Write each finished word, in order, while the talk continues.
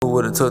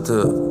what it took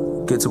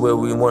to get to where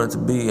we wanted to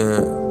be,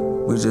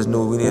 and we just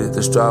knew we needed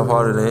to strive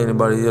harder than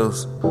anybody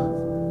else.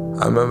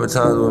 I remember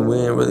times when we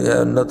didn't really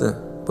have nothing,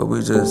 but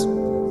we just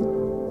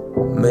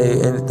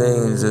made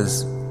anything and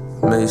just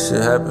made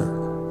shit happen.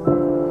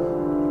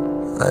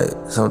 Like,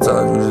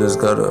 sometimes you just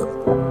gotta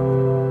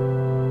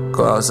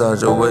go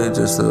outside your way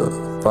just to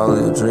follow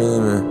your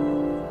dream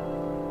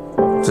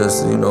and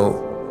just, you know,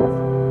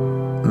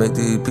 make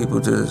these people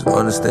just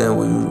understand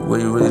where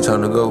you really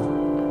trying to go.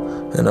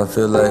 And I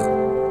feel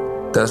like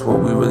that's what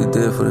we really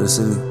did for the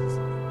city.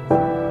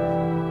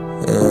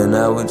 And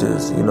now we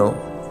just, you know,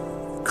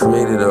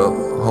 created a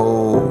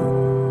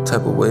whole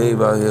type of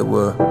wave out here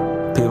where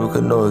people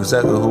could know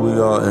exactly who we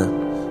are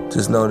and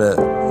just know that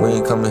we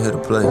ain't coming here to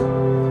play.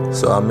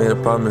 So I made a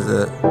promise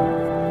that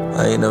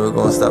I ain't never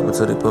gonna stop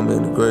until they put me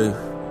in the grave.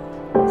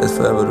 It's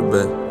forever the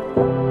Bay.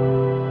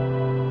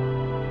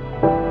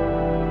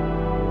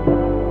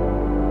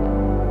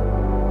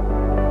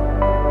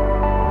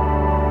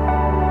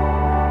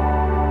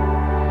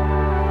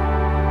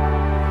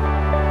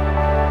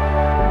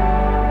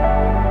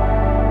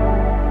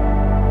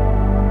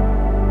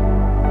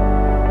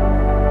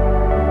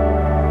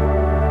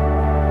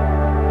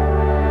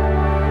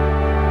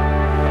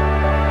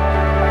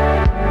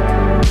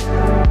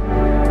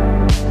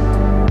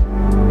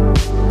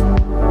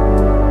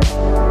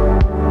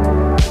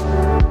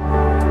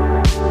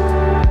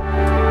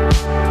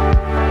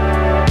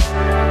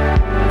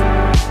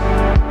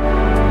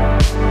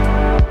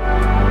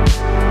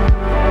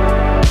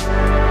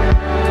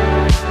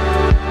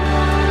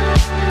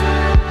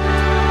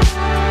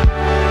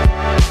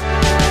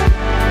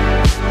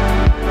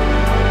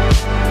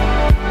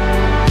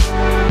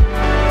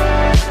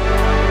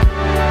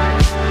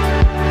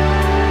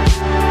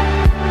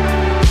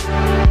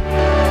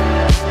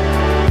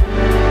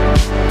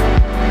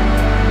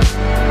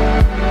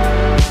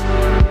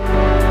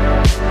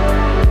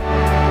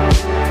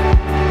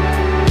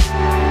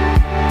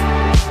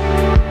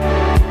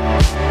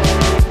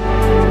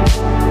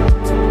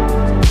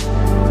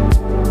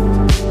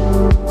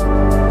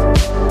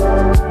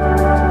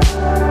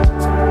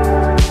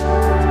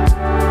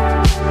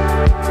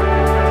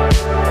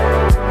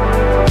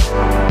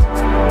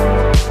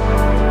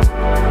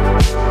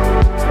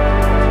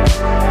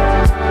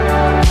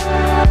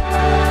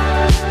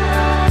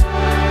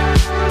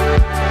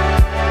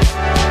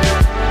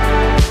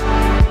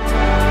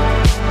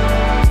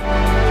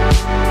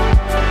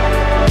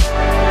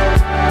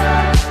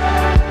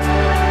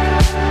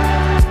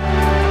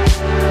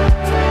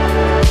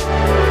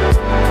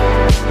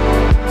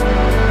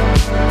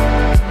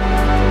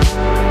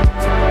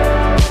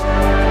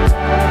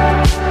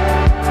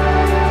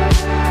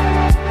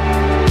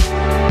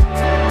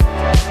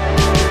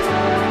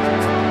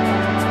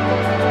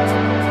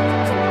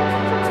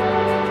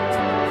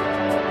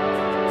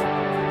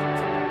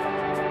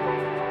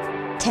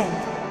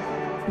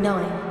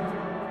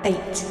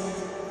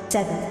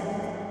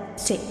 7,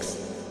 6,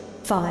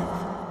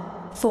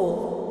 5,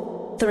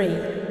 4, 3,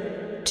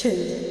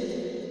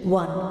 2,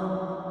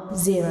 1,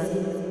 0.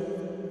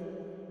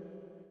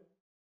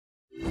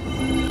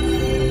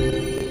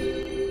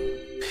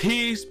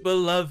 Peace,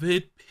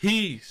 beloved,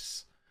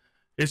 peace.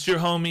 It's your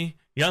homie,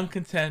 Young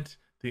Content,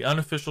 the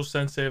unofficial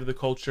sensei of the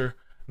culture,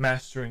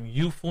 mastering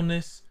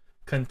youthfulness,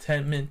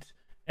 contentment,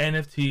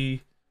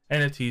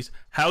 NFTs.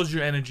 How's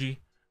your energy?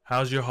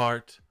 How's your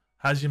heart?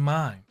 How's your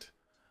mind?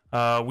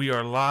 We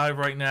are live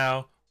right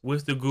now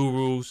with the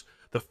gurus,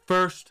 the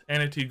first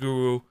NFT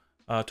guru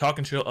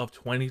talking chill of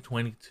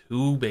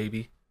 2022,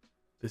 baby.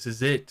 This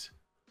is it.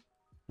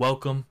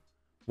 Welcome.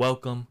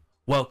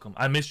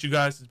 I missed you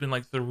guys. It's been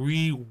like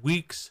 3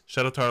 weeks.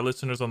 Shout out to our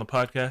listeners on the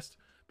podcast,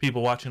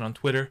 people watching on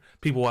Twitter,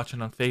 people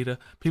watching on Theta,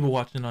 people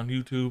watching on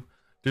YouTube.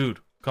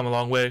 Dude, come a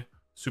long way.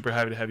 Super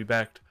happy to have you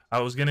back.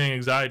 I was getting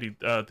anxiety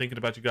thinking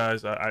about you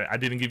guys. I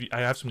didn't give you. I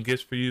have some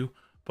gifts for you,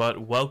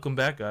 but welcome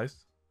back,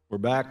 guys. We're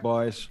back,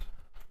 boys.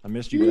 I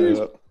missed you guys.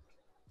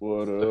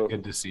 What up? So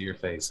good to see your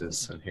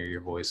faces and hear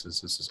your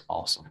voices. This is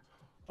awesome.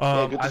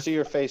 Yeah, good to see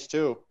your face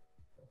too.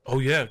 Oh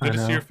yeah, good to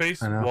see your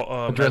face. I know. Well,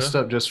 I dressed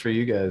up just for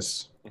you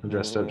guys. I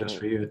dressed up just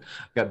for you.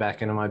 Got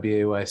back into my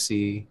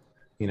BAYC.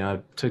 You know, I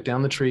took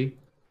down the tree.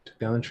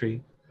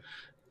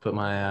 Put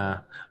my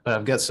but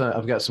I've got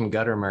some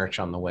gutter merch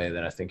on the way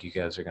that I think you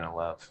guys are gonna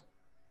love.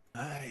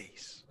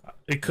 Nice.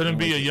 It couldn't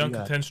be a Young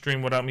Content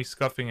stream without me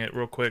scuffing it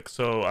real quick.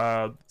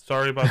 So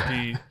sorry about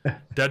the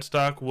dead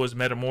stock. Was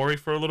Metamori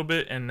for a little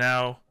bit, and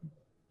now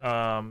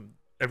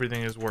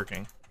everything is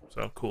working.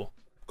 So cool.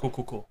 Shout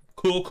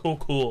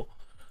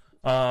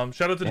out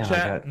to the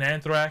chat,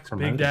 Nanthrax,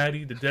 Big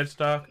Daddy, the dead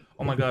stock.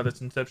 Oh my God,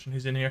 that's Inception.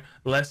 He's in here.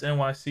 Les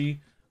NYC.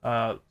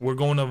 We're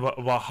going to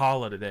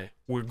Valhalla today.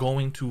 We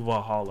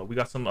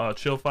got some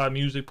chill-fi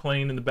music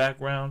playing in the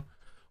background.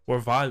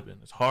 We're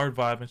vibing. It's hard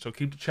vibing. So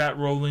keep the chat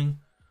rolling.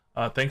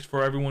 Thanks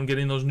for everyone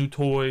getting those new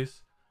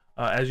toys.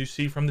 As you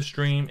see from the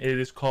stream, it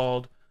is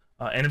called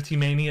NFT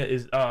Mania.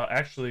 Is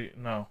actually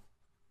no.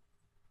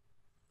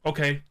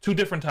 Okay, 2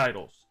 different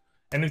titles.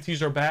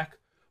 NFTs are back.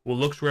 Will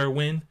Looks Rare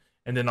win?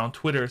 And then on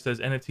Twitter it says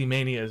NFT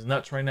Mania is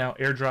nuts right now.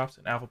 Airdrops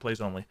and alpha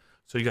plays only.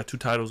 So you got 2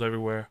 titles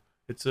everywhere.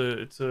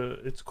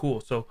 It's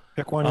cool. So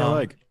pick one you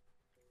like.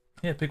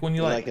 Yeah, pick one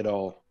you We like. like it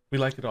all. We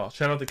like it all.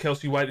 Shout out to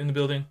Kelsey White in the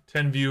building.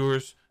 10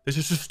 viewers. This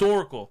is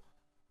historical.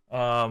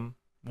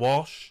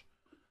 Walsh,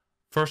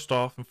 first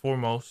off and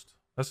foremost,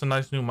 that's a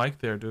nice new mic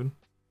there, dude.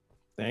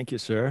 Thank you,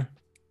 sir.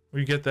 Where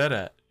you get that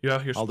at? You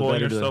out here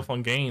spoiling yourself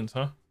on gains,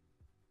 huh?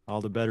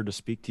 All the better to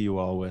speak to you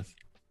all with.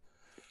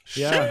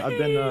 Yeah, I've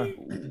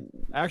been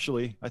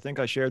actually, I think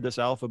I shared this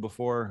alpha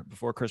before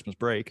Christmas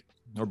break,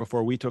 or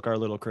before we took our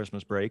little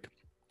Christmas break.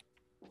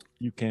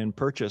 You can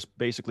purchase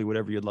basically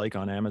whatever you'd like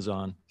on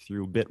Amazon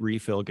through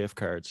BitRefill gift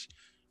cards,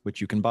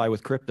 which you can buy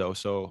with crypto.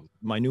 So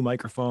my new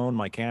microphone,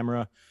 my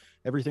camera,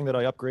 everything that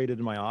I upgraded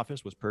in my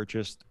office was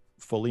purchased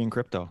fully in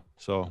crypto.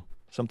 So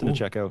something to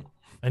check out.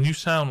 And you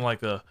sound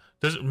like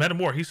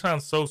Metamore, he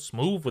sounds so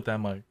smooth with that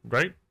mic,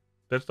 right?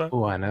 That's that?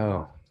 Oh, I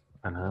know.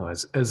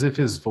 As if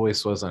his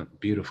voice wasn't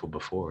beautiful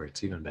before.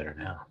 It's even better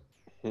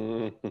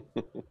now.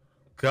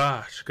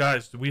 Gosh,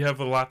 guys, we have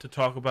a lot to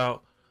talk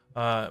about.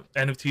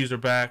 NFTs are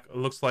back. It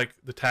looks like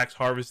the tax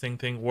harvesting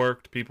thing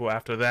worked. People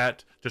after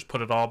that just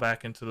put it all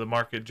back into the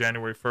market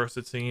January 1st,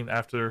 it seemed,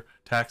 after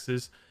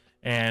taxes.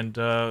 And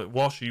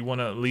Walsh, you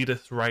want to lead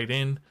us right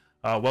in?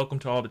 Welcome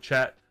to all the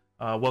chat.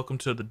 Welcome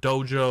to the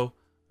dojo.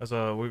 As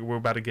we're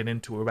about to get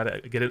into it. We're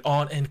about to get it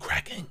on and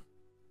cracking.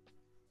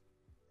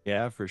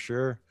 Yeah, for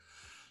sure.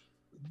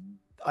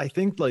 I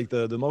think like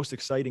the most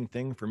exciting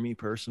thing for me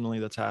personally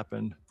that's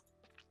happened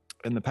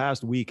in the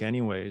past week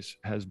anyways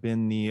has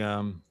been the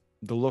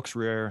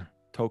LooksRare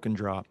token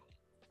drop.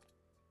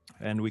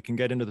 And we can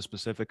get into the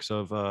specifics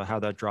of how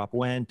that drop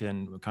went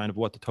and kind of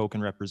what the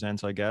token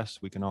represents, I guess.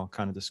 We can all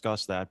kind of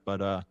discuss that.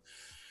 But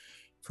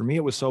for me,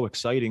 it was so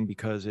exciting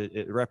because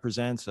it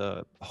represents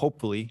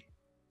hopefully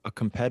a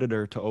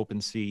competitor to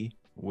OpenSea,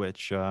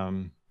 which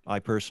I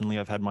personally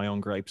have had my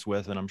own gripes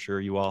with, and I'm sure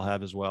you all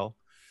have as well.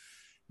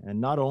 And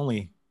not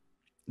only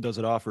does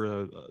it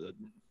offer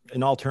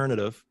an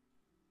alternative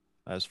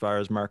as far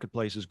as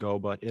marketplaces go,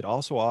 but it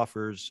also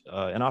offers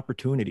an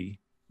opportunity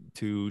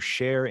to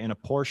share in a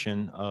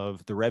portion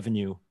of the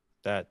revenue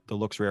that the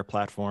LooksRare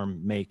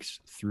platform makes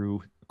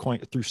through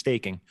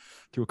staking,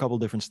 through a couple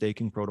different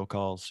staking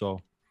protocols. So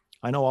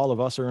I know all of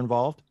us are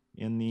involved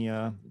in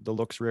the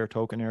LooksRare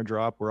token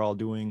airdrop. We're all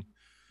doing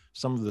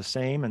some of the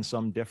same and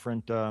some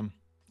different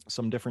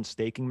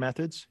staking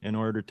methods in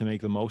order to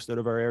make the most out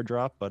of our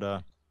airdrop.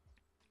 But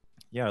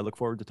yeah, I look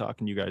forward to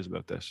talking to you guys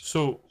about this.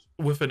 So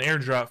with an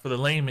airdrop, for the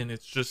layman,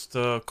 it's just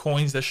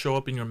coins that show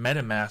up in your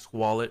MetaMask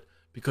wallet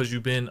because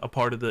you've been a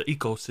part of the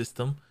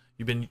ecosystem.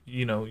 You've been,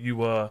 you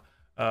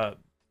buy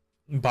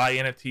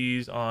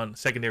NFTs on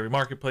secondary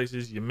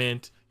marketplaces, you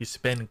mint, you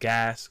spend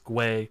gas,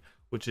 Gwei,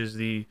 which is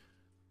you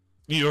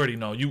already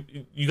know, you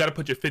got to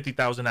put your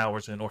 50,000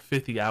 hours in or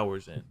 50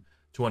 hours in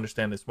to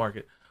understand this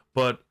market.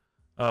 But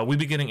we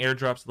be getting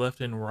airdrops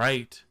left and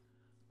right.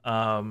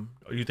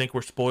 You think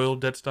we're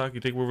spoiled, Deadstock?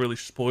 You think we're really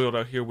spoiled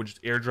out here with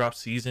just airdrop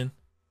season?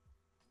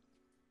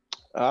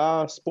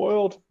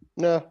 Spoiled?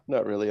 No,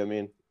 not really. I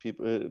mean,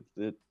 people,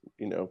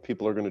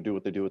 people are going to do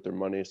what they do with their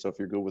money. So if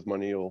you're good with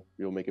money, you'll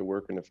make it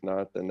work, and if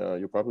not, then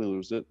you'll probably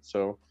lose it.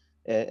 So,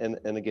 and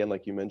again,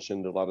 like you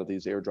mentioned, a lot of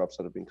these airdrops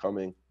that have been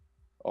coming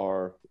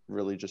are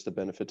really just a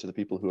benefit to the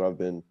people who have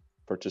been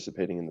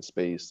participating in the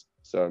space.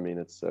 So I mean,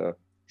 it's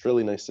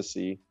really nice to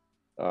see.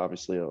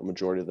 Obviously, a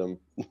majority of them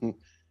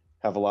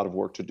have a lot of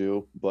work to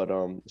do, but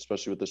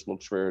especially with this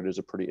LooksRare, it is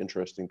a pretty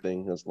interesting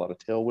thing. There's a lot of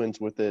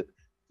tailwinds with it.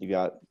 You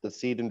got the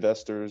seed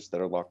investors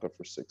that are locked up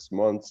for 6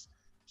 months,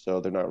 so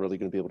they're not really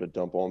going to be able to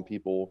dump on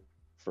people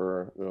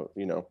for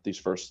these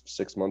first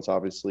 6 months.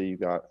 Obviously, you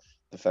got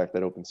the fact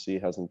that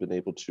OpenSea hasn't been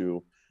able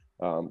to.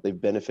 They've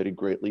benefited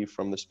greatly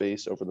from the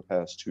space over the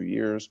past 2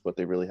 years, but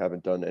they really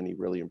haven't done any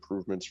really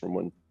improvements from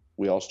when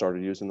we all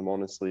started using them,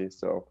 honestly.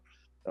 So,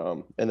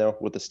 and now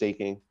with the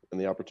staking and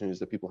the opportunities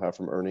that people have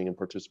from earning and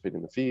participating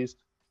in the fees,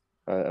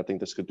 I think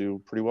this could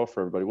do pretty well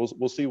for everybody.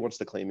 We'll see once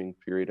the claiming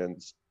period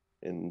ends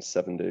in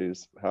 7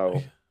 days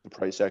how the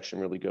price action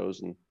really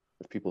goes and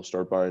if people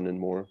start buying in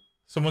more.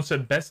 Someone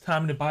said best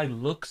time to buy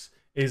looks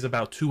is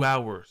about 2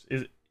 hours.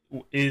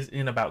 Is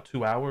in about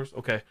 2 hours.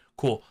 Okay,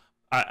 cool.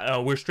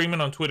 We're streaming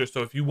on Twitter,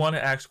 so if you want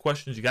to ask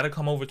questions, you got to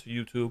come over to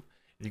YouTube.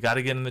 You got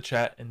to get in the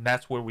chat, and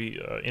that's where we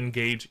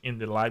engage in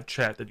the live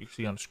chat that you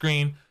see on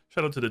screen.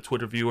 Shout out to the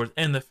Twitter viewers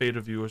and the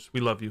Fader viewers. We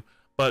love you.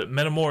 But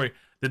Metamori,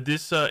 did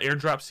this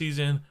airdrop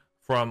season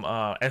from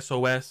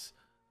SOS,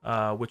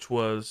 which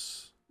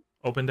was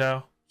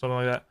OpenDAO, something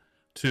like that,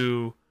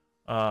 to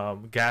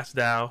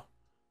GasDAO,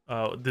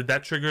 did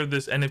that trigger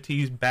this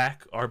NFTs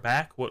back?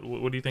 What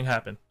do you think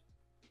happened?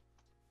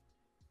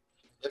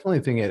 Definitely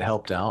think it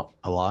helped out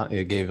a lot.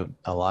 It gave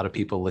a lot of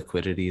people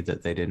liquidity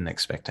that they didn't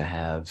expect to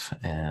have,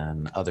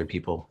 and other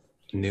people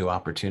new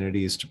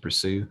opportunities to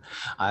pursue.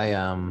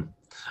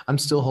 I'm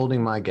still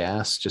holding my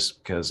gas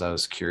just because I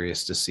was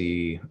curious to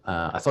see.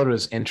 I thought it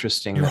was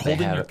interesting You're that they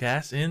holding had your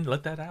gas in.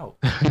 Let that out.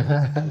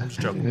 I'm just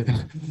joking.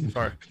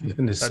 Sorry.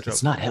 And it's, Bad joke.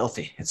 it's not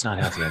healthy. It's not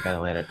healthy. I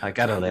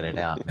gotta let it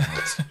out, man.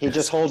 He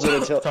just holds it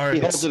until Sorry.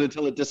 he holds it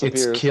until it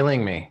disappears. It's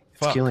killing me. It's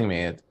Fuck. killing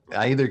me.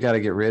 I either got to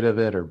get rid of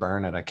it or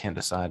burn it. I can't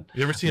decide.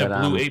 You ever seen But, a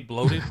Blue 8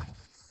 bloated?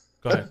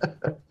 Go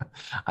ahead.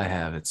 I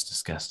have. It's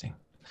disgusting.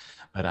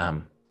 But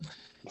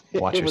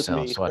watch It was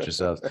me. yourselves. Watch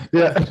yourselves.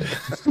 Yeah.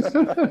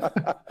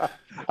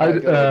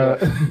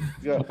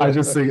 I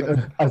just think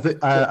I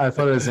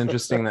thought it was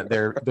interesting that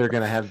they're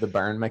going to have the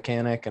burn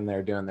mechanic and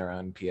they're doing their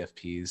own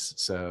PFPs.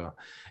 So,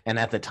 and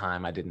at the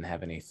time I didn't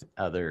have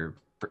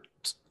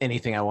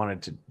anything I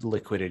wanted to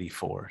liquidity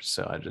for,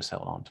 so I just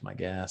held on to my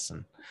gas.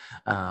 And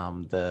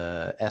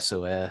the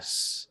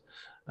SOS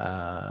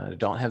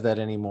don't have that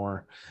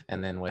anymore.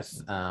 And then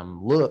with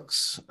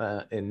looks,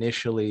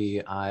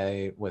 initially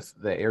with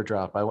the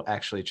airdrop, I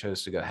actually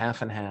chose to go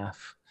half and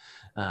half.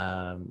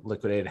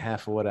 Liquidated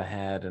half of what I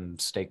had and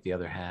staked the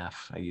other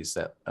half. I used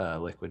that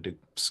liquid to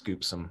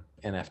scoop some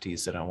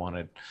NFTs that I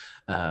wanted.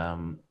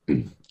 I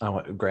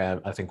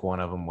think one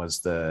of them was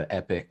the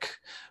Epic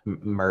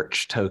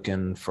merch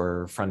token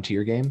for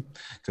Frontier game,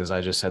 because I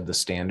just had the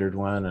standard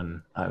one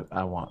and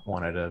I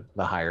wanted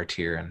the higher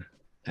tier, and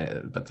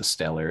but the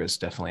Stellar is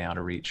definitely out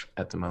of reach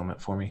at the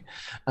moment for me.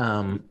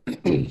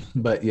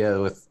 But yeah,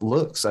 with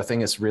looks, I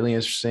think it's really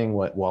interesting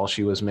while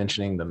she was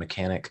mentioning the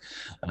mechanic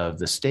of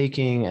the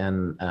staking,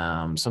 and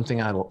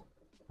something I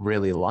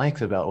really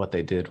liked about what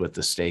they did with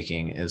the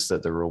staking is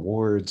that the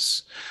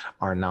rewards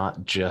are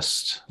not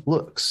just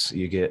looks.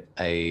 You get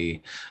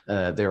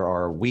there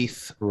are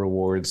WETH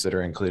rewards that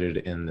are included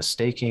in the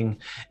staking,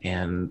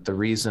 and the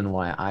reason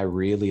why I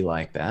really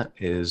like that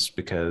is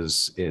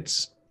because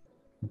it's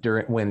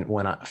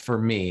for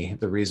me,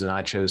 the reason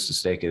I chose to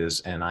stake is,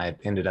 and I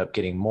ended up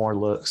getting more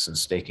looks and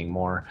staking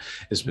more,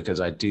 is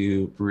because I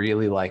do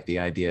really like the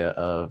idea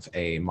of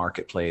a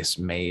marketplace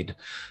made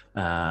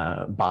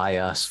by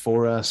us,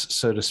 for us,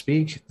 so to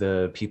speak.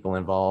 The people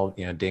involved,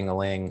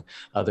 Dingaling,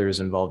 others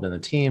involved in the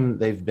team,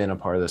 they've been a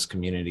part of this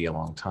community a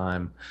long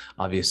time.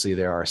 Obviously,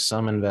 there are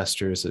some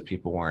investors that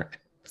people weren't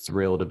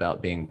thrilled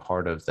about being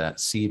part of that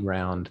seed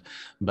round,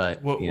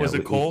 but was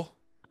it Cole?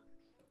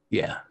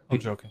 Yeah, I'm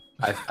joking.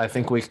 I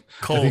think we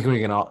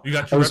can all. You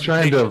got I your was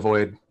trying to reputation.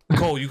 avoid.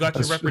 Cole, you got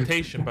your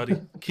reputation,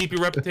 buddy. Keep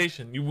your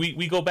reputation.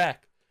 We go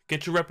back.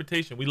 Get your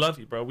reputation. We love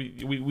you, bro.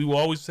 We will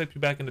always accept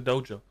you back in the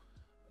dojo.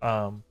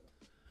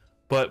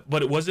 But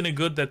it wasn't it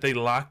good that they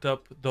locked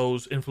up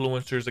those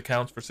influencers'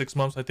 accounts for 6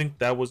 months? I think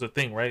that was a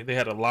thing, right? They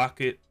had to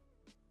lock it.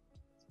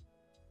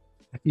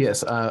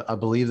 Yes, I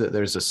believe that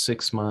there's a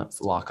 6-month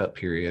lockup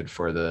period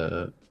for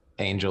the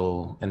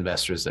angel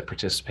investors that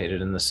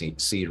participated in the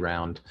seed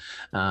round.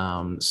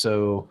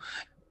 So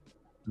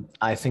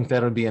I think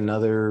that'll be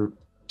another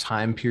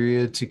time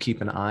period to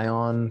keep an eye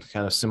on,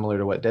 kind of similar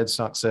to what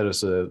Deadstock said, as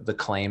the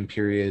claim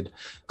period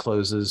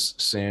closes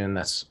soon.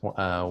 That's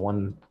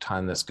one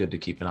time that's good to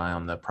keep an eye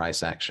on the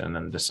price action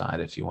and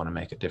decide if you want to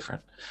make a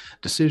different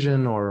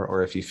decision,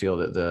 or if you feel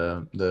that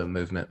the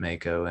movement may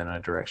go in a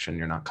direction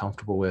you're not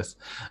comfortable with.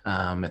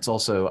 It's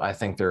also, I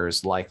think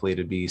there's likely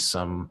to be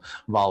some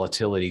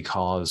volatility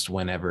caused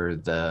whenever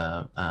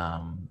the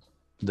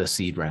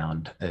seed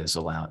round is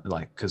allowed,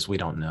 because we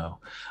don't know.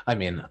 I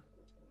mean,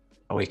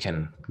 we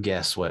can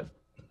guess what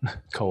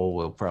Cole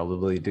will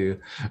probably do,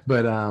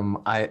 but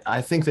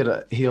I think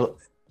that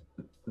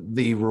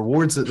the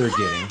rewards that they're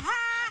getting,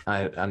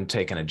 I'm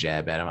taking a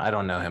jab at him. I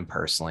don't know him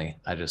personally.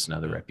 I just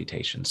know the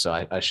reputation, so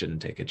I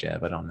shouldn't take a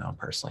jab. I don't know him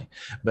personally,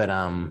 but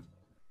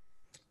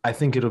I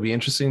think it'll be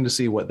interesting to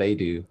see what they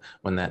do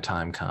when that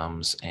time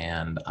comes.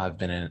 And I've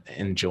been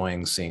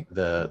enjoying seeing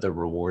the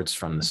rewards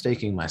from the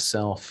staking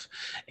myself.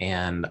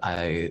 And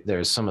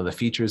there's some of the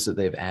features that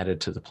they've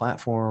added to the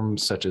platform,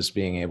 such as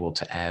being able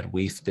to add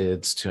WETH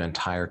bids to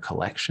entire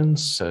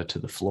collections. So to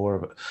the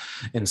floor,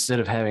 instead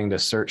of having to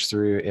search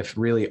through, if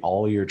really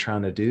all you're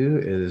trying to do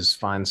is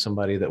find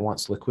somebody that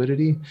wants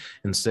liquidity,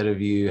 instead of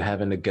you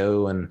having to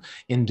go and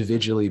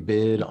individually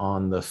bid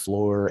on the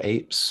floor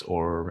apes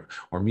or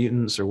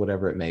mutants or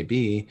whatever it may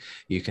be,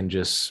 you can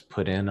just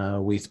put in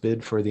a WETH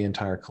bid for the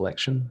entire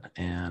collection.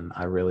 And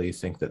I really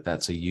think that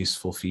that's a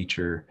useful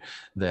feature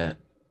that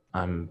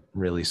I'm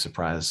really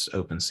surprised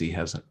OpenSea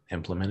hasn't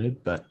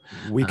implemented. But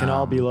we can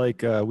all be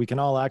like, we can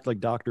all act like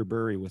Dr.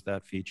 Burry with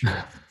that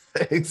feature.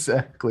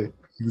 Exactly.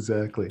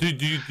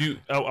 Do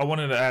I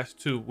wanted to ask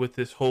too, with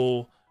this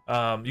whole,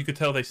 you could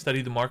tell they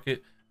studied the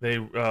market. They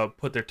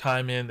put their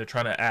time in. They're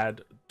trying to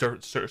add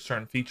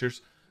certain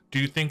features. Do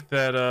you think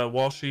that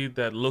Walshy,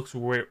 that looks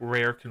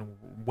rare, can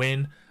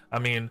win? I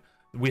mean,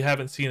 we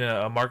haven't seen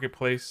a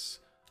marketplace.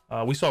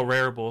 We saw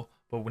Rarible,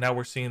 but now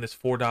we're seeing this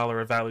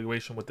 $4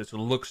 evaluation with this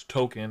looks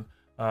token.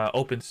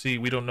 OpenSea,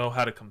 we don't know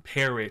how to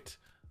compare it.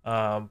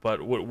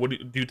 But what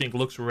do you think?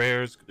 Looks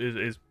Rare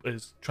is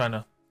trying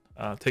to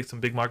take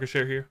some big market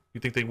share here. You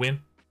think they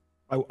win?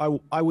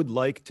 I would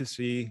like to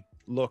see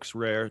Looks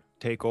Rare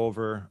take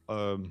over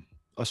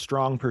a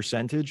strong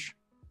percentage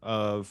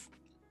of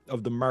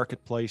of the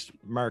marketplace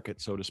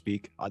market, so to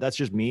speak. That's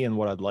just me and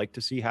what I'd like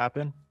to see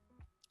happen,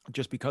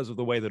 just because of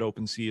the way that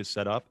OpenSea is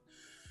set up.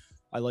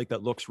 I like that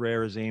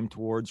LooksRare is aimed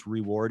towards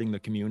rewarding the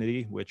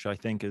community, which I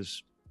think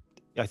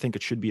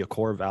it should be a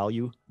core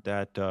value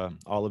that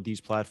all of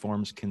these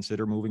platforms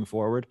consider moving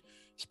forward,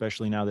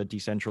 especially now that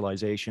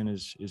decentralization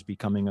is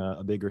becoming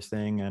a bigger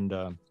thing,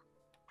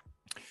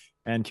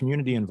 and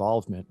community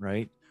involvement,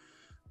 right?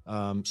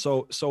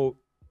 So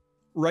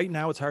right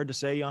now it's hard to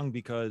say, Young,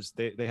 because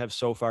they have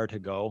so far to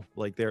go.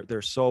 Like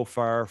they're so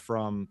far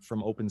from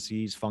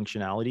OpenSea's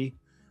functionality.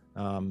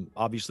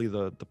 Obviously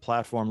the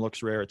platform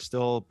LooksRare, it's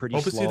still pretty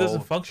slow. OpenSea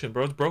doesn't function,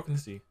 bro. It's broken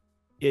sea.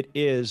 It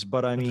is,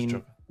 but I I'm just mean,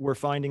 joking. we're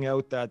finding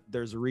out that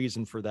there's a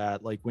reason for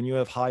that. Like when you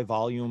have high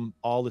volume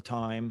all the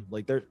time,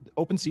 like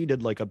OpenSea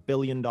did like $1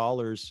 billion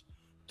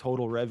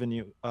total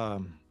revenue,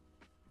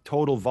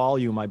 total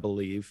volume, I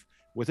believe,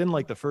 within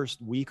like the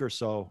first week or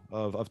so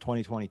of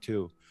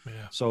 2022. Yeah.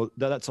 So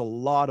that's a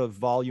lot of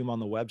volume on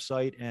the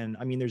website. And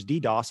I mean, there's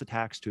DDoS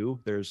attacks too.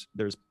 There's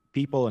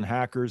people and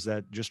hackers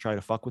that just try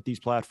to fuck with these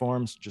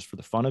platforms just for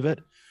the fun of it.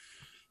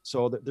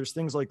 So there's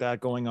things like that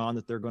going on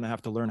that they're going to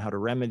have to learn how to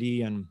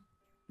remedy, and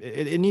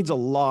it needs a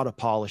lot of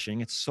polishing.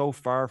 It's so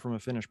far from a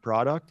finished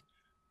product,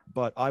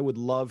 but I would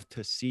love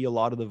to see a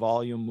lot of the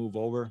volume move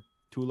over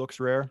to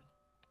LooksRare.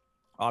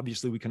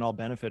 Obviously, we can all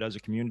benefit as a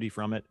community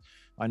from it.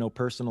 I know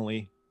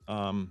personally,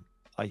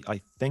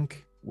 I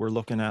think we're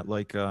looking at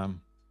like,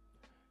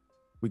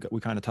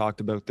 we kind of talked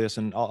about this,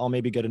 and I'll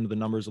maybe get into the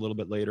numbers a little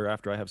bit later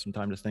after I have some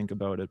time to think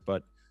about it.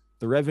 But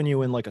the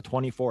revenue in like a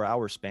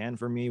 24-hour span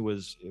for me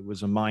was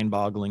a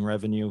mind-boggling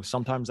revenue.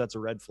 Sometimes that's a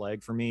red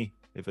flag for me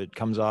if it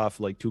comes off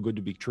like too good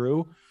to be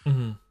true.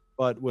 Mm-hmm.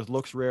 But with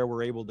LooksRare,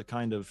 we're able to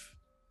kind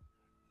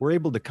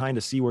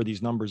of see where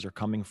these numbers are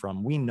coming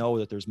from. We know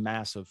that there's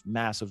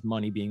massive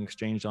money being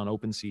exchanged on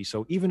OpenSea.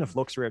 So even if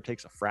LooksRare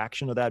takes a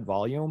fraction of that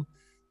volume,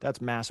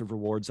 that's massive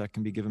rewards that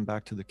can be given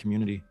back to the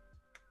community.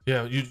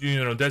 Yeah,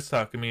 you know,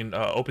 Deadstock. I mean,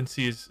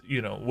 OpenSea is,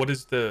 you know, what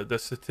is the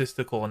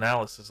statistical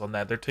analysis on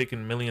that? They're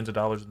taking millions of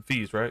dollars in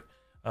fees, right?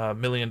 $1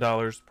 million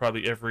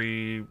probably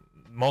every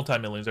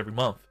multi-millions every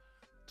month.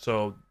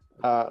 So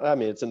I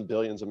mean, it's in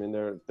billions. I mean,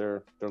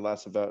 their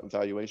last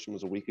valuation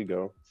was a week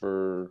ago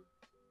for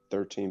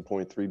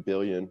 13.3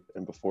 billion,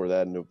 and before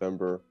that in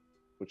November,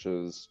 which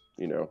is,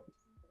 you know,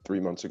 2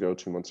 months ago,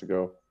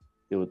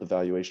 the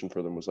valuation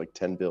for them was like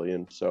 10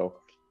 billion. So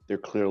they're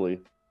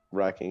clearly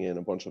racking in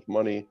a bunch of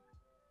money,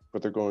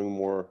 but they're going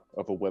more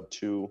of a Web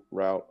 2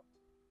 route,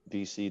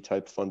 VC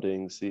type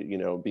funding, you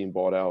know, being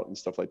bought out and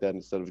stuff like that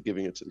instead of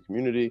giving it to the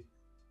community.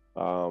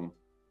 A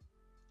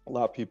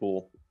lot of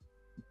people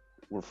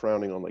were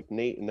frowning on like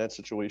Nate in that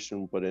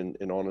situation, but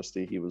in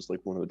honesty, he was like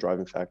one of the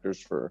driving factors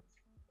for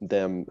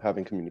them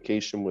having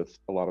communication with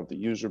a lot of the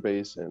user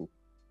base and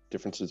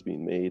differences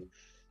being made.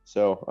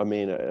 So, I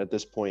mean, at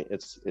this point,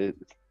 a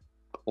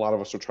lot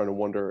of us are trying to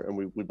wonder, and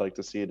we would like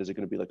to see it. Is it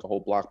going to be like a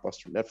whole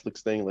blockbuster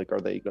Netflix thing? Like,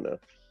 are they going to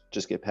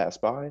just get passed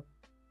by?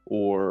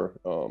 Or,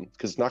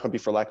 because it's not going to be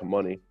for lack of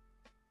money,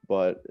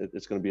 but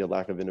it's going to be a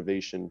lack of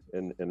innovation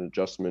and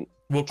adjustment.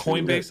 Will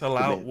Coinbase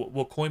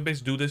will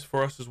Coinbase do this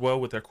for us as well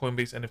with their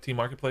Coinbase NFT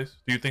marketplace?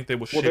 Do you think they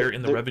will share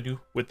in the revenue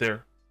with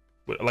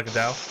like a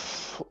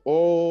DAO?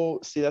 Oh,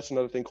 see, that's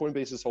another thing.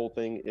 Coinbase's whole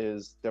thing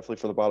is definitely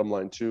for the bottom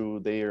line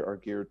too. They are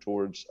geared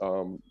towards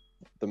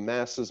the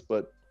masses,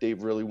 but they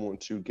really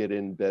want to get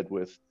in bed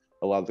with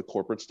a lot of the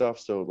corporate stuff.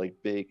 So like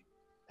big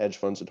hedge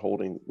funds and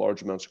holding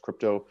large amounts of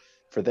crypto.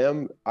 For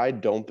them, I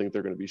don't think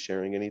they're going to be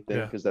sharing anything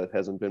because that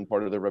hasn't been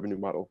part of their revenue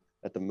model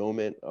at the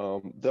moment.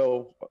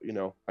 Though, you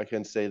know, I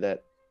can say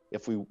that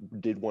if we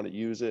did want to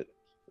use it,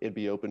 it'd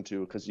be open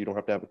to, because you don't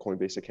have to have a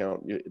Coinbase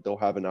account. They'll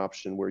have an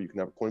option where you can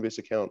have a Coinbase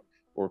account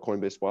or a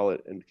Coinbase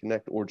wallet and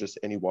connect, or just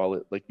any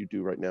wallet like you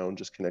do right now and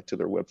just connect to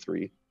their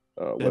Web3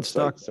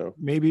 website. So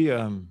maybe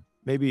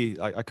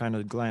I kind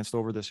of glanced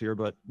over this here,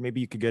 but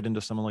maybe you could get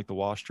into some of like the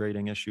wash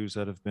trading issues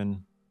that have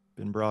been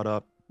brought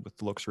up with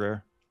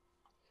LooksRare.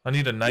 I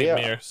need a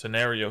nightmare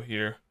scenario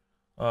here,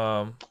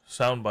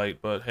 soundbite.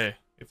 But hey,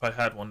 if I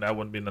had one, that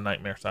wouldn't be the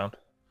nightmare sound.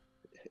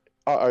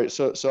 All right,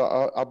 so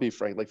I'll be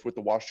frank. Like with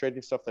the wash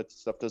trading stuff, that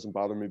stuff doesn't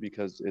bother me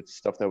because it's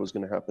stuff that was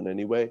going to happen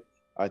anyway.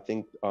 I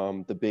think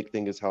the big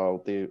thing is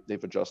how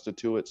they've adjusted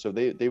to it. So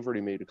they've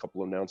already made a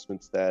couple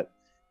announcements that,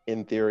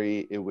 in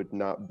theory, it would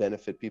not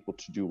benefit people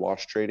to do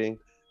wash trading.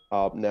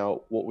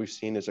 Now, what we've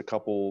seen is a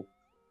couple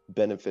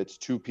benefits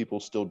to people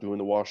still doing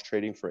the wash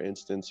trading. For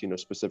instance, you know,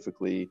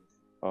 specifically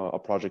a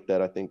project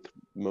that I think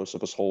most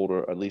of us hold,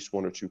 or at least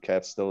one or two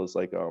cats still, is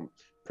like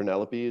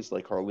Penelope's.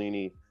 Like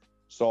Harlini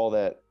saw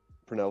that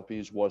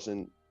Penelope's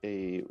wasn't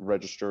a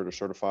registered or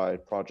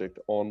certified project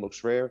on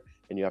LooksRare,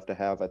 and you have to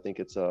have, I think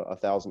it's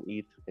 1,000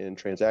 ETH in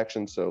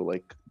transactions. So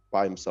like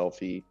by himself,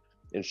 he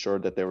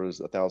ensured that there was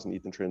 1,000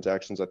 ETH in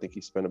transactions. I think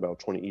he spent about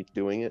 20 ETH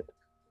doing it,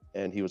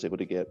 and he was able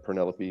to get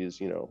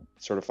Penelope's, you know,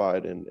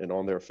 certified and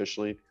on there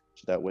officially,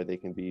 so that way they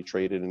can be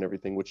traded and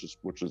everything, which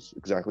is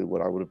exactly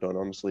what I would have done,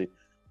 honestly.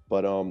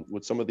 But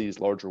with some of these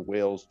larger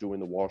whales doing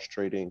the wash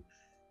trading,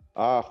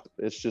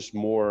 it's just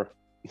more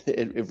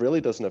it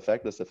really doesn't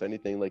affect us. If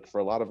anything, like for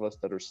a lot of us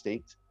that are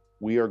staked,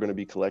 we are going to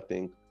be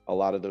collecting a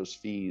lot of those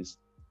fees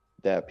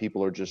that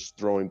people are just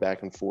throwing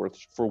back and forth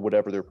for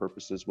whatever their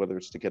purpose is, whether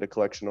it's to get a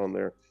collection on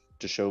there,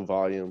 to show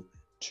volume,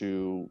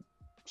 to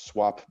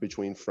swap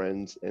between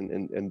friends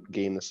and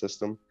game the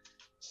system.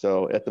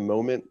 So at the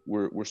moment,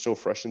 we're so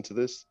fresh into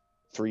this,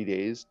 3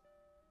 days.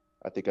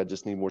 I think I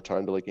just need more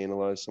time to like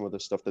analyze some of the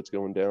stuff that's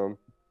going down.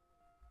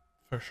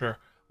 For sure.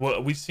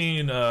 Well, we've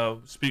seen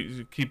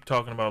keep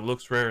talking about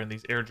Looks Rare and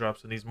these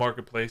airdrops and these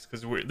marketplace,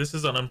 because this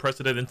is an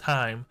unprecedented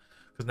time,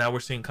 because now we're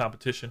seeing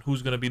competition.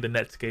 Who's going to be the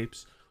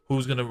Netscapes?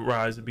 Who's going to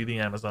rise and be the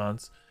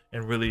Amazons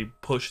and really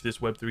push this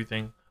Web3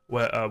 thing,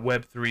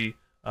 Web3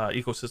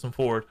 ecosystem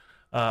forward?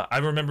 I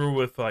remember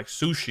with like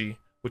Sushi,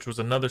 which was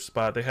another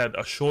spot, they had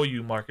a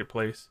Shoyu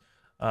marketplace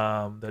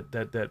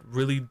that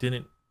really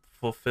didn't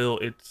fulfill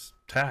its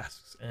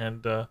tasks,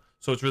 and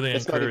so it's really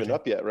It's not encouraging. even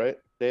up yet, right?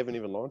 They haven't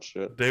even launched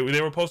it. They were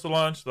supposed to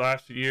launch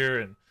last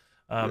year, and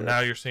now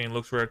you're seeing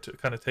Looks Rare to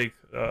kind of take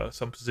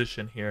some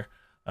position here.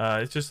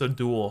 It's just a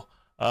duel.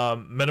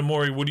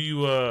 Metamori, what do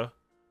you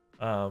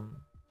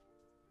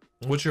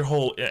what's your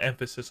whole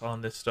emphasis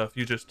on this stuff?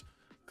 You just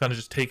kind of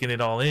just taking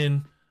it all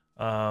in.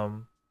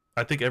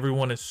 I think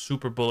everyone is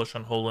super bullish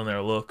on holding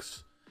their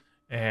looks,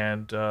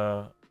 and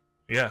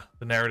yeah,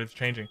 the narrative's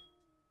changing.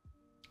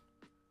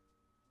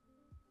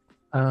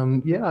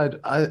 Yeah,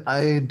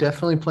 I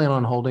definitely plan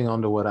on holding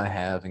on to what I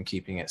have and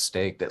keeping it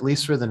staked, at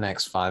least for the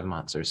next 5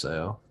 months or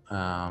so.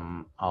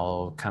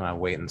 I'll kind of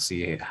wait and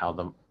see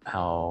how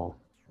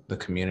the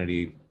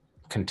community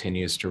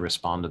continues to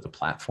respond to the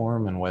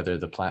platform, and whether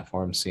the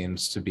platform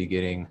seems to be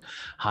getting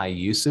high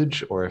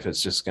usage, or if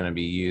it's just going to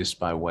be used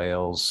by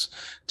whales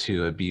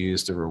to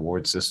abuse the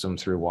reward system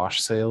through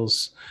wash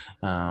sales.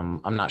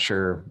 I'm not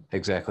sure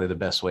exactly the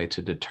best way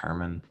to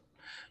determine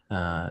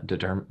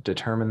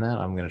that.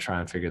 I'm going to try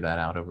and figure that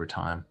out over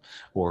time,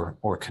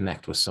 or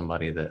connect with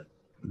somebody that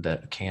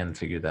can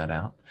figure that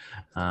out.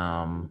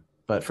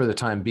 But for the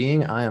time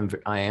being, I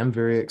am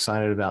very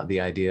excited about the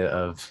idea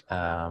of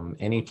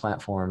any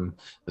platform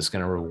that's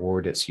going to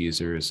reward its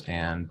users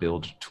and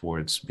build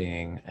towards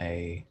being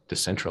a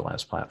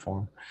decentralized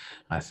platform.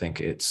 I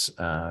think it's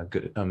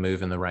a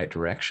move in the right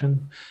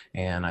direction,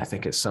 and I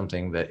think it's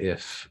something that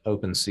if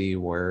OpenSea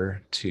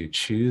were to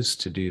choose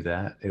to do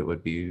that, it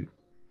would be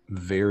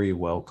very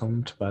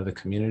welcomed by the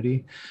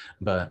community.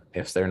 But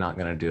if they're not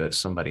going to do it,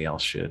 somebody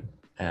else should,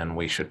 and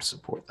we should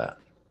support that.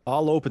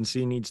 All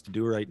OpenSea needs to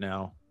do right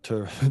now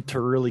to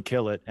really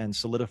kill it and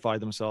solidify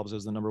themselves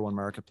as the #1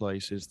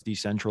 marketplace is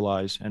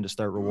decentralize and to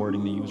start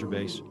rewarding the user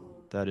base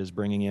that is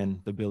bringing in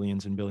the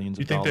billions and billions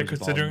You of think dollars. they're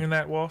considering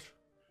that, Walsh?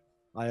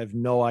 I have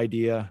no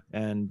idea.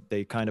 And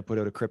they kind of put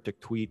out a cryptic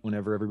tweet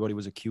whenever everybody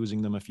was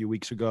accusing them a few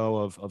weeks ago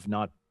of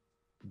not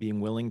being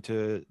willing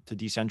to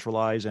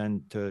decentralize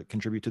and to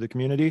contribute to the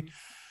community.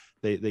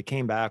 They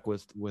came back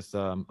with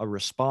a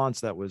response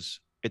that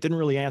was, it didn't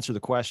really answer the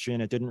question.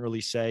 It didn't really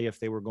say if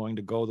they were going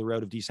to go the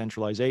route of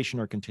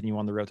decentralization or continue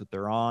on the route that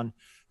they're on.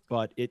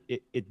 But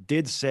it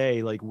did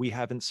say, like, we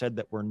haven't said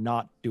that we're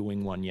not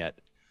doing one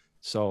yet.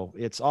 So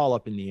it's all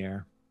up in the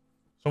air.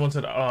 Someone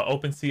said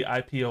OpenSea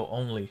IPO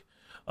only.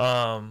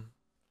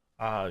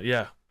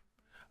 Yeah,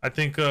 I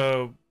think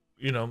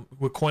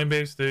with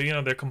Coinbase,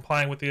 they're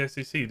complying with the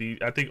SEC.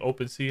 I think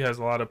OpenSea has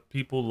a lot of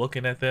people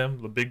looking at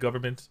them, the big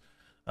governments,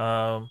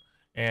 and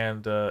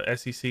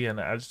SEC, and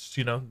I just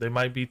they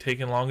might be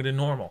taking longer than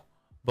normal.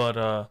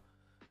 But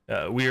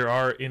we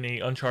are in a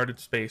uncharted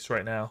space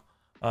right now.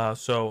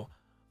 So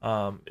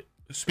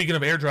speaking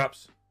of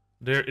airdrops,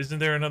 isn't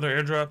there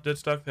another airdrop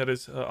that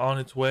is on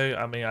its way?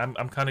 I mean,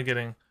 I'm kind of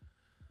getting.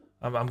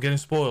 I'm getting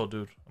spoiled,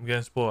 dude. I'm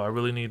getting spoiled. I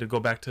really need to go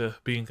back to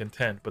being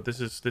content, but this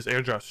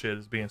airdrop shit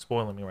is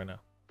spoiling me right now.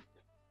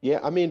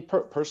 Yeah, I mean,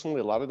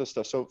 personally, a lot of this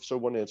stuff. So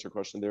one answer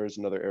question, there is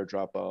another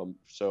airdrop.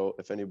 So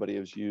if anybody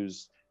has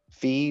used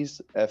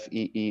Fees,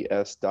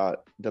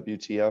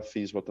 FEES.WTF,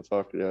 Fees, what the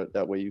fuck?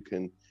 That way you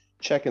can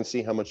check and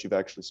see how much you've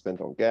actually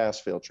spent on gas,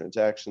 failed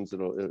transactions.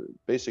 It'll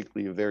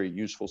basically a very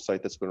useful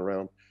site that's been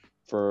around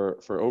for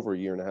over a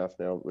year and a half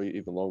now,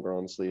 even longer,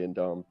 honestly. And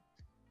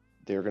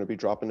they're going to be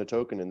dropping a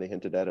token, and they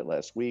hinted at it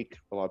last week.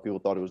 A lot of people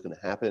thought it was going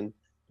to happen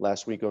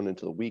last week going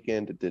into the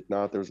weekend. It did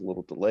not. There was a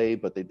little delay,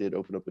 but they did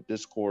open up a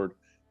Discord,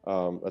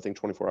 I think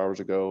 24 hours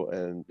ago,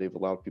 and they've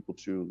allowed people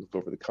to look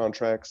over the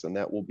contracts, and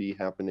that will be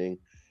happening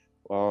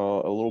a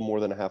little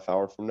more than a half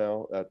hour from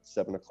now at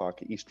 7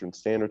 o'clock Eastern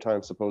Standard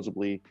Time.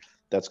 Supposedly,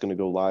 that's going to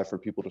go live for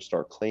people to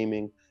start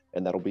claiming,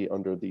 and that'll be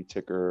under the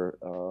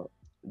ticker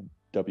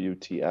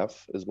WTF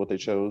is what they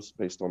chose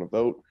based on a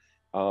vote.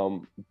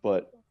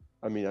 But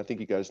I mean, I think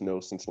you guys know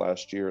since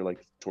last year,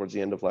 like towards the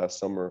end of last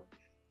summer,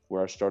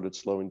 where I started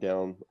slowing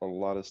down on a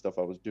lot of stuff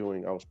I was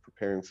doing, I was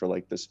preparing for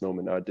like this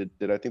moment. Did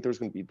I think there was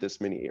going to be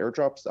this many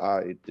airdrops?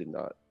 I did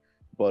not.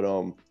 But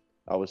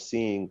I was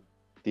seeing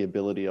the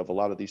ability of a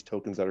lot of these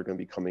tokens that are going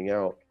to be coming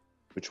out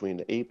between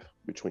the Ape,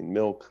 between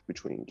Milk,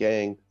 between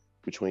Gang,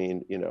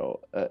 between,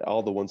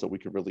 all the ones that we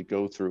could really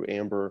go through,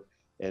 Amber,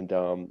 and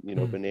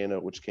Banana,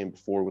 which came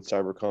before with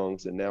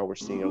Cyberkongs, and now we're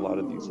seeing a lot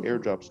of these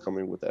airdrops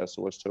coming with the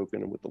SOS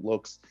token and with the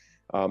looks.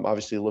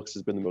 Obviously, looks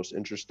has been the most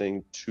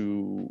interesting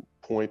to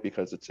point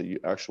because it's a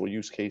actual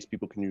use case.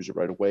 People can use it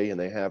right away, and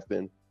they have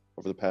been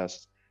over the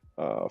past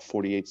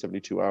 48,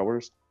 72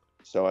 hours.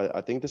 So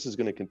I think this is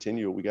going to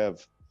continue. We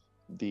have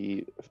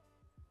the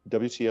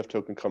WTF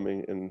token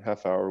coming in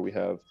half hour. We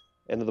have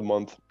end of the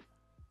month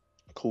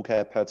Cool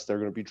Cat pets they're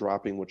going to be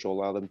dropping, which will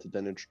allow them to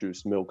then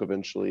introduce milk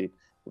eventually.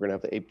 We're going to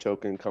have the ape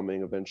token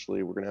coming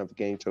eventually. We're going to have the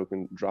gang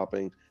token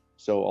dropping.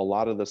 So a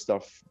lot of the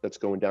stuff that's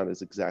going down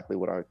is exactly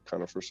what I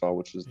kind of foresaw,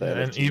 which is that.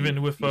 And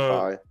even with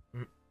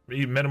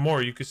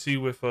Metamore, you could see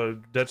with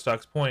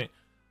Deadstock's point,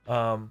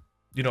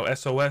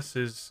 SOS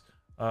is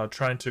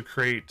trying to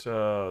create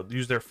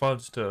use their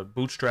funds to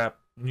bootstrap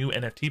new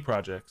NFT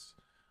projects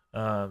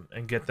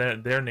and get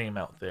their name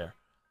out there.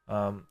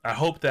 I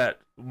hope that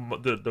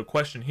the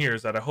question here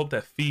is that I hope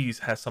that Fees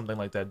has something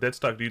like that.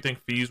 Deadstock, do you think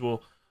Fees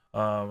will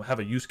have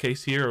a use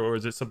case here, or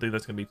is it something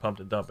that's going to be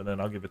pumped and dumped? And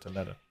then I'll give it to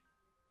Meta.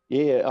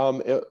 Yeah,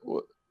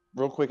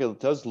 real quick, it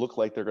does look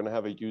like they're going to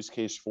have a use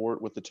case for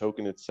it with the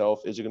token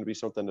itself. Is it going to be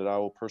something that I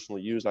will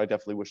personally use? I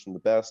definitely wish them the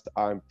best.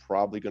 I'm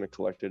probably going to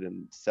collect it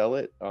and sell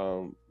it,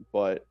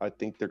 but I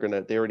think they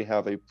already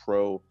have a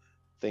pro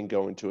thing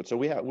going to it. So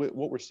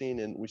what we're seeing,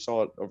 and we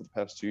saw it over the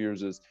past 2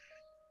 years, is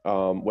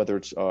whether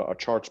it's a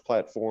charts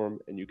platform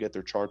and you get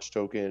their charts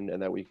token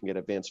and that we can get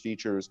advanced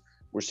features.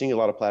 We're seeing a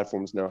lot of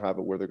platforms now have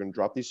it where they're going to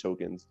drop these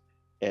tokens,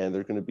 and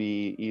they're going to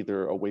be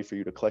either a way for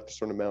you to collect a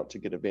certain amount to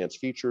get advanced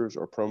features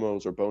or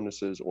promos or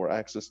bonuses or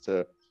access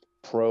to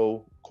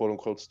pro quote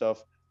unquote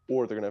stuff,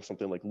 or they're going to have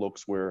something like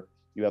looks where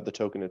you have the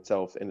token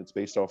itself and it's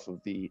based off of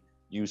the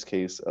use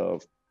case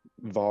of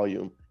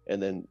volume,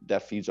 and then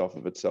that feeds off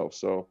of itself.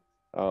 So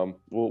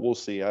we'll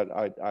see.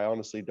 I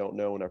honestly don't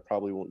know, and I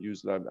probably won't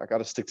use it. I got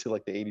to stick to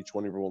like the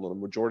 80-20 rule. And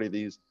the majority of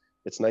these,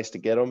 it's nice to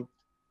get them,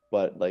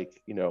 but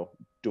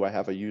do I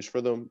have a use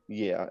for them?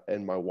 Yeah,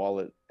 and my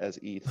wallet as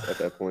ETH at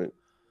that point.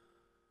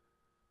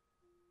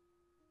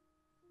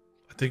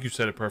 I think you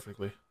said it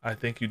perfectly. I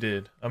think you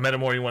did.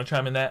 Metamore, you want to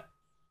chime in that?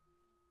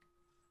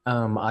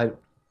 I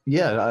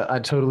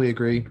totally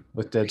agree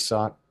with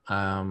Deadstock.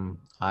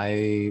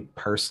 I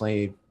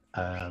personally,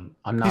 I'm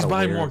not. He's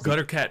buying more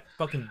gutter cat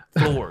fucking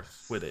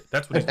floors with it.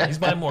 That's what he's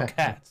buying more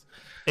cats.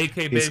 AK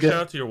babe, shout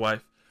out to your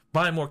wife.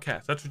 Buying more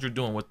cats. That's what you're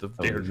doing with the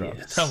airdrops.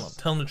 Yes.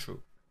 Tell him the truth.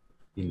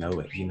 You know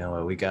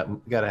it. We got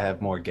to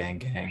have more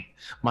gang.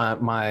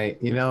 My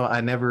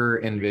I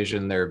never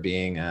envisioned there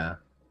being a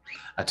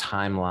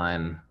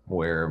timeline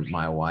where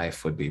my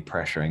wife would be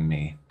pressuring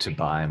me to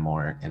buy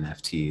more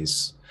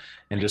NFTs.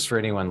 And just for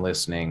anyone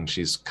listening,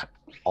 she's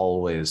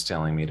always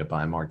telling me to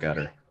buy more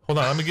gutter. Hold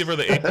on, let me give her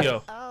the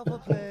APO.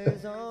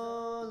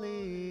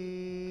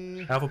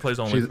 Alpha plays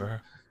only for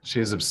her.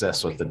 She's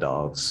obsessed with the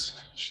dogs.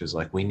 She's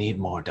like, we need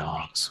more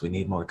dogs. We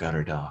need more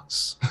gutter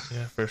dogs.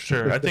 Yeah, for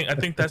sure. I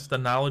think that's the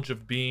knowledge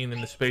of being in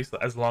the space.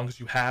 As long as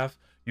you have,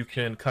 you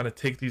can kind of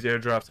take these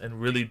airdrops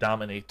and really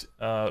dominate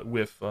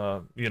with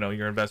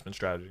your investment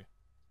strategy.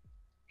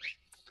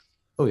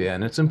 Oh yeah,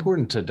 and it's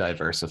important to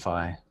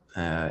diversify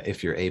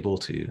if you're able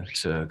to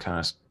kind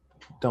of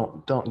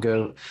don't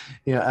go.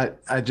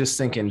 I just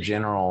think in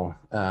general,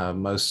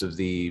 most of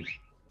the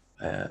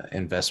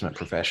investment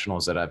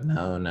professionals that I've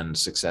known and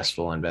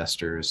successful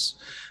investors,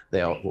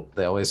 they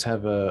always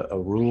have a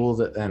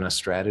rule and a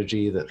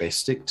strategy that they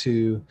stick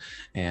to,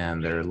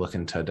 and they're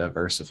looking to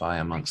diversify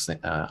amongst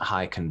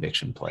high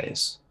conviction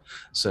plays.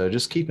 So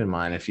just keep in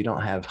mind, if you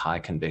don't have high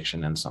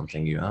conviction in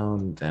something you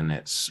own, then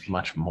it's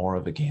much more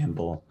of a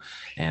gamble,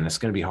 and it's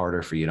going to be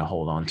harder for you to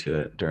hold on to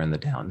it during the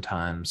down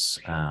times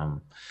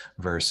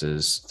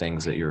versus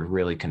things that you're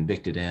really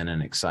convicted in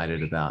and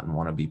excited about and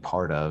want to be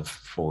part of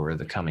for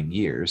the coming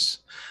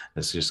years.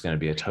 It's just going to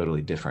be a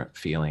totally different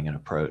feeling and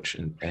approach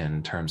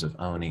in terms of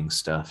owning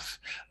stuff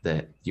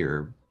that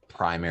your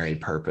primary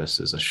purpose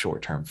is a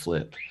short-term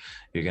flip.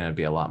 You're going to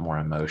be a lot more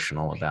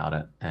emotional about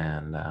it,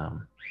 and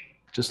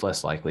just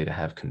less likely to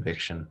have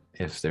conviction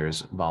if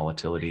there's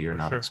volatility you're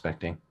not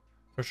expecting.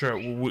 For sure.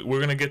 We're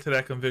going to get to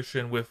that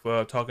conviction with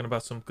talking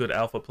about some good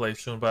alpha play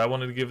soon, but I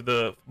wanted to give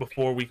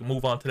before we can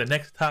move on to the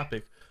next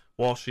topic,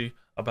 Walshy,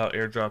 about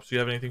airdrops. Do you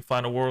have anything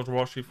final words,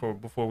 Walshy,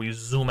 before we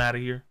zoom out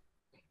of here?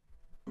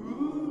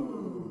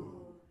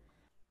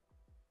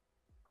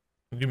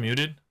 You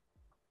muted?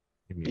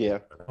 Yeah.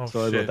 Oh,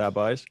 sorry about that,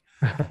 boys.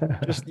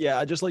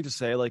 I'd just like to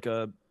say like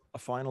a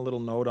final little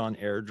note on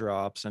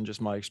airdrops and just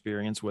my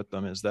experience with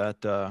them is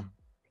that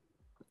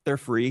they're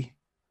free.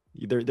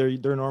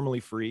 They're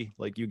normally free.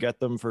 Like you get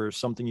them for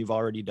something you've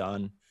already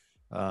done.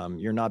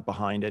 You're not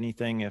behind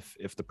anything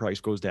if the price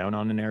goes down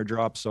on an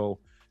airdrop. So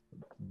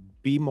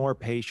be more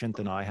patient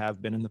than I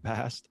have been in the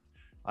past.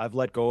 I've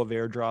let go of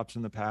airdrops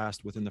in the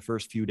past within the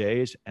first few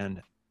days,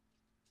 and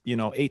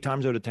 8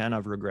 times out of 10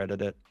 I've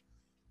regretted it.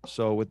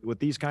 So with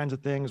these kinds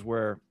of things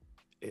where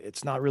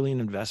it's not really an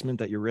investment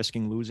that you're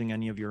risking losing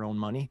any of your own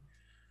money,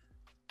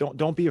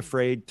 don't be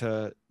afraid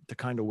to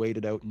kind of wait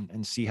it out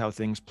and see how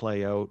things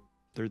play out.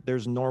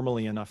 There's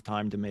normally enough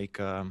time to make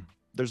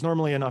there's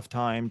normally enough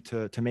time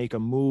to make a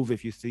move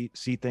if you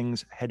see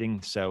things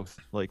heading south.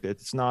 Like,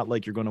 it's not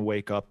like you're going to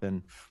wake up,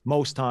 and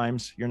most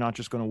times you're not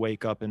just going to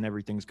wake up and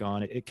everything's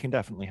gone. It can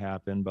definitely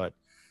happen, but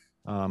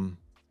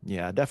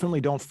yeah,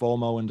 definitely don't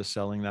FOMO into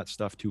selling that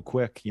stuff too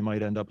quick. You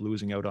might end up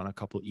losing out on a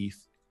couple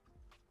ETH.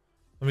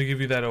 Let me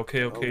give you that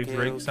okay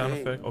Drake sound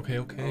effect.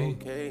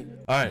 Okay.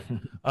 All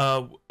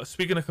right.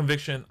 Speaking of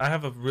conviction, I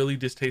have a really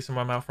distaste in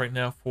my mouth right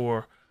now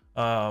for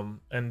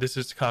and this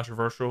is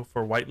controversial,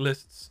 for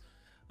whitelists.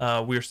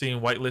 We are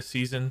seeing whitelist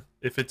season.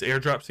 If it's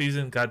airdrop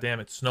season, goddamn,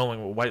 it's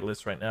snowing with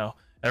whitelists right now.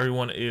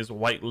 Everyone is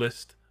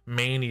whitelist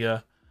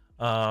mania.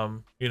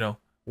 You know,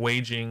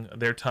 waging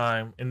their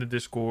time in the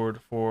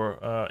Discord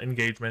for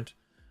engagement.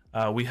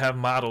 We have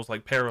models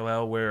like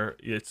Parallel where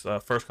it's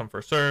first come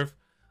first serve.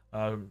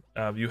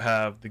 You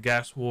have the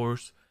gas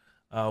wars.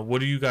 What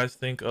do you guys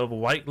think of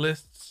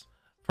whitelists?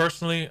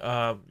 Personally,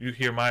 you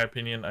hear my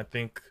opinion. I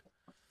think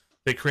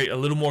they create a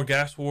little more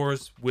gas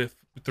wars with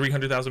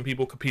 300,000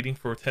 people competing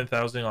for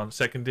 10,000 on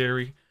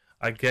secondary.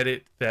 I get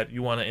it that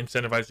you want to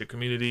incentivize your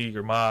community,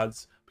 your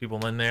mods,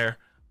 people in there,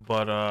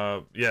 but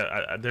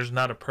yeah, there's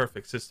not a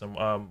perfect system.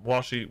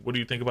 Walshy, what do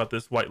you think about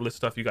this whitelist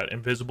stuff? You got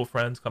Invisible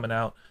Friends coming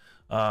out,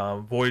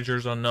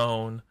 Voyagers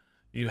Unknown,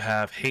 you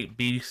have Hate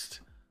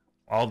Beast.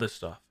 All this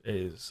stuff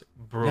is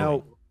brilliant.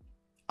 Now,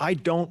 I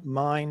don't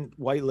mind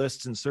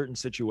whitelists in certain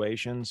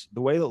situations.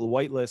 The way that the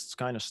whitelists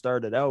kind of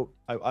started out,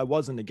 I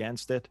wasn't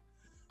against it.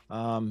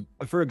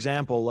 For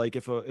example, like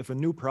if a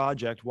new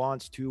project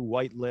wants to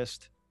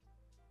whitelist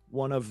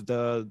one of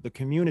the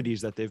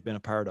communities that they've been a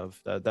part of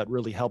that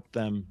really helped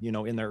them, you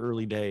know, in their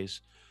early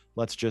days.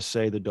 Let's just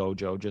say the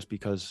dojo, just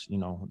because, you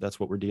know, that's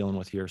what we're dealing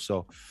with here.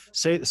 So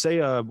say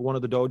one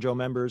of the dojo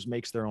members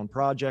makes their own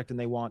project and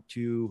they want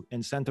to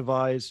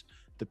incentivize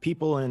the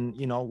people in,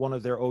 you know, one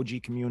of their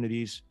OG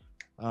communities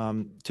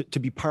to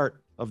be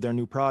part of their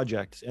new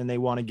project, and they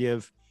want to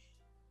give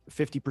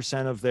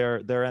 50% of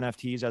their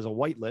NFTs as a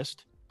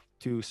whitelist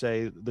to,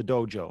 say, the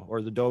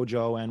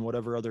dojo and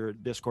whatever other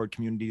Discord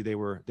community they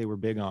were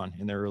big on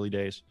in their early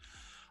days.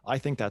 I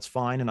think that's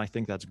fine, and I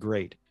think that's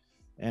great.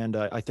 And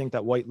I think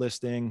that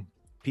whitelisting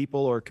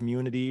people or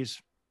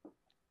communities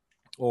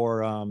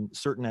or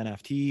certain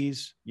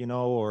NFTs, you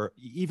know, or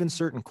even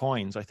certain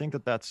coins, I think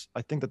that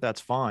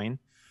that's fine.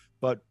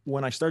 But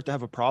when I start to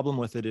have a problem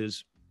with it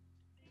is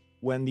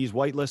when these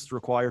whitelists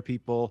require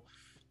people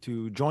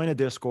to join a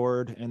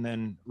Discord and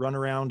then run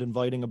around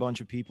inviting a bunch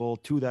of people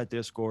to that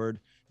Discord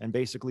and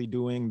basically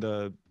doing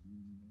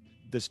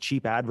this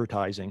cheap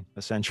advertising,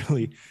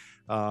 essentially.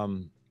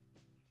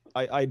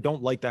 I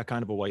don't like that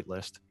kind of a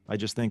whitelist. I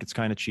just think it's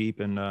kind of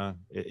cheap, and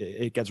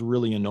it gets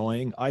really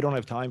annoying. I don't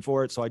have time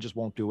for it, so I just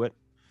won't do it.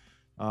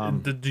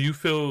 Do you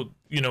feel,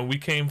 you know, we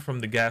came from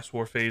the gas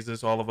war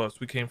phases, all of us,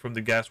 we came from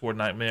the gas war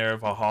nightmare,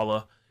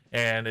 Valhalla,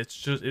 and it's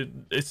just,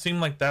 it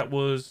seemed like that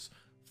was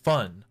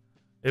fun.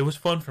 It was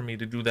fun for me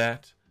to do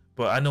that,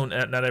 but I know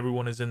not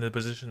everyone is in the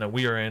position that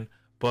we are in,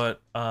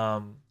 but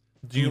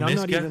do you miss I'm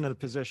not even in a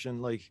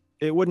position, like,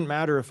 it wouldn't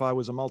matter if I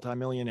was a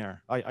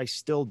multimillionaire. I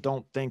still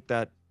don't think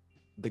that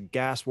the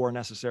gas war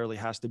necessarily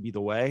has to be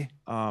the way.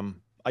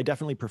 I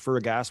definitely prefer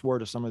a gas war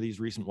to some of these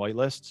recent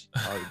whitelists.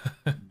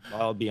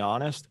 I'll be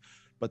honest.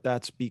 But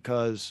that's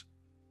because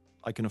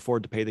I can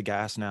afford to pay the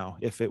gas now.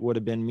 If it would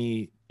have been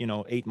me, you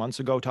know, 8 months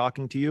ago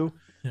talking to you,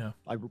 yeah,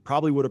 I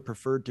probably would have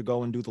preferred to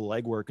go and do the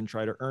legwork and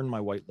try to earn my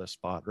whitelist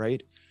spot,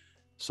 right?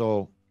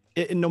 So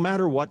no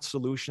matter what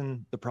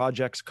solution the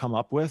projects come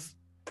up with,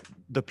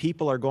 the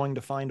people are going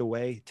to find a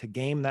way to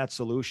game that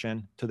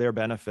solution to their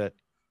benefit,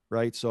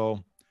 right?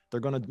 So they're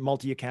going to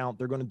multi-account,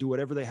 they're going to do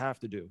whatever they have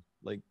to do.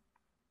 Like,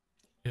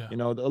 yeah, you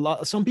know,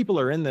 some people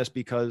are in this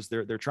because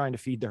they're trying to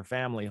feed their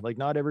family. Like,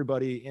 not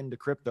everybody into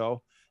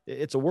crypto.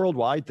 It's a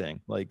worldwide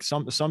thing. Like,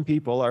 some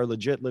people are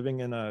legit living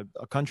in a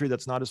country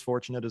that's not as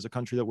fortunate as a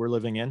country that we're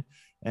living in,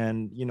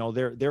 and you know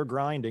they're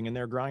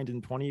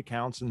grinding 20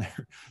 accounts, and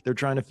they're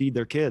trying to feed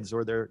their kids,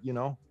 or they're, you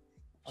know,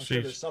 I'm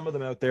sure there's some of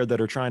them out there that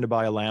are trying to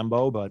buy a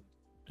Lambo, but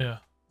yeah.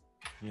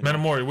 You know.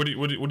 Manamori,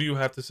 what do you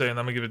have to say? And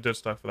I'm gonna give it dead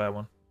stock for that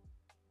one.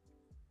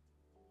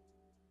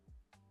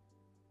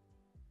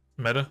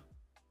 Meta.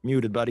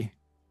 Muted, buddy.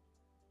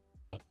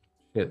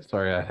 Yeah,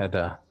 sorry, I had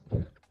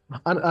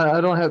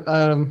I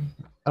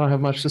don't have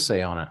much to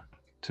say on it,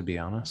 to be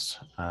honest.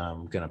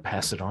 I'm gonna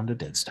pass it on to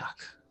Deadstock.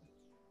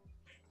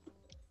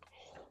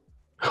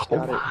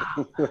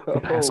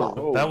 Pass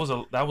on.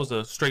 That was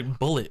a straight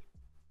bullet.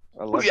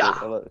 I love it.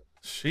 I love it.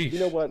 Sheesh. You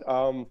know what?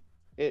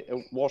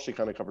 Walshy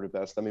kind of covered it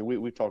best. I mean,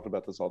 we've talked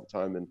about this all the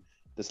time, and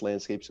this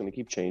landscape's going to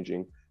keep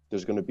changing.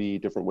 There's going to be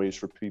different ways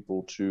for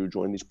people to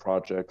join these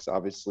projects.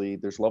 Obviously,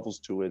 there's levels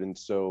to it. And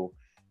so,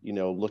 you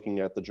know, looking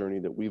at the journey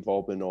that we've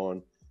all been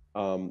on,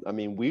 I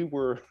mean, we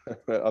were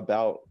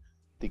about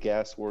the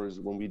gas wars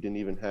when we didn't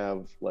even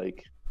have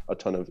like a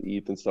ton of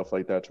ETH and stuff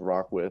like that to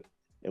rock with.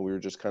 And we were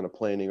just kind of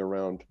planning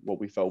around what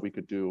we felt we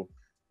could do.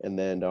 And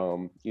then,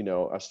 you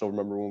know, I still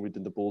remember when we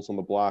did the Bulls on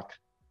the Block,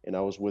 and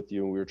I was with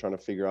you and we were trying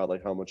to figure out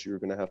like how much you were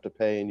going to have to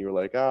pay. And you were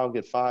like, oh, I'll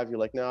get 5. You're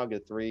like, no, I'll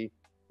get 3,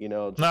 you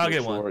know. No, I'll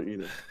get 1. You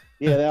know.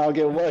 Yeah, I'll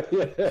get one.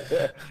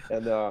 Yeah.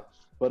 And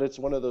but it's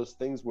one of those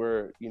things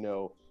where, you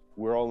know,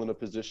 we're all in a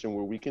position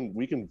where we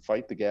can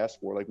fight the gas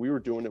war. Like we were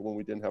doing it when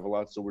we didn't have a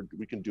lot, so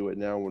we can do it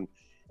now when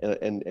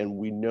and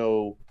we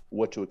know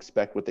what to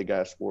expect with the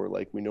gas war.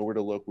 Like we know where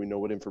to look, we know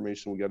what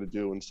information we got to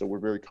do, and so we're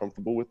very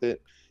comfortable with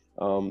it.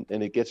 And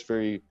it gets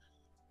very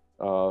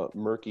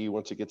murky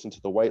once it gets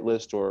into the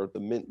whitelist or the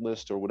mint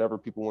list or whatever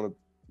people want to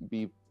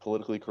be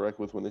politically correct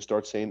with when they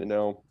start saying it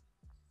now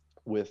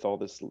with all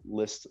this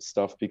list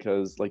stuff,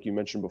 because like you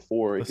mentioned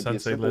before, it could be a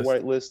simple list.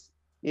 White list.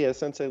 Yeah,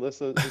 sensei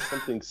list is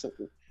something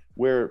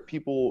where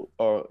people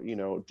are, you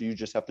know, do you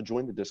just have to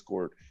join the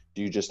Discord?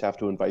 Do you just have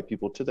to invite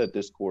people to that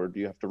Discord? Do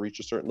you have to reach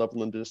a certain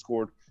level in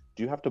Discord?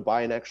 Do you have to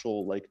buy an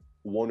actual like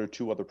one or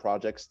two other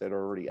projects that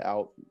are already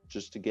out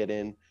just to get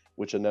in,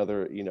 which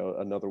another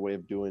way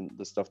of doing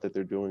the stuff that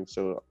they're doing.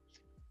 So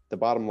the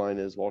bottom line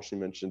is, Walshy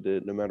mentioned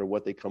it, no matter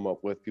what they come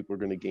up with, people are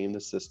going to game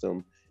the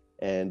system.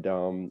 And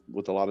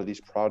with a lot of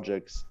these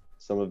projects,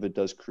 some of it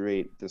does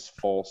create this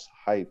false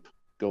hype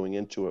going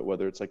into it,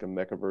 whether it's like a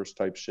mechaverse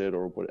type shit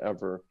or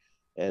whatever.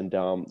 And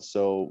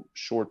so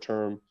short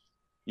term,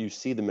 you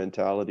see the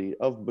mentality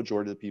of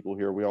majority of the people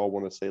here. We all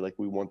want to say like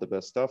we want the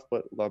best stuff,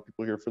 but a lot of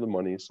people are here for the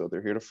money, so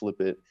they're here to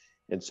flip it.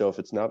 And so if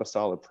it's not a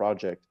solid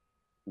project,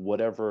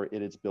 whatever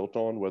it is built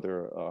on,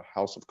 whether a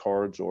house of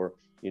cards or,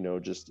 you know,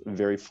 just a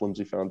very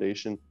flimsy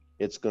foundation,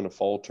 it's going to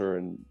falter.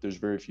 And there's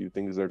very few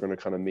things that are going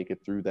to kind of make it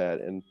through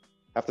that. And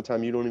half the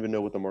time you don't even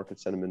know what the market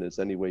sentiment is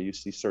anyway. You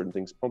see certain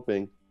things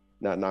pumping,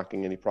 not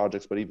knocking any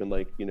projects, but even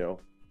like, you know,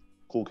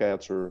 Cool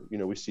Cats, or, you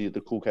know, we see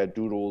the Cool Cat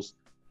Doodles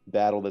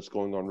battle that's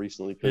going on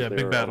recently. Yeah,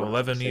 big battle,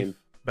 11 Eve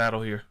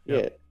battle here.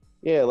 Yep.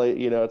 Yeah, like,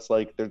 you know, it's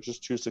like they're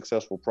just two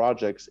successful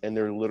projects and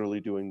they're literally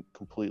doing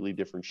completely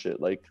different shit.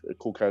 Like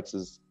Cool Cats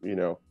is, you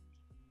know,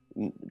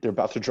 they're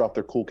about to drop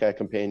their Cool Cat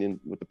companion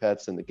with the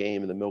pets and the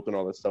game and the milk and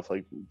all that stuff.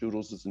 Like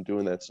Doodles isn't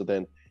doing that. So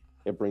then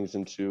it brings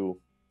into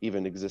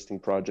even existing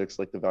projects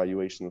like the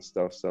valuation of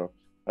stuff. So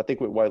I think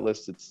with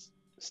whitelist, it's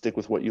stick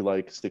with what you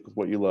like, stick with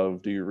what you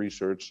love, do your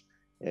research.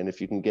 And if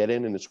you can get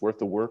in and it's worth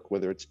the work,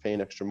 whether it's paying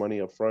extra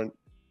money up front,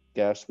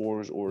 gas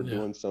wars, or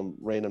doing some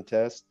random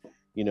test,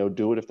 you know,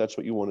 do it if that's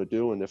what you want to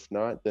do. And if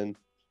not, then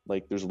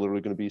like there's literally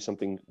going to be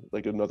something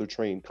like another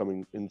train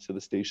coming into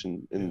the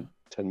station in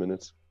 10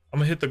 minutes. I'm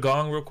gonna hit the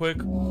gong real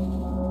quick,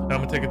 and I'm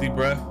gonna take a deep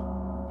breath,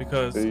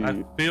 because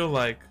I feel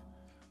like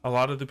a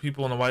lot of the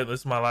people on the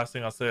whitelist, my last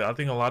thing I'll say, I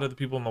think a lot of the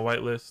people on the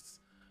whitelists,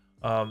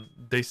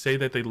 they say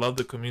that they love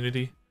the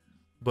community,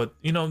 but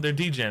you know, they're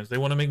degens, they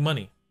want to make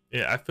money.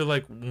 Yeah, I feel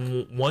like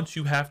once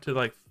you have to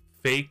like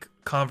fake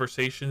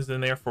conversations in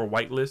there for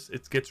whitelist,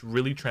 it gets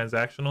really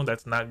transactional.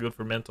 That's not good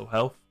for mental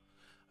health.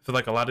 I feel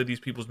like a lot of these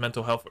people's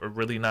mental health are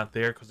really not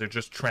there because they're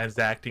just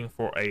transacting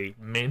for a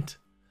mint.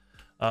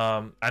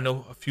 I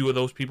know a few of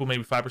those people,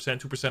 maybe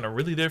 5%, 2% are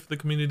really there for the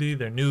community.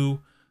 They're new.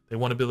 They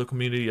want to build a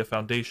community, a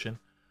foundation.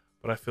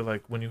 But I feel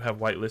like when you have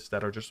whitelists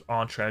that are just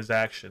on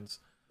transactions,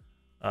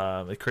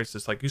 it creates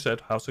this, like you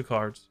said, house of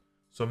cards.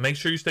 So make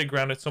sure you stay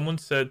grounded. Someone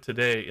said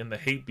today in the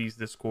Hate Beast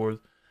Discord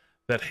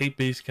that Hate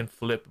Beast can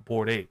flip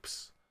Bored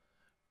Apes.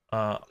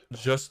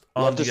 Just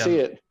on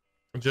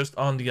just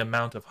on the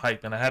amount of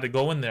hype. And I had to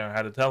go in there. I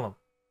had to tell him,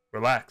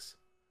 relax.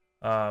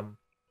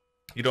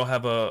 You don't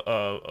have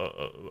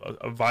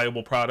a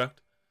viable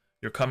product.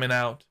 You're coming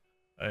out.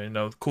 You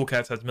know, Cool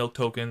Cats has milk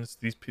tokens.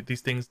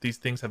 These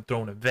things have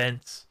thrown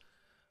events.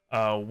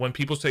 When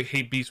people say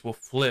Hate Beast will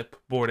flip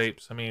Bored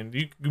Apes, I mean,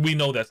 we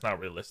know that's not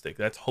realistic.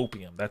 That's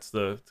hopium. That's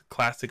the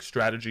classic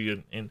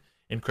strategy in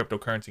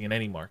cryptocurrency in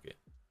any market.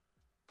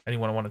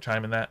 Anyone want to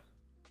chime in that?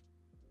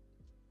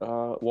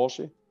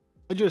 Walshy?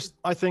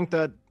 I think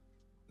that,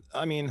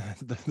 I mean,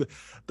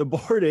 the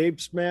Bored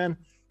Apes, man,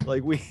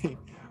 like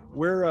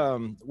we're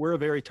a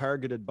very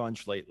targeted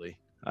bunch lately.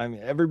 I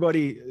mean,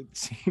 everybody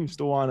seems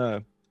to want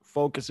to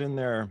focus in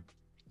their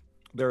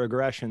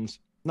aggressions.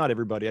 Not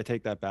everybody, I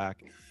take that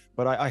back.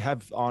 But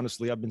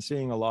I've been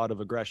seeing a lot of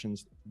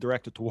aggressions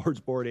directed towards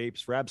Bored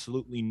Apes for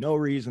absolutely no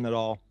reason at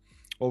all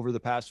over the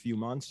past few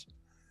months.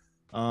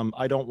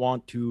 I don't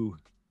want to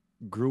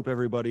group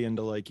everybody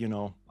into I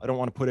don't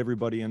want to put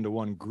everybody into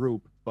one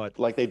group, but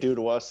like they do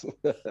to us.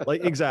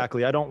 Like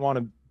exactly. I don't want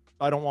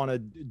to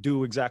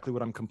do exactly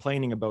what I'm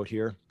complaining about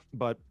here,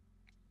 but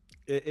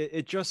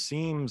it just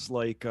seems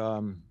like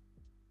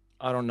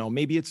I don't know,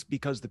 maybe it's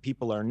because the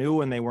people are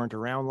new and they weren't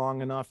around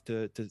long enough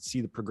to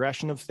see the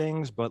progression of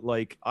things. But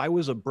like, I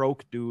was a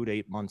broke dude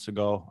 8 months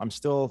ago. I'm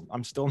still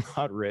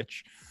not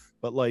rich,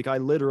 but like I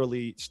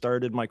literally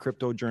started my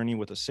crypto journey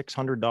with a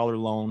 $600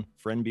 loan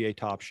for NBA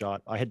Top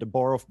Shot. I had to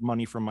borrow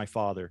money from my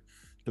father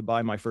to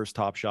buy my first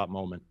Top Shot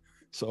moment.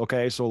 So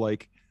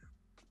like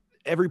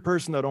every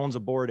person that owns a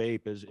Bored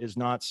Ape is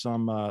not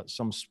some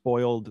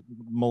spoiled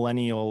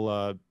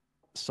millennial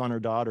son or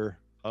daughter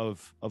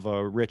of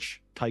a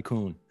rich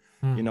tycoon.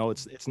 You know,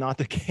 it's not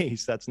the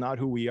case. That's not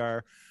who we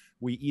are.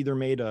 We either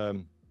made a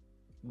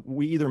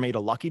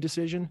lucky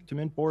decision to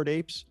mint Bored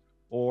Apes,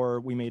 or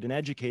we made an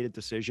educated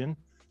decision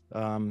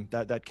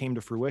that came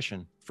to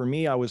fruition. For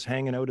me, I was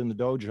hanging out in the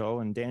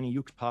dojo, and Danny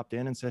Ukes popped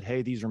in and said,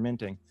 "Hey, these are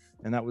minting,"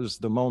 and that was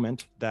the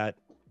moment that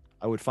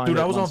I would find. Dude,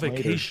 out I was on months later.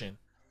 vacation.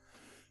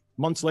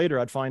 Months later,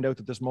 I'd find out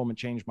that this moment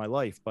changed my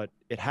life, but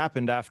it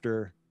happened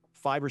after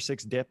 5 or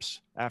 6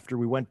 dips, after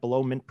we went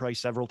below mint price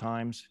several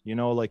times. You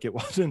know, like it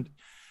wasn't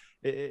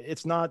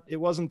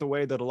the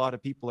way that a lot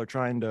of people are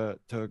trying to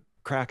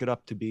crack it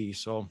up to be.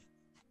 So,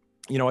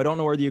 you know, I don't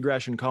know where the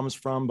aggression comes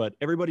from, but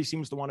everybody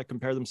seems to want to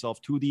compare themselves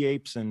to the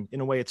apes, and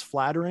in a way it's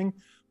flattering,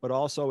 but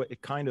also it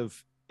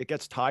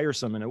gets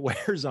tiresome and it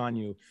wears on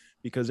you,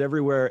 because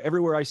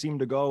everywhere I seem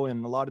to go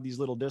in a lot of these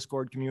little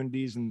Discord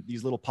communities and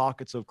these little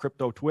pockets of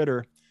crypto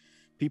Twitter,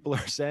 people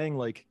are saying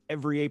like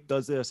every ape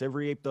does this,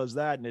 every ape does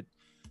that, and it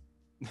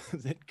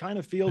kind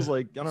of feels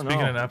like, I don't know.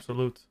 Speaking in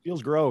absolutes.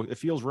 Feels gross. It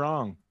feels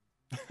wrong.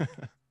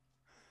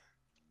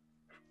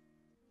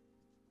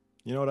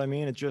 You know what I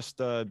mean? It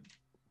just, I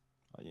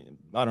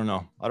don't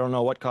know. I don't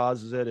know what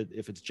causes it,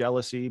 if it's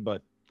jealousy,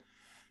 but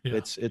Yeah.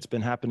 it's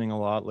been happening a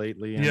lot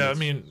lately. And Yeah, I it's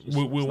mean,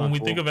 not when we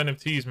think cool. of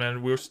NFTs,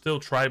 man, we're still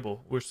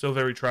tribal. We're still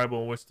very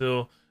tribal. We're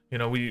still, you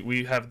know,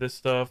 we have this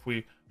stuff.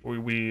 We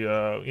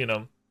you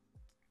know,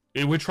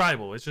 we're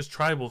tribal. It's just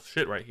tribal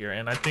shit right here.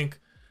 And I think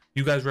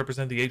you guys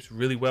represent the apes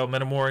really well.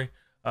 Metamori,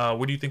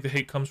 where do you think the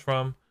hate comes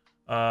from?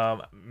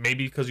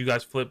 Maybe because you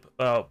guys flip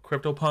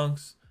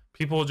CryptoPunks.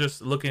 People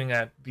just looking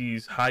at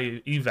these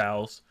high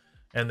evals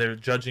and they're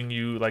judging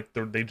you like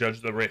they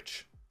judge the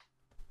rich.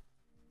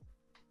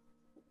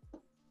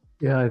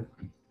 Yeah,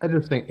 I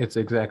just think it's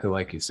exactly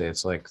like you say.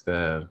 It's like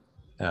the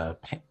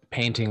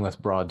painting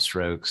with broad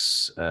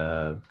strokes,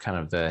 kind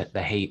of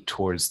the hate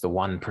towards the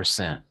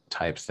 1%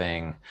 type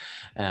thing,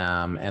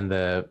 and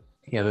the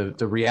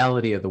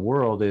reality of the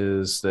world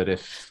is that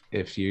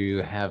if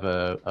you have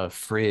a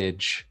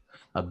fridge,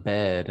 a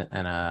bed,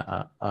 and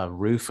a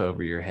roof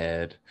over your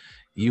head,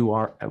 you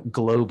are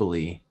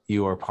globally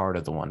part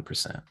of the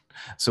 1%.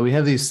 So we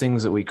have these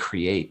things that we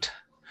create.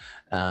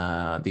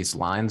 These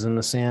lines in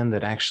the sand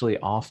that actually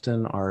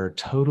often are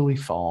totally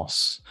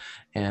false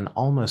and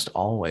almost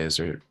always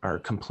are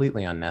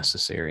completely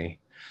unnecessary.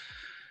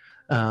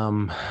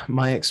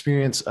 My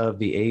experience of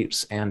the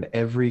apes and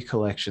every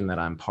collection that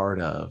I'm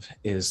part of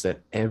is that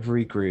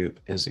every group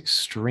is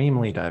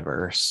extremely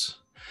diverse,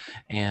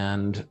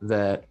 and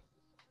that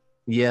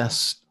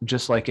yes,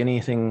 just like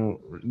anything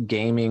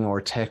gaming or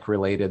tech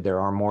related, there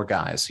are more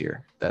guys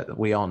here. That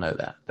we all know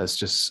that. That's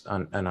just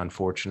an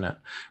unfortunate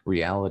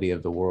reality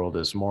of the world,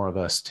 is more of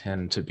us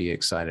tend to be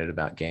excited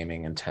about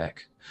gaming and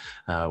tech,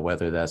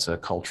 whether that's a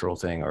cultural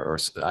thing or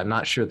I'm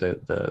not sure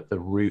the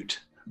root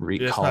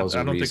cause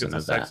or reason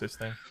of that. I don't think it's a sexist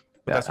thing.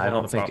 But I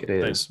don't think it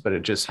is, but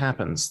it just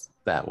happens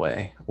that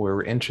way.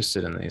 We're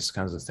interested in these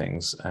kinds of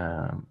things,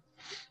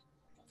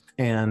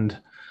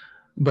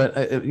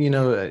 But you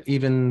know,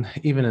 even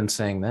in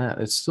saying that,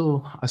 I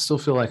still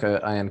feel like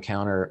I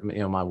encounter, you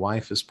know, my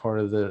wife is part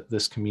of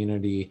this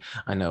community.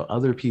 I know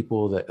other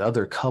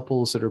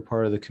couples that are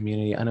part of the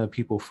community. I know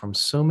people from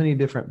so many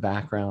different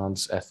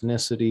backgrounds,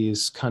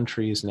 ethnicities,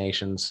 countries,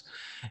 nations,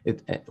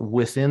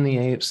 within the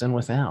apes and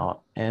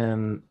without.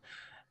 And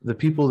the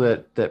people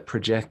that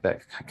project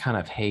that kind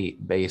of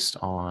hate based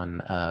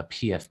on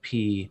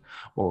PFP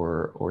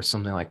or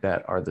something like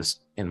that are, this,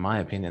 in my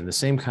opinion, the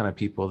same kind of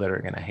people that are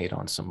going to hate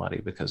on somebody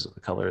because of the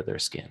color of their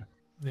skin.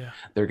 Yeah,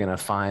 they're going to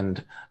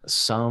find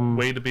some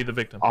way to be the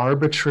victim,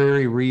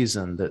 arbitrary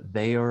reason that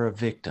they are a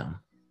victim,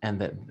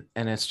 and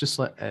it's just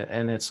like,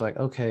 and it's like,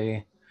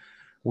 okay,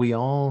 we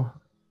all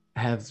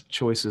have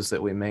choices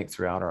that we make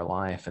throughout our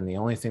life, and the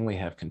only thing we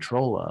have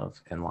control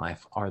of in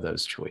life are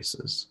those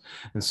choices.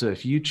 And so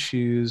if you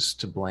choose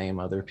to blame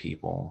other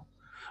people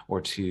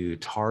or to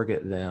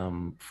target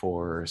them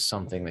for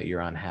something that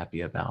you're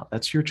unhappy about,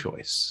 that's your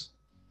choice,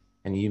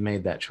 and you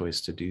made that choice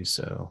to do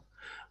so.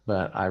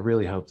 But I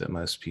really hope that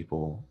most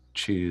people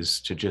choose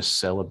to just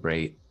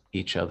celebrate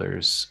each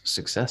other's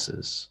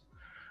successes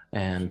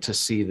and to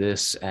see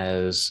this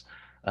as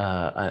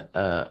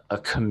a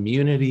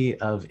community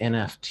of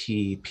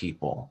NFT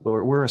people.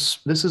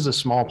 This is a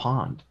small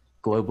pond,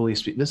 globally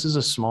speaking. This is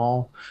a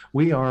small.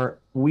 We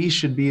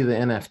should be the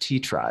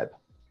NFT tribe,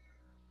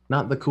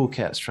 not the Cool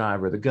Cats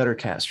tribe or the Gutter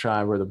Cats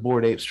tribe or the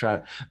Bored Apes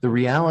tribe. The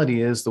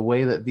reality is, the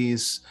way that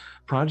these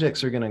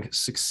projects are going to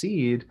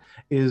succeed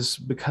is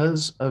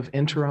because of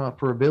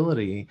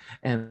interoperability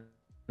and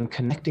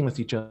connecting with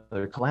each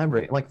other,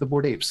 collaborating, like the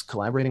Bored Apes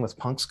collaborating with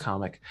Punks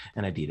Comic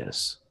and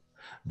Adidas.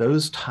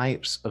 Those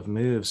types of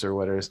moves are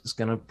what is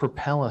going to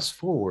propel us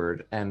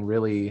forward and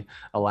really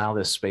allow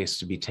this space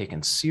to be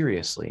taken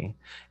seriously,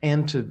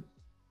 and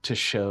to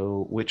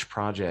show which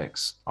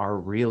projects are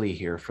really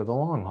here for the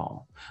long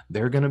haul.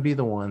 They're going to be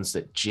the ones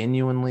that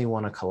genuinely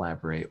want to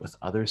collaborate with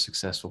other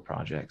successful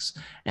projects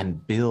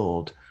and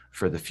build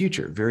for the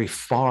future, very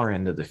far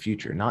into the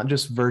future, not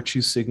just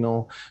virtue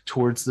signal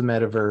towards the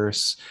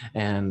metaverse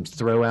and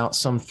throw out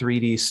some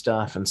 3D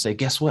stuff and say,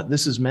 guess what,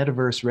 this is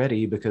metaverse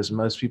ready, because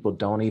most people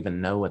don't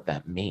even know what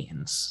that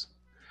means.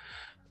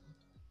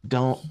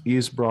 Don't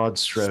use broad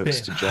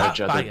strokes to judge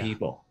other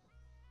people.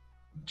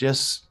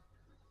 Just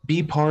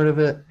be part of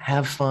it,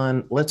 have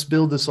fun. Let's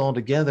build this all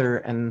together.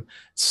 And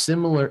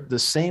the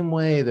same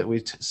way that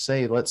we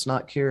say, let's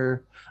not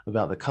care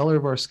about the color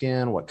of our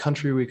skin, what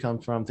country we come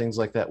from, things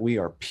like that. We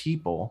are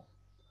people.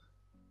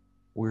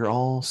 We're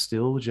all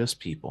still just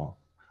people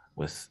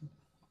with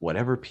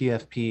whatever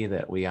PFP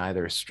that we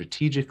either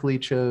strategically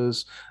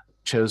chose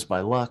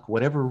by luck,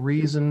 whatever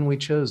reason we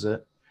chose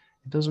it.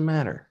 It doesn't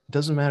matter. It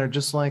doesn't matter.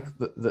 Just like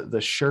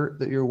the shirt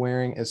that you're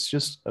wearing, it's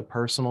just a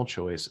personal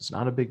choice. It's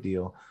not a big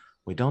deal.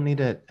 We don't need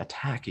to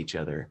attack each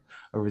other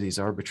over these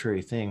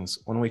arbitrary things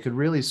when we could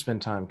really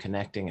spend time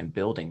connecting and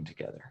building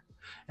together.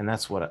 And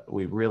that's what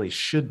we really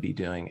should be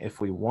doing if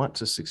we want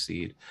to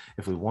succeed,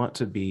 if we want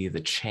to be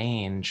the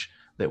change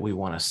that we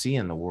want to see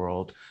in the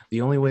world.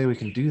 The only way we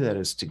can do that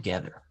is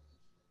together.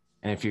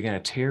 And if you're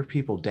going to tear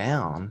people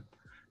down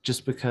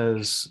just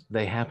because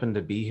they happen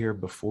to be here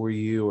before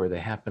you, or they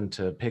happen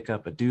to pick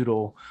up a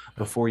doodle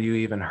before you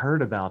even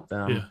heard about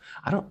them,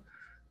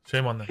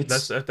 Shame on them.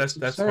 That's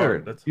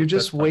absurd. hard. You're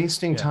just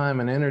wasting time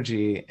and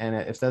energy. And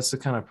if that's the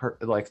kind of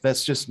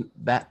that's just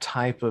that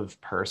type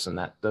of person,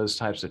 those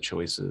types of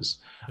choices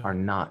are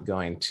not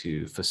going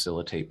to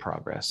facilitate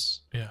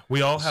progress. Yeah,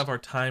 we all have our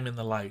time in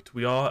the light.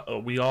 We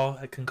all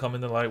can come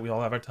in the light. We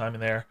all have our time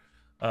in there.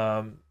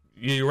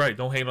 You're right.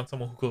 Don't hate on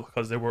someone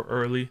because they were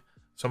early.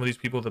 Some of these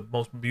people, the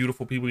most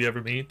beautiful people you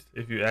ever meet,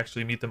 if you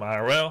actually meet them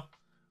IRL.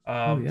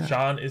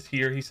 Sean is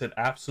here. He said,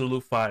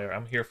 absolute fire.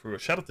 I'm here for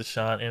it. Shout out to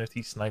Sean,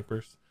 NFT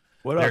Snipers.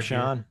 What up,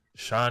 Sean? Here.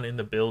 Sean in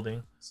the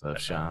building. What's up,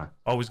 Sean?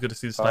 Always good to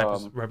see the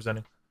Snipers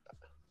representing.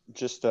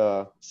 Just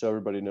so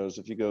everybody knows,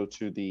 if you go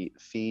to the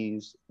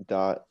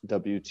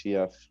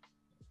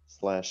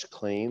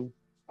fees.wtf/claim,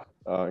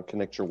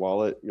 connect your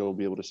wallet, you'll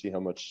be able to see how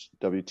much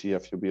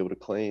WTF you'll be able to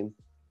claim.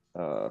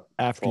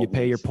 After you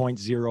pay your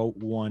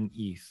 0.01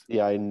 ETH.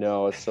 Yeah, I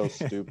know. It's so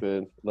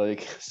stupid.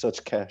 Like,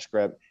 such cash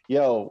grab.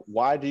 Yo,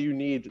 why do you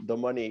need the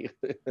money?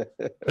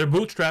 They're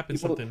bootstrapping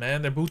something,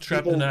 man. They're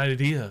bootstrapping an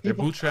idea. They're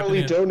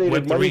bootstrapping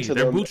Web3.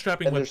 They're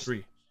bootstrapping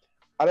Web3.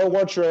 I don't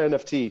want your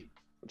NFT.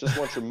 I just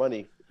want your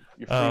money.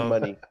 Your free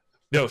money.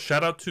 Yo,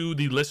 shout out to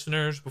the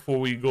listeners before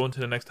we go into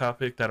the next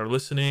topic that are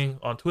listening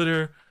on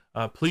Twitter.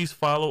 Please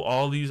follow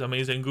all these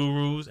amazing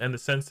gurus and the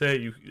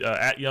sensei.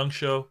 At Young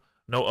Show,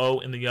 no O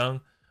in the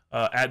Young.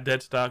 At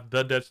Deadstock,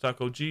 the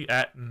Deadstock OG,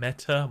 at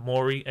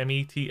Metamori,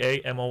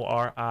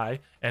 METAMORI,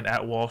 and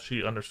at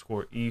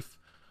Walshy_ETH.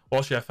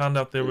 Walshy, I found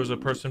out there was a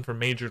person from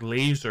Major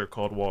Lazer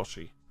called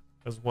Walshy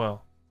as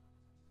well.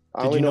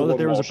 Did you know that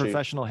there was a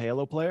professional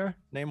Halo player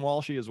named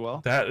Walshy as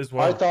well? That is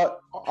well. I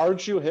thought,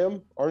 aren't you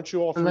him? Aren't you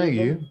all three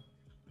of them?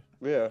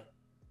 Yeah.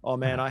 Oh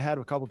man, I had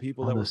a couple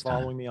people that were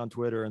following me on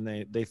Twitter, and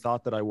they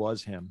thought that I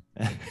was him.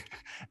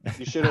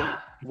 You should have.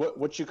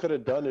 What you could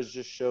have done is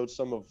just showed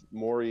some of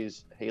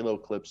Maury's Halo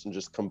clips and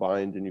just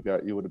combined, and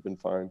you would have been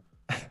fine.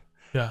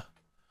 Yeah,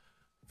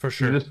 for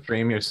sure. You just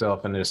stream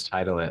yourself and just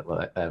title it.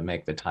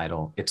 Make the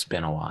title "It's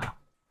Been a While."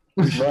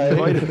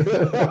 Right.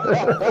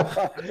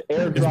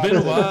 It's been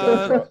a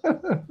while.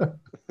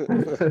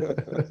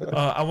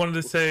 I wanted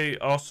to say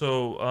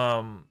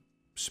also,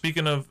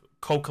 speaking of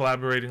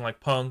co-collaborating like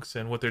punks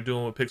and what they're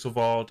doing with Pixel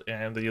Vault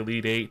and the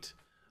Elite Eight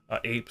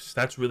apes,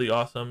 that's really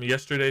awesome.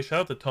 Yesterday, shout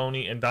out to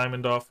Tony and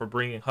Diamondoff for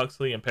bringing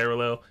Huxley and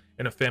Parallel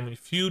in a Family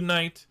Feud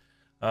night.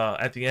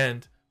 At the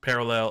end,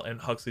 Parallel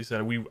and Huxley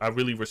said, I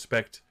really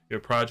respect your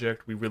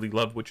project. We really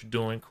love what you're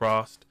doing,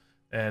 Crossed.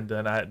 And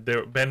then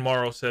Ben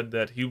Morrow said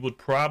that he would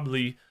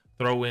probably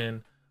throw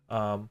in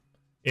the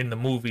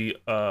movie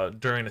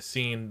during a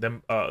scene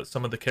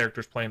some of the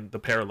characters playing the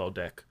Parallel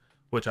deck,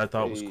 which I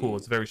thought was cool.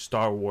 It's very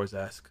Star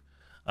Wars-esque.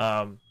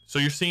 So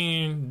you're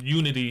seeing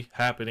unity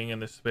happening in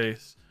this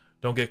space.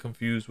 Don't get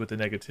confused with the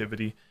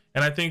negativity.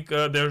 And I think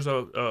there's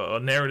a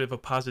narrative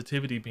of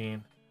positivity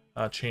being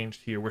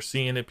changed here. We're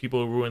seeing it.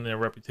 People ruin their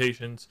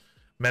reputations.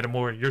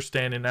 Metamora, you're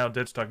standing out.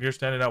 Deadstock, you're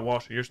standing out.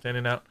 Washer, you're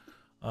standing out.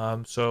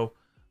 So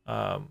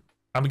I'm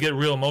gonna get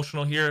real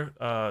emotional here.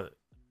 I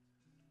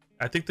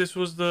think this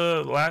was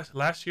the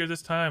last year.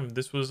 This time,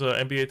 this was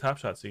NBA Top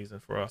Shot season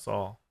for us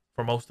all,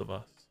 for most of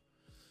us.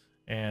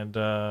 And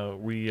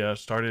we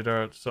started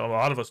a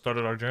lot of us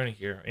started our journey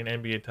here in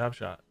NBA Top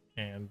Shot.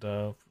 And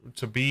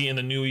to be in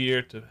the new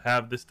year, to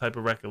have this type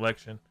of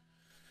recollection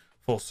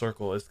full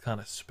circle is kind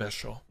of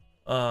special.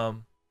 How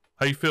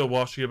you feel,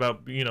 Walshy,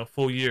 about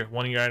full year,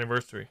 1 year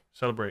anniversary?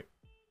 Celebrate.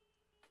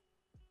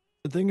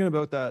 Been thinking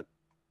about that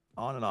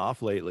on and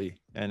off lately,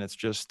 and it's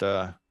just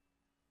I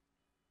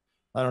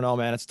don't know,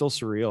 man. It's still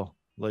surreal.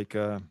 Like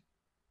the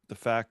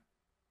fact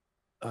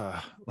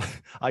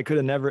I could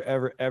have never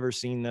ever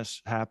seen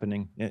this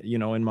happening,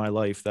 in my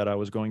life, that I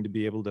was going to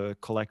be able to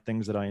collect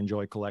things that I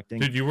enjoy collecting.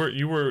 Dude, you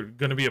were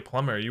going to be a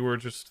plumber. You were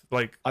just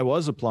like, I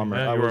was a plumber.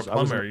 Yeah, you were a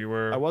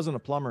plumber. I wasn't a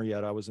plumber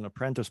yet. I was an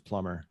apprentice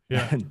plumber.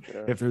 Yeah. And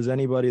if there's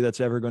anybody that's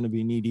ever going to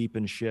be knee deep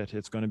in shit,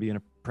 it's going to be an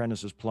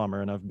apprentice's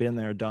plumber. And I've been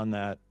there, done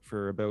that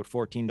for about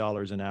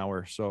 $14 an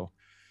hour. So,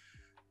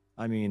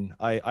 I mean,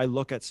 I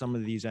look at some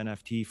of these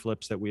NFT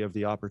flips that we have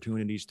the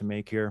opportunities to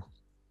make here.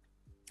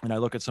 And I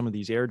look at some of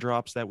these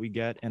airdrops that we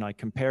get, and I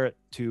compare it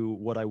to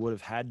what I would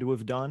have had to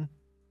have done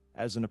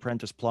as an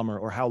apprentice plumber,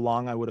 or how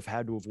long I would have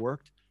had to have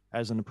worked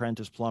as an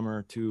apprentice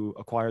plumber to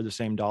acquire the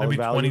same dollar Maybe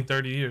value. 20,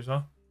 30 years,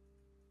 huh?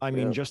 I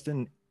mean, Yeah.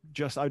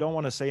 I don't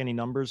want to say any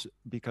numbers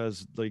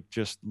because it's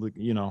just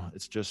Yeah,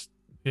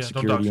 don't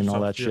security dox and all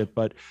yourself, that yeah. shit.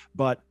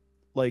 But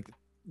like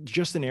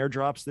just in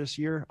airdrops this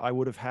year, I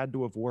would have had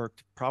to have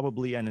worked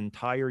probably an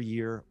entire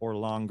year or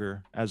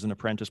longer as an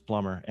apprentice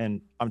plumber.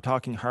 And I'm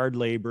talking hard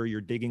labor.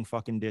 You're digging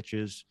fucking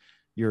ditches.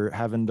 You're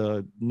having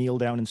to kneel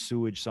down in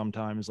sewage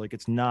sometimes. Like,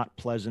 it's not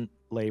pleasant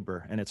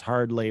labor, and it's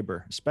hard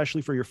labor,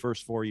 especially for your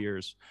first 4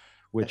 years,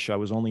 which I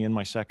was only in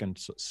my second.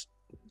 So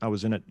I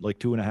was in it like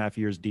 2.5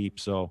 years deep.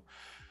 So,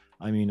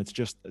 I mean,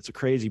 it's a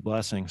crazy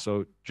blessing.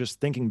 So just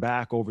thinking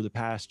back over the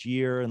past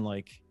year and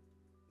like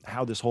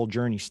how this whole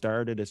journey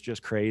started, it's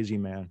just crazy,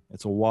 man.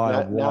 It's a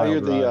wild, Now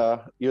you're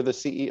ride. you're the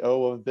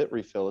CEO of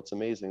BitRefill. It's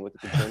amazing. Look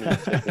at the journey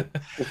you've taken.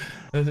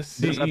 The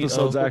This CEO.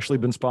 episode's actually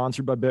been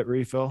sponsored by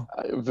BitRefill.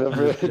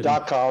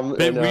 .com.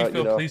 Bit and,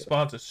 Refill, please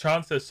sponsor.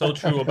 Sean says so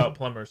true about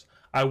plumbers.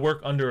 I work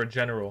under a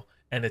general,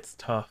 and it's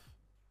tough.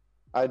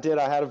 I did.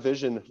 I had a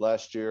vision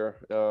last year.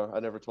 I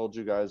never told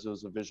you guys it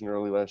was a vision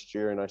early last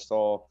year, and I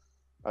saw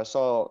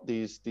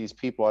these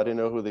people. I didn't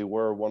know who they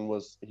were. One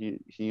was he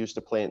used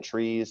to plant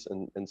trees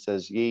and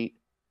says yeet,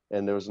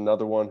 and there was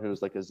another one who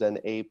was like a Zen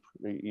ape.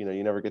 You know,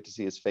 you never get to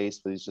see his face,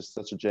 but he's just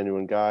such a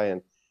genuine guy.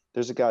 And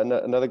there's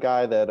another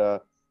guy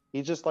that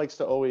he just likes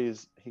to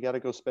always, he got to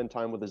go spend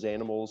time with his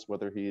animals,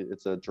 whether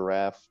it's a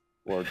giraffe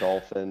or a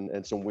dolphin,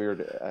 and some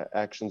weird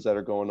actions that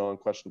are going on,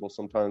 questionable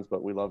sometimes,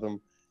 but we love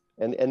him.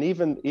 And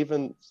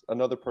even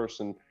another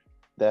person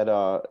that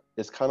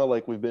is kind of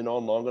like, we've been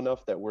on long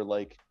enough that we're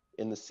like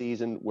in the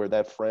season where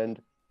that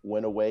friend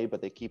went away,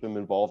 but they keep him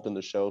involved in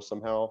the show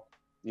somehow.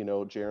 You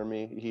know,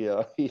 Jeremy,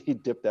 he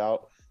dipped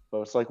out,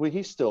 but it's like, well,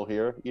 he's still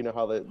here. You know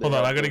how they Hold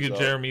on, I gotta those, give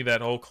Jeremy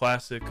that old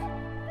classic.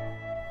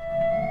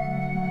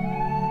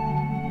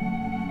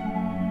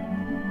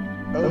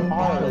 Oh,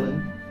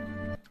 Ireland.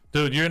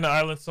 Dude, you're in the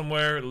island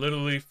somewhere,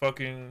 literally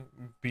fucking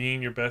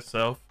being your best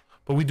self.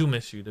 But we do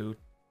miss you, dude.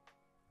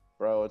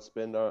 Bro, it's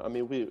been I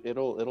mean,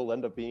 it'll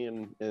end up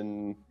being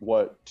in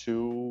what,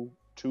 2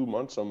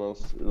 months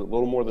almost, a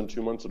little more than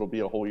 2 months. It'll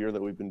be a whole year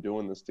that we've been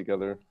doing this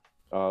together,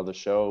 the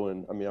show.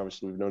 And I mean,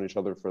 obviously we've known each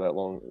other for that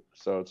long,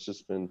 so it's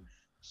just been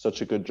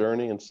such a good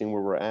journey, and seeing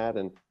where we're at,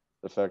 and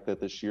the fact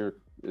that this year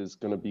is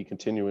going to be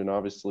continuing,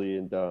 obviously.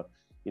 And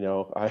you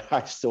know,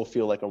 I still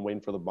feel like I'm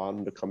waiting for the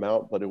bottom to come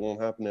out, but it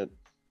won't happen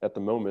at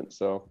the moment.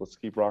 So let's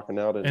keep rocking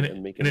out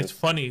and making and it's this.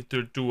 funny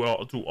to do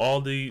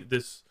all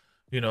this,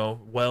 you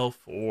know, wealth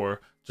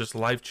or just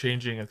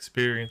life-changing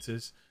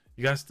experiences.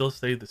 You guys still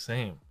stay the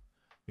same.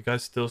 You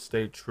guys still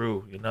stay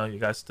true. You know, you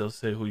guys still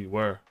say who you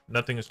were.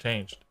 Nothing has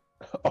changed.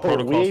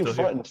 Oh, we ain't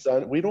fronting,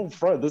 son. We don't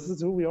front. This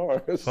is who we are.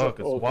 Fuck,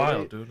 it's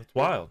wild, dude. It's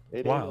wild.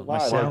 It's wild. My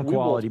sound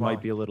quality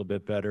might be a little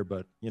bit better,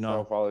 but you know,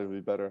 sound quality will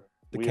be better.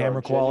 The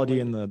camera quality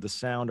and the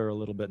sound are a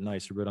little bit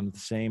nicer, but I'm the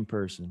same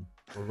person.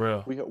 For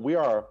real. We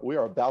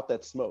are about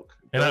that smoke.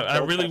 And I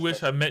really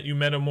wish I met you,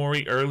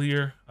 Metamori,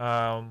 earlier.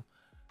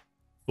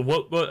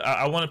 What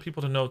I wanted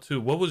people to know too.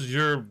 What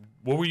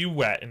were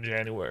you at in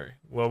January?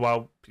 Well,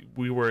 while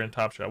we were in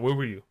Top Shot, where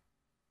were you?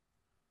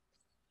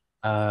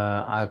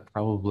 I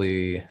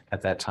probably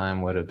at that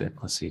time would have been,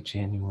 let's see,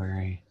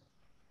 January.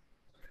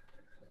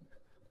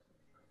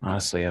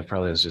 Honestly, I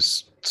probably was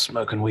just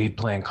smoking weed,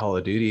 playing Call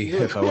of Duty.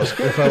 If I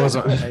wasn't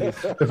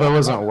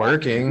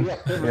working,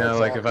 you know,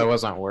 like if I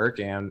wasn't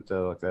working,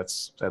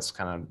 that's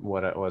kind of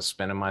what I was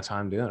spending my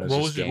time doing.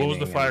 What was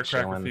the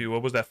firecracker for you?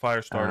 What was that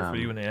fire starter for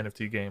you in the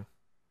NFT game?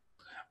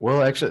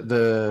 Well, actually,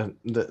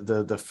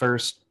 the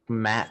first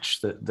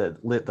match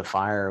that lit the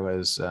fire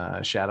was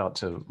shout out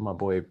to my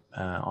boy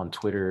on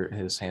Twitter.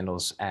 His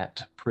handle's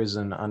at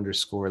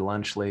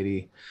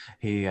prison_lunchlady.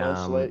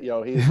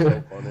 He's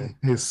so funny.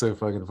 He's so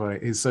fucking funny.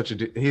 He's such a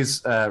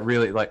he's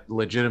really like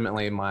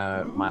legitimately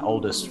my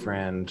oldest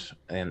friend,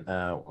 and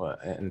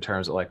in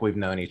terms of like we've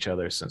known each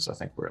other since I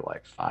think we were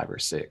like 5 or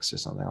 6 or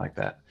something like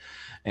that,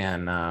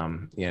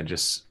 and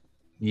just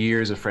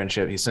years of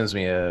friendship. He sends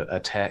me a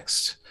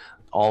text.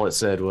 All it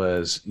said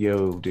was,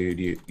 "Yo,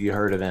 dude, you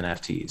heard of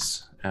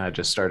NFTs?" And I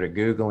just started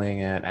Googling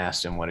it,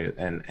 asked him what it,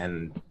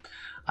 and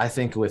I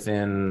think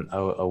within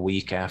a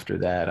week after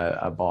that,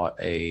 I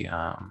bought a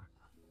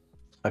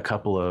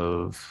couple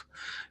of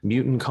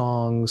mutant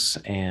Kongs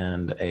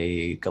and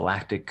a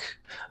galactic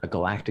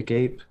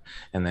ape,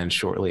 and then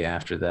shortly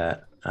after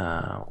that,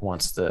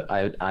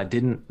 I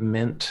didn't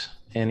mint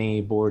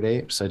any Bored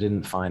Apes. I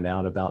didn't find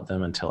out about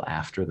them until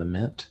after the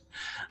mint.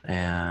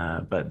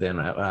 But then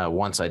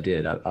once I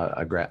did,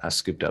 I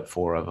scooped up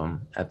 4 of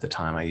them. At the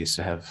time, I used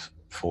to have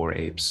 4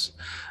 apes.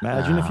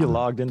 Imagine if you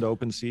logged into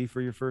OpenSea for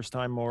your first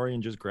time, Maury,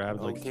 and just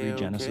grabbed like 3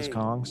 Genesis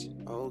Kongs.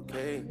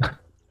 Okay.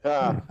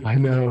 I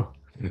know.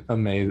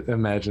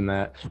 Imagine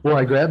that. Well,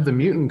 I grabbed the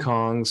mutant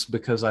Kongs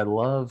because I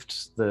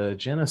loved the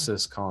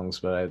Genesis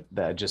Kongs, but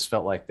I just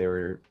felt like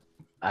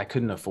I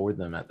couldn't afford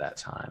them at that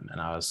time, and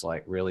I was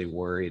like really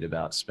worried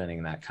about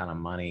spending that kind of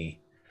money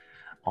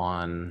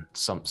on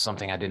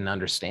something I didn't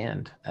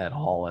understand at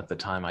all at the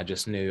time. I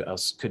just knew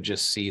could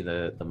just see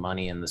the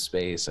money in the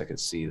space. I could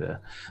see the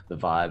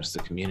vibes, the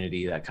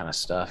community, that kind of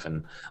stuff.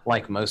 And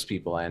like most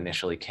people, I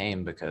initially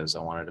came because I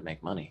wanted to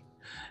make money,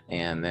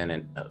 and then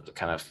it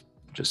kind of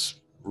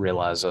just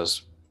realized I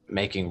was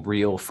making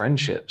real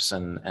friendships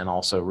and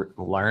also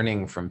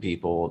learning from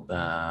people.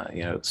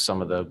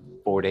 Some of the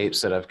Bored Apes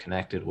that I've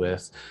connected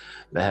with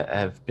that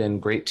have been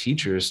great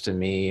teachers to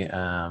me.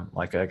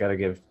 Like I got to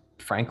give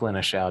Franklin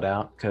a shout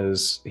out,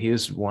 because he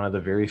is one of the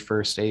very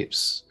first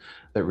apes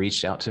that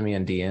reached out to me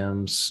in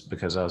DMs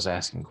because I was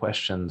asking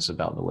questions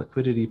about the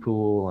liquidity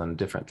pool and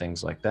different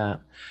things like that.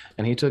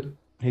 And he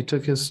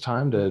took his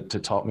time to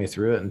talk me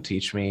through it and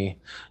teach me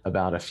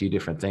about a few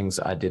different things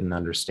that I didn't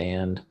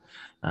understand.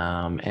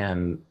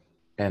 And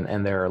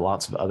there are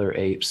lots of other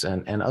apes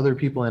and other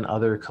people in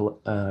other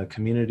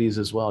communities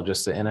as well.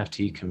 Just the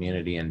NFT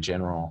community in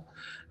general,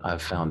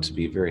 I've found to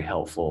be very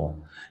helpful.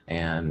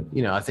 And,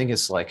 I think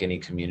it's like any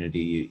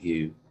community,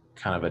 you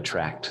kind of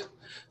attract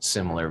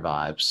similar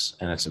vibes,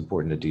 and it's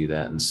important to do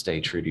that and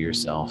stay true to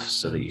yourself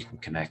so that you can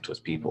connect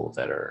with people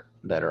that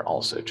are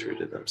also true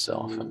to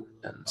themselves,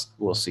 and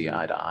we'll see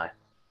eye to eye.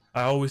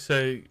 I always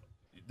say,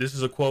 this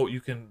is a quote: you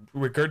can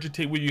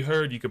regurgitate what you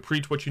heard, you can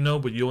preach what you know,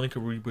 but you only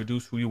can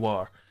reproduce who you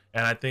are.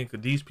 And I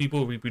think these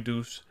people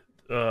reproduce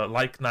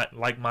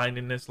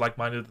like-mindedness,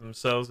 like-minded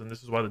themselves, and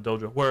this is why the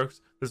dojo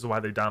works. This is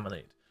why they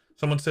dominate.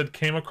 Someone said,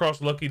 came across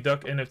Lucky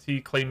Duck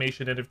NFT,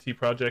 Claymation NFT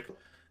project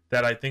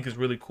that I think is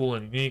really cool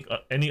and unique.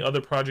 Any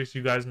other projects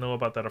you guys know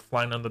about that are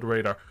flying under the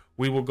radar?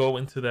 We will go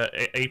into the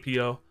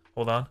APO.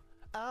 Hold on.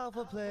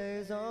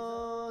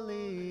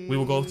 We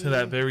will go to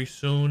that very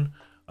soon.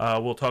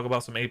 We'll talk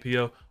about some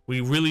APO.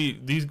 We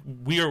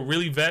are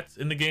really vets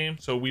in the game,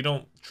 so we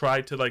don't try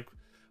to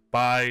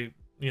buy.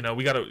 We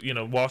gotta.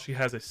 Walshy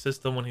has a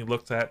system when he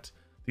looks at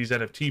these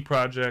NFT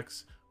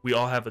projects. We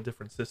all have a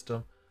different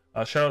system.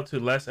 Shout out to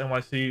Les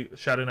NYC,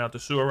 shouting out to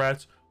Sewer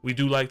Rats. We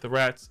do like the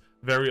rats,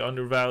 very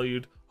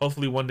undervalued.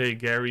 Hopefully one day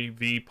Gary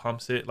V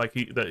pumps it like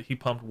he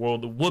pumped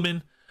World of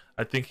Women.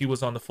 I think he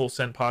was on the Full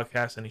Send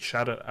podcast and he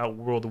shouted out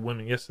World of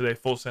Women yesterday.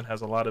 Full Send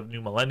has a lot of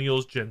new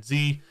millennials, Gen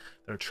Z,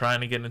 that are trying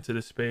to get into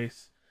this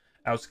space,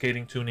 out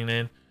skating, tuning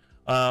in.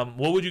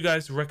 What would you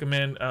guys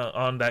recommend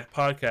on that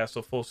podcast?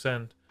 So Full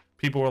Send,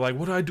 people were like,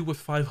 what do I do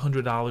with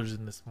 $500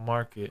 in this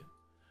market?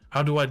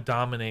 How do I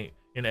dominate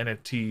in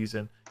NFTs?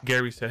 And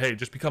Gary said, hey,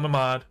 just become a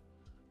mod,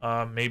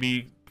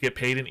 maybe get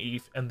paid in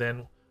ETH, and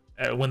then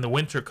when the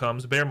winter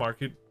comes, bear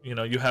market,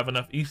 you have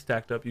enough ETH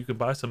stacked up, you could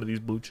buy some of these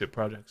blue chip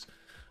projects.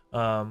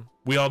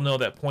 We all know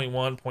that 0.1,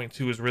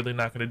 0.2 is really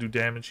not going to do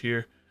damage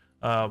here,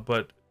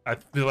 but I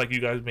feel like you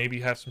guys maybe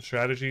have some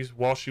strategies.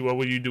 Walshy, what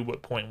would you do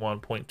with 0.1,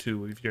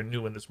 0.2 if you're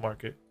new in this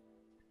market?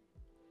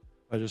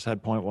 I just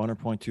had 0.1 or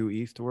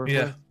 0.2 ETH to work with?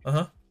 Yeah,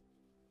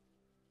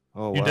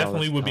 Oh, you wow,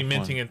 definitely that's a would be tough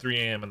minting one. at 3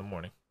 a.m. in the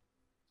morning.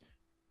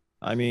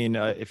 I mean,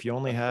 if you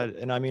only had,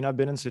 and I mean, I've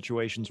been in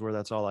situations where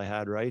that's all I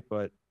had, right?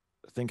 But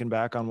thinking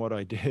back on what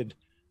I did,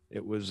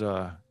 it was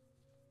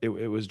it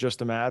was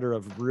just a matter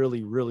of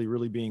really, really,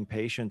 really being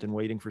patient and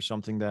waiting for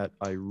something that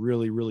I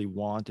really, really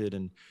wanted,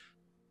 and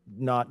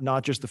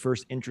not just the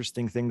first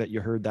interesting thing that you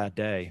heard that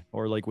day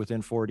or like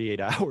within 48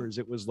 hours.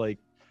 It was like,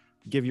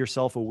 give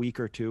yourself a week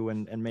or two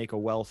and make a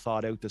well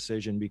thought out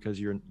decision,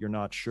 because you're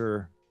not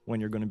sure when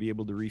you're going to be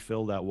able to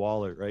refill that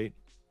wallet, right?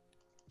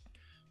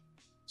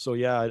 So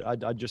yeah,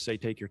 I'd just say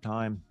take your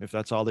time. If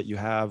that's all that you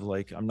have,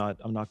 like I'm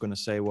not going to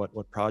say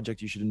what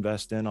project you should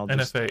invest in.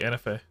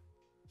 NFA.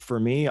 For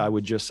me, I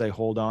would just say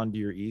hold on to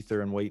your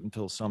ether and wait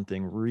until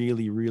something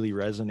really, really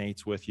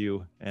resonates with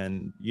you,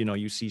 and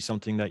you see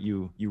something that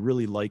you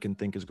really like and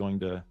think is going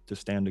to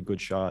stand a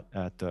good shot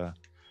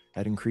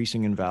at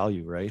increasing in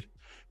value, right?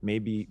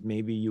 Maybe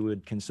you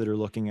would consider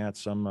looking at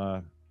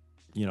some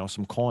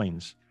some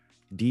coins.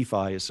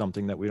 DeFi is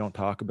something that we don't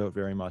talk about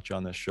very much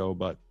on this show,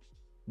 but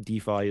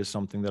DeFi is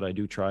something that I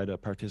do try to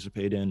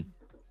participate in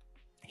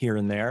here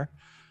and there.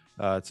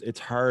 It's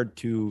hard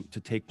to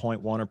take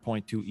 0.1 or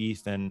 0.2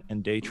 ETH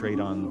and day trade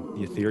on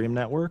the Ethereum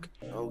network,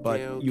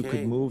 but you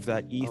could move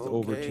that ETH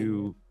over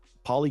to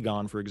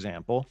Polygon, for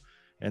example,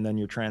 and then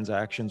your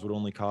transactions would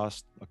only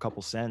cost a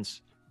couple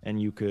cents,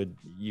 and you could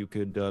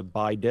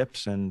buy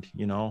dips and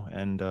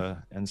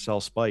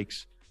sell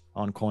spikes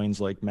on coins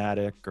like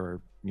Matic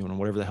or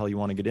whatever the hell you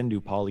want to get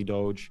into, Poly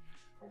Doge.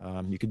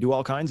 You could do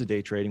all kinds of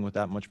day trading with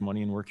that much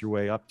money and work your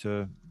way up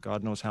to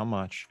God knows how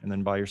much, and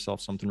then buy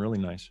yourself something really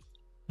nice.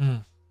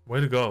 Way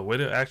to go. Way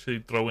to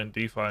actually throw in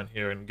DeFi in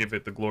here and give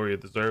it the glory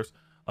it deserves.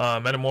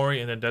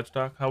 Metamori and then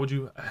Deadstock, how would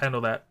you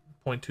handle that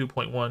 0.2,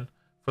 0.1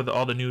 for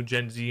all the new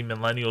Gen Z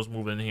millennials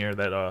moving in here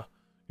that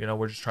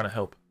we're just trying to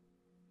help?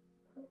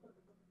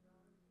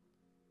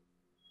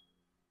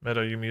 Meta,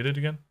 are you muted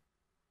again?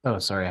 Oh,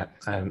 sorry.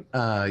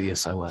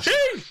 Yes, I was.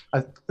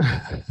 I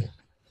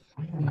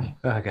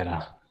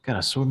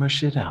gotta sort my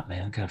shit out,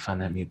 man. Gotta find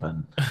that mute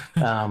button.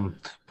 0.1,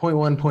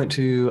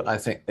 0.2, I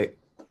think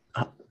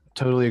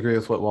totally agree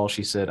with what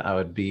Walshy said. I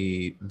would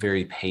be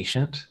very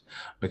patient,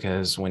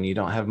 because when you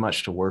don't have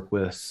much to work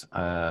with,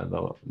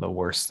 the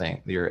worst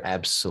thing, your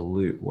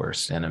absolute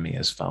worst enemy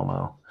is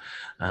FOMO.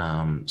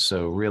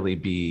 So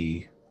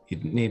really you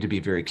need to be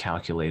very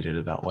calculated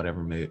about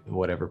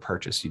whatever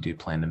purchase you do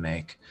plan to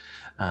make.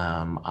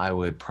 I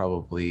would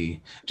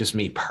probably, just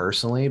me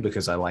personally,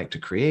 because I like to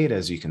create,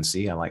 as you can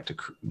see, I like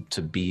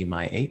to be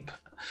my ape.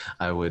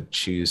 I would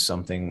choose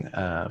something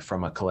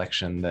from a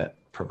collection that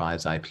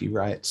provides IP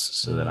rights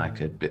so that I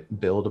could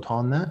build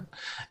upon that.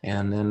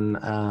 And then,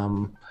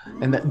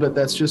 but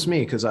that's just me,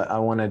 because I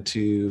wanted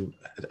to,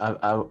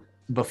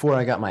 before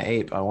I got my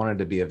ape, I wanted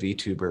to be a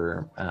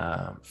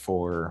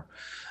VTuber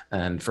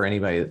and for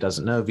anybody that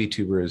doesn't know,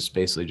 VTuber is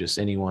basically just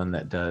anyone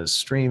that does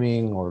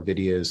streaming or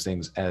videos,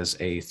 things as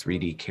a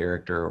 3D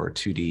character or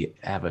 2D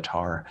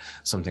avatar,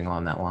 something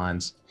along that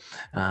lines.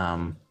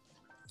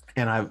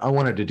 And I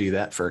wanted to do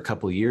that for a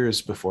couple of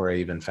years before I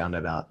even found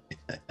out about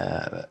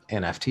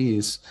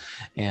NFTs,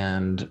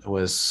 and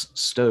was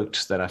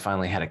stoked that I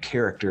finally had a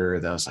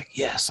character that was like,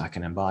 yes, I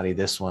can embody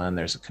this one.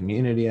 There's a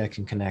community I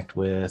can connect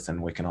with,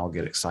 and we can all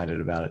get excited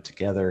about it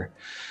together.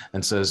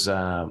 And so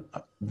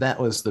that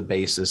was the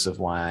basis of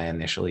why I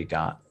initially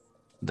got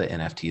the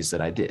NFTs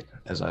that I did,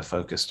 as I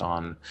focused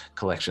on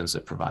collections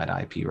that provide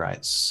IP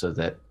rights, so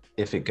that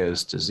if it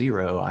goes to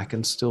zero, I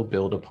can still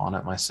build upon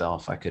it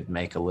myself. I could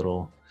make a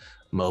little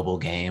mobile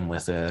game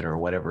with it or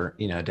whatever,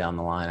 down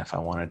the line if I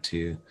wanted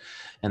to.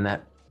 And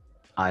that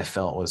I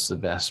felt was the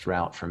best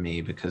route for me,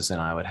 because then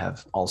I would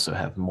also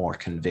have more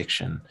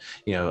conviction,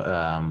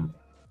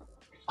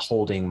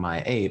 holding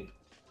my ape,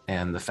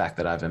 and the fact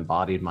that I've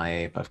embodied my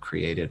ape, I've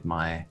created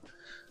my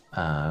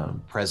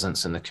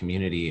presence in the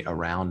community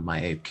around my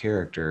ape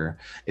character.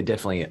 It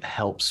definitely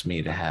helps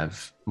me to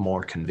have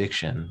more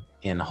conviction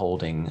in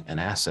holding an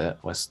asset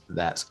with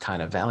that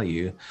kind of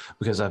value,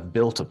 because I've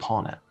built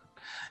upon it.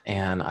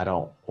 And I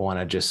don't want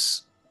to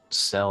just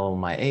sell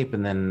my ape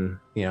and then,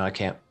 I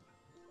can't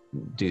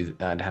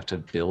I'd have to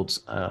build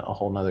a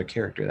whole nother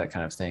character, that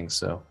kind of thing.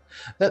 So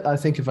that, I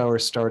think if I were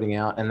starting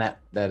out, and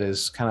that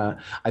is kind of,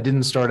 I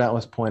didn't start out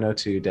with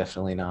 0.02,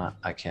 definitely not.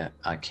 I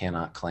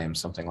cannot claim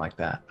something like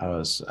that. I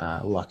was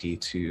lucky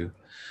to,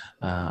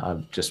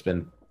 I've just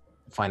been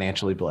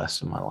financially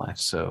blessed in my life.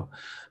 So,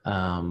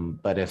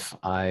 but if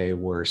I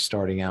were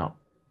starting out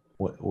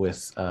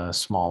with a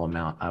small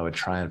amount, I would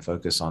try and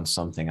focus on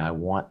something I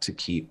want to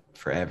keep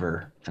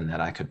forever and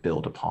that I could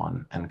build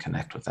upon and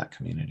connect with that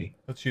community.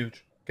 That's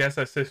huge. Gas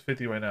at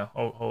 650 right now.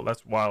 Oh,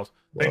 that's wild.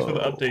 Thanks for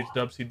the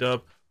updates,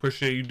 Dub.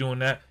 Appreciate you doing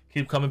that.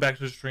 Keep coming back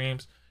to the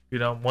streams.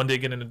 One day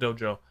get in the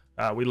dojo.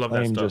 We love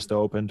that stuff. Just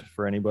opened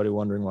for anybody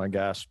wondering why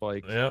gas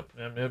spiked. Yep.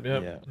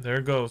 Yeah. There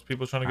it goes.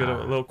 People trying to get a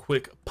little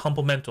quick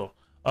pumpamental.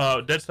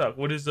 Deadstock,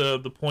 what is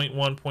the 0.1,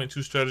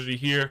 0.2 strategy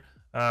here?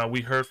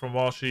 We heard from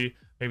Walshy,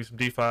 maybe some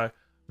DeFi,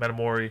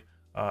 Metamori,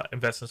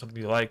 invest in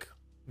something you like,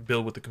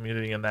 build with the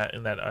community in that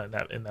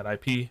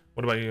IP.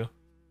 What about you?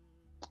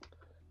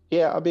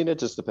 Yeah, I mean, it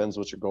just depends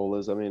what your goal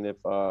is. I mean, if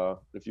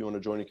you want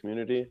to join a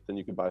community, then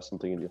you can buy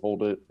something and you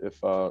hold it. If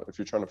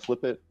you're trying to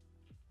flip it,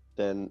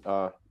 then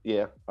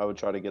yeah, I would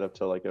try to get up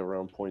to like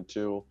around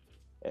 0.2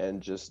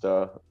 and just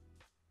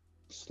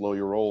slow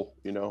your roll.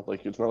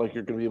 Like, it's not like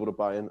you're going to be able to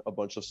buy in a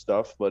bunch of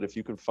stuff, but if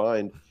you can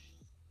find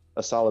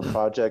a solid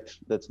project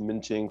that's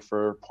minting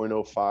for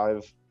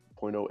 0.05,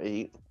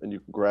 0.08, and you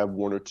can grab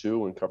one or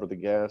two and cover the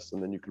gas,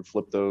 and then you can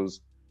flip those,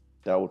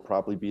 that would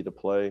probably be the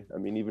play. I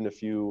mean, even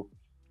if you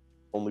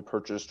only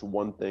purchased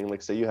one thing,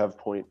 like say you have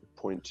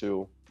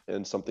 0.2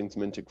 and something's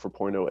minting for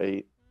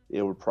 0.08,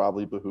 it would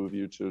probably behoove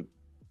you to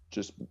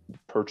just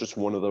purchase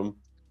one of them,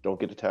 don't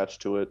get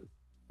attached to it,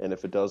 and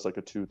if it does like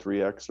a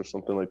 2-3x or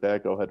something like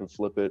that, go ahead and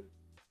flip it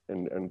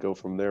and go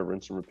from there,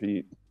 rinse and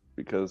repeat.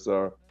 Because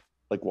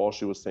like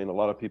Walshy was saying, a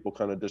lot of people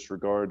kind of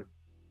disregard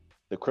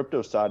the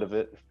crypto side of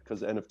it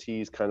because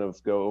NFTs kind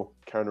of go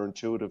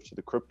counterintuitive to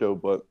the crypto,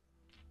 but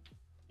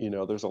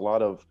there's a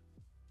lot of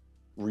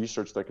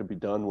research that could be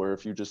done where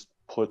if you just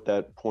put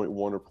that 0.1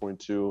 or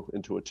 0.2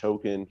 into a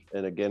token,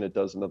 and again it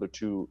does another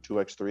 2x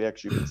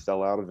 3x, you can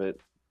sell out of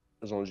it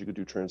as long as you could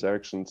do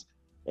transactions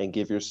and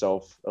give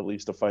yourself at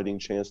least a fighting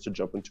chance to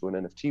jump into an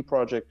NFT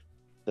project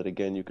that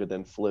again you could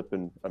then flip.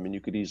 And I mean,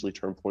 you could easily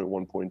turn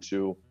 0.1,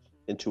 0.2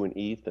 into an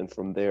ETH, and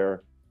from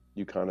there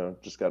you kind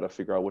of just got to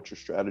figure out what your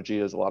strategy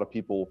is. A lot of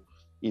people,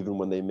 even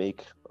when they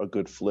make a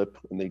good flip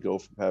and they go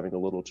from having a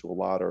little to a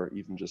lot, or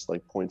even just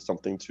like point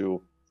something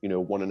to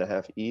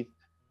 1.5 ETH,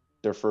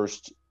 their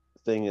first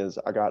thing is,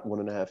 I got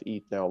 1.5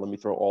 ETH now, let me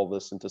throw all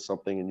this into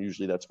something, and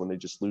usually that's when they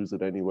just lose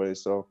it anyway.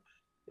 So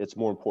it's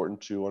more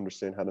important to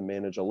understand how to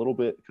manage a little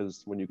bit,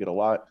 because when you get a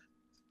lot,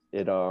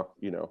 it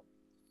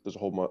there's a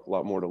whole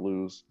lot more to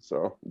lose.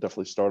 So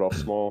definitely start off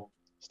small,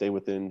 stay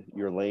within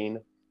your lane,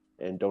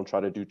 and don't try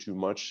to do too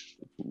much.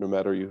 No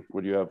matter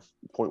whether you have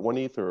 0.1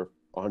 ETH or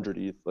 100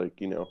 ETH, like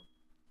you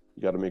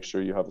got to make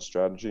sure you have a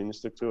strategy and you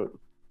stick to it.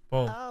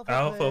 Boom.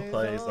 Alpha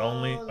plays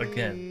only.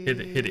 Again, hit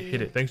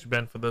it. Thanks,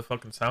 Ben, for the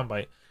fucking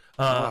soundbite.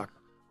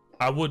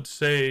 I would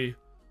say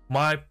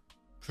my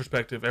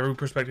perspective. Every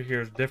perspective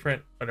here is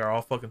different, but they're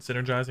all fucking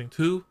synergizing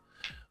too.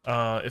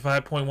 If I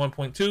had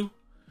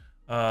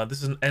 0.1.2,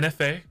 this is an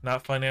NFA,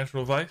 not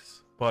financial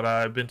advice, but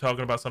I've been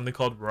talking about something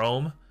called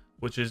Rome,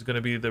 which is going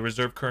to be the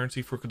reserve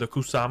currency for the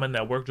Kusama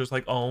network, just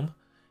like Ohm,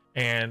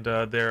 and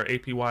their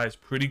APY is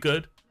pretty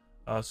good.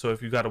 So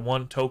if you got a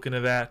 1 token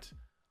of that,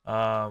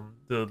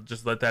 they'll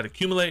just let that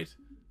accumulate,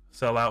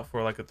 sell out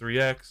for like a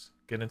 3x,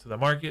 get into the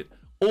market.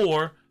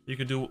 Or you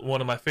can do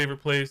one of my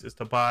favorite plays is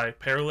to buy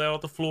Parallel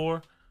at the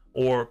floor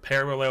or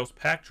Parallel's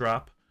pack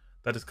drop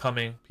that is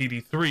coming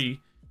PD3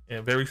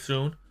 and very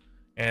soon.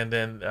 And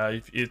then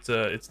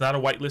it's not a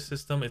whitelist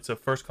system, it's a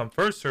first come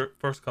first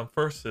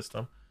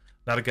system,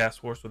 not a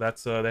gas war. So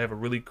that's they have a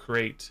really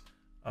great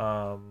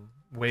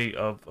way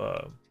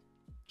of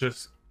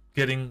just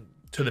getting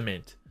to the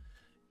mint.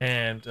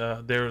 And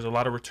there's a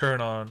lot of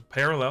return on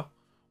Parallel,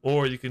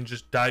 or you can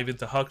just dive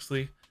into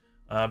Huxley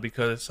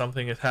because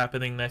something is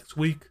happening next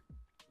week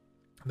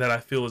that I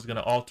feel is going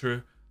to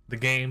alter the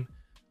game.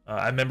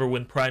 I remember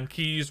when Prime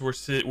Keys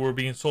were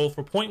being sold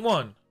for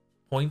 0.1,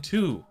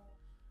 0.2,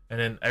 and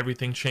then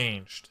everything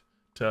changed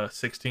to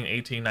 16,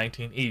 18,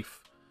 19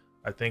 ETH.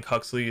 I think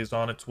Huxley is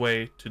on its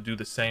way to do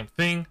the same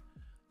thing,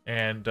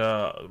 and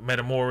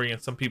Metamori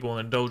and some people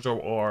in the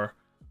dojo are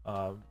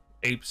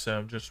apes.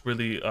 I'm just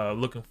really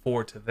looking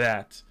forward to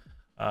that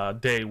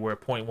day where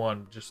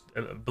 0.1 just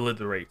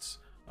obliterates.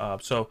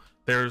 So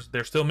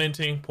they're still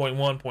minting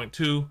 0.1,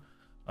 0.2,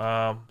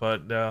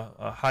 but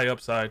a high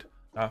upside,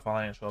 not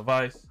financial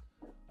advice.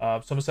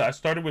 Someone said I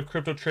started with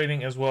crypto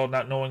trading as well,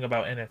 not knowing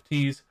about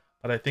NFTs,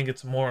 but I think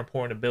it's more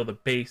important to build a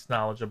base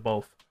knowledge of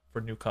both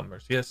for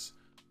newcomers. Yes,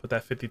 put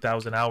that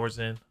 50,000 hours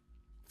in,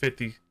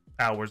 50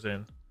 hours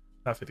in,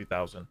 not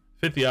 50,000,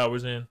 50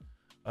 hours in.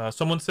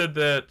 Someone said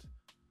that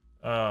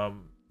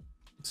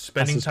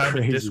spending time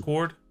in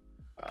Discord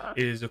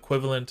is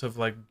equivalent of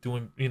like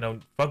doing,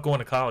 fuck going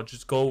to college,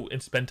 just go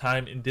and spend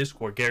time in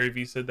Discord. Gary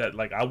Vee said that,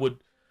 like, I would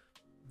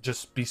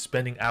just be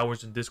spending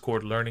hours in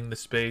Discord learning the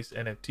space,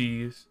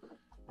 NFTs,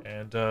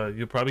 and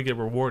you'll probably get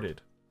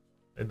rewarded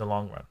in the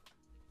long run.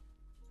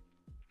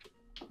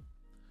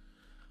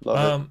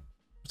 Love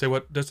it. Say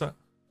what? Does that?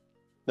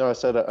 No, I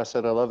said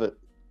I love it.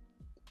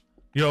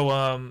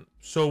 Yo,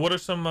 so what are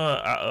some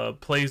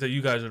plays that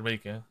you guys are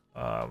making?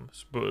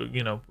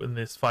 In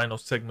this final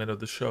segment of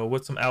the show,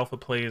 what's some alpha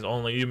plays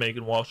only you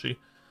making, Walshy?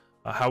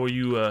 How are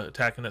you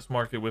attacking this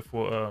market with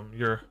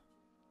your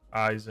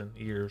eyes and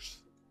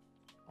ears?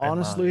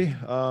 Honestly,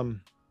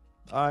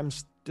 I'm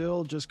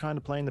still just kind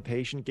of playing the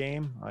patient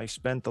game. I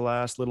spent the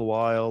last little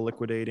while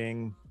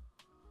liquidating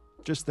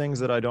just things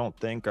that I don't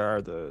think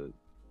are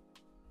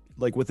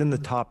within the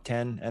top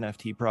 10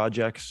 NFT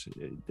projects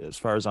as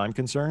far as I'm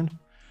concerned.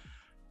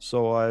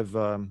 So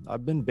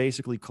I've been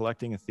basically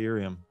collecting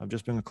Ethereum. I've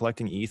just been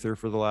collecting Ether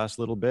for the last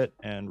little bit,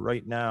 and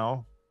right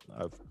now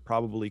I've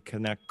probably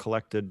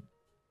collected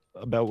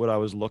about what I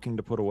was looking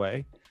to put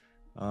away.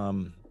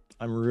 I'm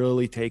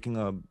really taking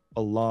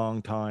a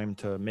long time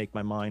to make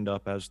my mind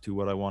up as to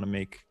what I want to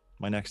make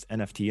my next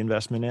NFT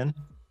investment in,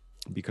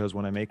 because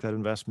when I make that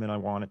investment, I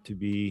want it to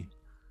be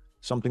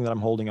something that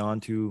I'm holding on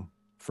to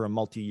for a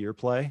multi-year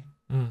play.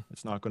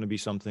 It's not going to be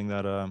something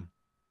that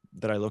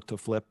I look to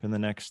flip in the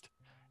next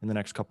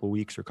couple of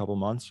weeks or couple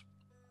months.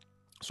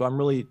 So I'm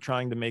really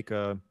trying to make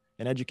an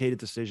educated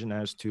decision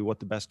as to what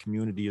the best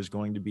community is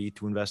going to be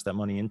to invest that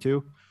money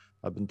into.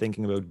 I've been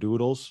thinking about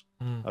Doodles.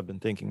 I've been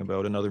thinking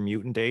about another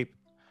Mutant Ape.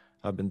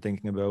 I've been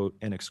thinking about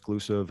an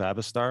exclusive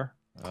Avastar.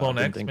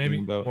 CloneX,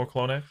 maybe? More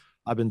CloneX?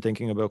 I've been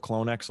thinking about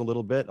CloneX a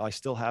little bit. I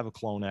still have a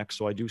CloneX,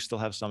 so I do still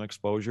have some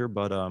exposure,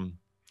 but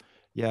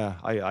yeah,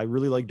 I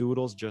really like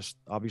Doodles, just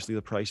obviously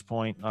the price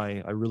point.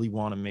 I really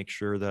want to make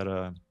sure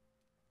that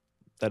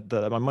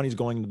my money's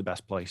going to the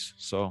best place.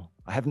 So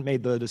I haven't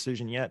made the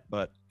decision yet,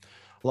 but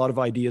a lot of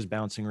ideas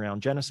bouncing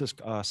around. Genesis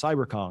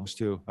CyberKongs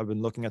too. I've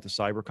been looking at the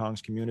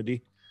CyberKongs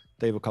community.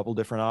 They have a couple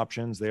different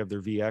options. They have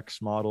their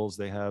VX models.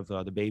 They have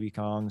the baby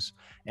Kongs,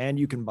 and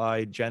you can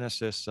buy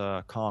Genesis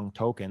Kong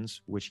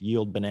tokens, which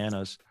yield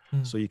bananas.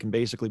 So you can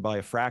basically buy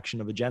a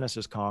fraction of a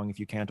Genesis Kong if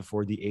you can't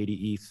afford the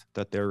 80 ETH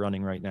that they're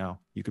running right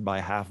now. You could buy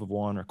half of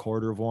one or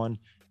quarter of one,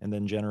 and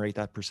then generate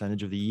that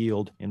percentage of the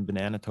yield in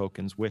banana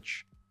tokens,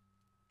 which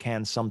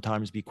can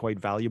sometimes be quite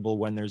valuable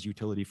when there's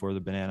utility for the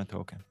banana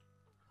token.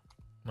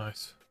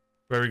 Nice.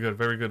 Very good,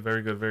 very good,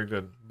 very good, very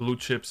good. Blue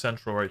Chip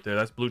Central right there.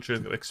 That's Blue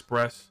Chip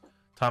Express.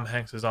 Tom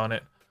Hanks is on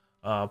it.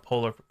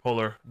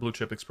 Polar Blue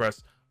Chip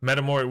Express.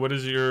 Metamori, what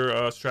is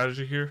your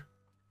strategy here?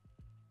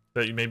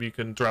 That you maybe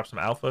can drop some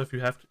alpha if you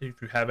have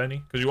any,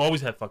 because you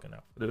always have fucking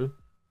alpha, dude.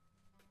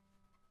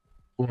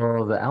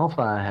 Well, the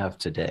alpha I have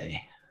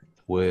today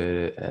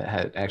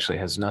actually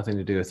has nothing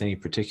to do with any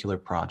particular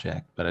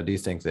project, but I do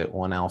think that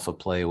one alpha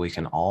play we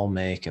can all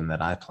make, and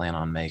that I plan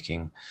on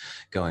making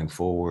going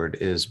forward,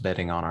 is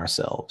betting on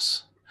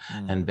ourselves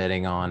and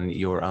betting on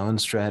your own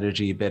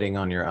strategy, betting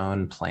on your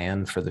own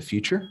plan for the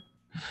future.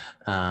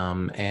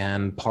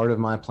 And part of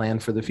my plan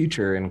for the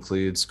future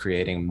includes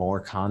creating more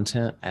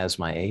content as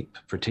my ape,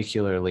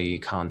 particularly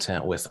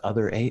content with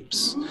other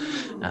apes.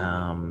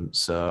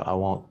 So I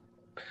won't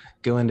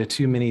go into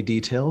too many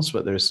details,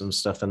 but there's some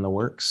stuff in the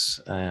works,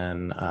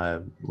 and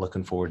I'm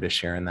looking forward to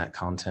sharing that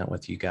content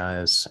with you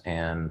guys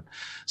and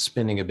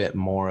spending a bit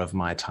more of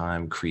my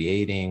time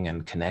creating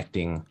and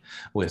connecting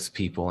with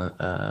people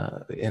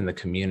in the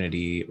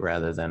community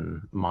rather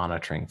than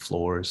monitoring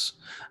floors.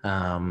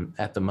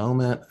 At the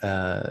moment,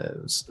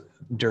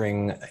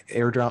 during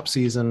airdrop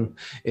season,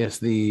 if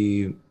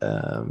the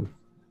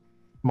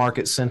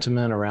market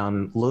sentiment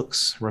around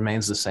looks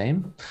remains the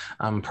same,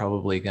 I'm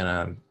probably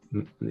gonna,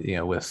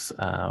 with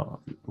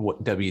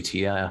what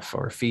WTF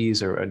or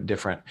fees or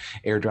different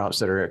airdrops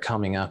that are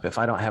coming up, if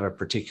I don't have a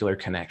particular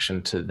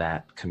connection to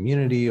that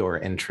community or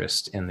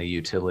interest in the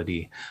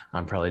utility,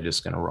 I'm probably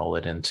just going to roll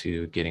it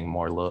into getting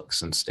more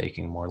looks and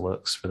staking more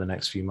looks for the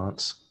next few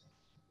months.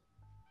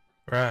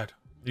 Brad,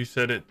 you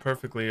said it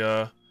perfectly.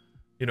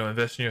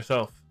 Invest in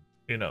yourself.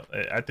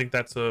 I think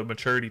that's a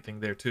maturity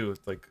thing there too.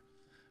 It's like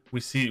we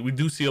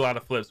do see a lot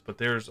of flips, but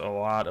there's a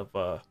lot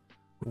of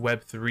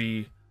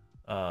Web3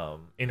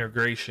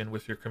 integration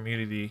with your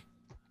community,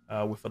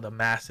 with the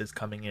masses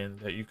coming in,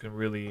 that you can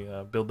really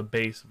build a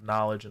base of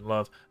knowledge and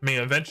love. I mean,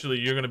 eventually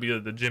you're going to be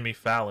the Jimmy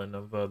Fallon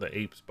of the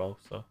apes, bro.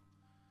 So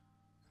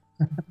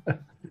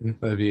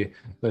that'd be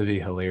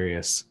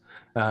hilarious.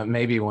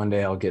 Maybe one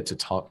day I'll get to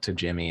talk to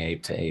Jimmy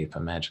ape to ape.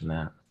 Imagine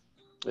that.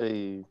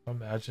 Hey,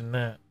 imagine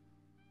that.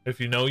 If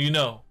you know, you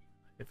know.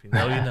 If you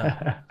know, you know.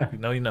 If you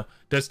know, you know.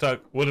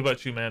 Deathstock, what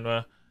about you, man?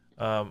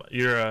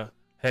 You're a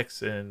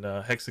Hex and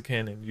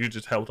Hexakin, and you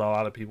just helped a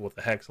lot of people with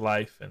the Hex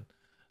life. And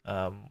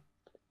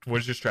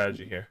what's your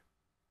strategy here?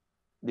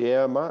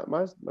 Yeah,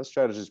 my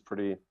strategy is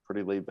pretty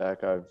laid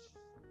back. I've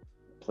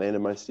planted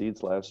my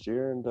seeds last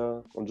year, and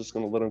I'm just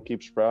gonna let them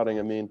keep sprouting.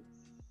 I mean,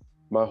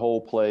 my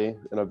whole play,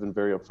 and I've been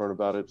very upfront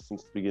about it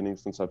since the beginning,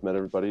 since I've met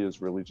everybody,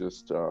 is really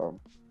just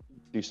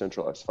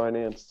decentralized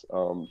finance,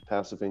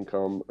 passive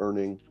income,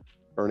 earning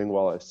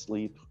while I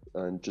sleep,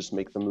 and just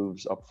make the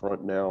moves up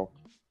front now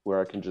where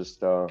I can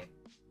just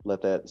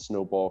let that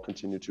snowball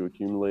continue to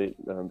accumulate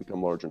and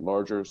become larger and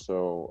larger.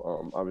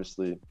 So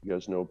obviously you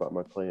guys know about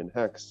my play in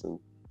Hex, and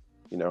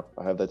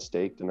I have that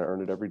staked and I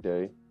earn it every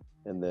day.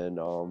 And then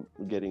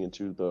getting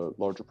into the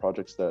larger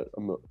projects that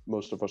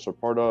most of us are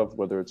part of,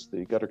 whether it's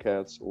the Gutter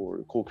Cats or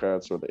the Cool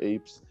Cats or the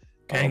Apes,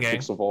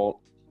 Pixel Vault,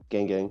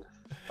 gang.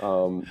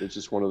 It's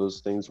just one of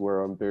those things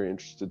where I'm very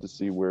interested to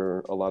see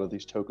where a lot of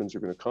these tokens are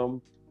going to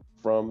come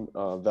from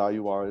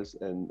value-wise,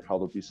 and how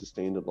they'll be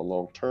sustained in the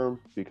long term,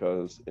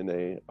 because in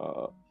a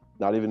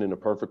not even in a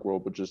perfect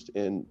world, but just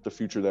in the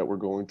future that we're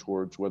going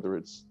towards, whether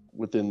it's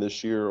within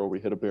this year or we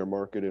hit a bear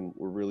market and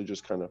we're really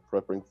just kind of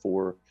prepping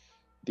for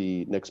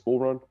the next bull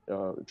run,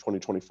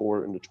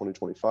 2024 into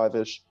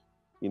 2025-ish,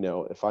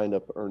 if I end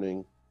up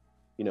earning,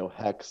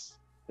 Hex,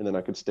 and then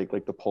I could stake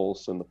like the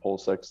Pulse and the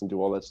PulseX and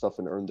do all that stuff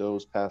and earn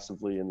those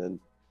passively, and then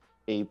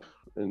Ape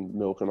and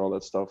Milk and all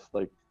that stuff,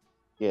 like,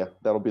 yeah,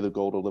 that'll be the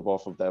goal, to live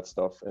off of that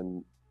stuff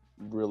and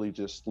really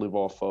just live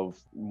off of,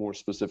 more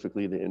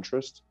specifically, the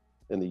interest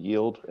and the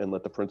yield, and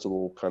let the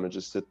principal kind of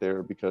just sit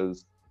there,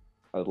 because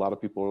a lot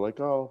of people are like,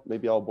 oh,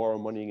 maybe I'll borrow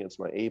money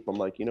against my Ape. I'm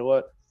like, you know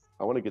what?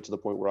 I want to get to the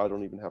point where I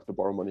don't even have to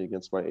borrow money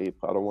against my Ape.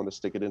 I don't want to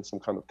stick it in some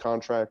kind of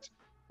contract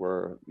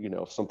where,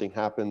 if something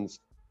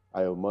happens,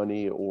 I owe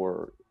money,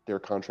 or their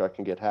contract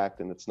can get hacked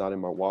and it's not in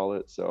my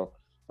wallet. So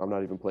I'm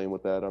not even playing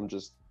with that. I'm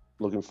just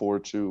looking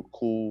forward to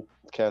Cool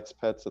Cats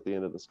Pets at the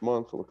end of this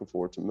month. I'm looking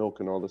forward to Milk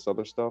and all this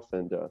other stuff.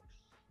 And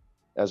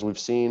as we've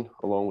seen,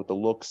 along with the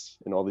looks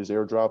and all these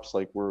airdrops,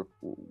 like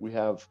we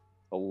have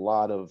a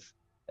lot of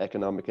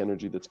economic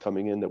energy that's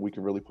coming in that we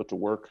can really put to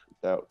work,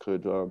 that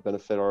could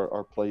benefit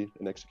our play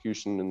and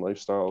execution and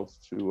lifestyles,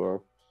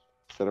 to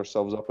set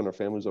ourselves up and our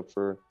families up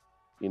for,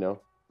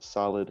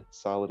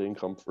 solid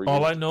income for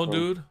all I know,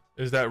 dude,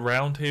 is that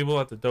round table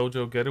at the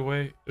Dojo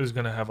Getaway is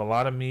gonna have a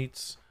lot of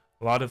meats,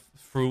 a lot of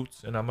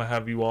fruits, and I'm gonna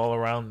have you all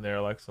around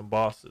there like some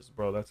bosses,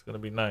 bro. That's gonna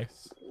be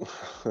nice.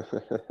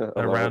 That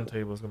round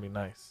table is gonna be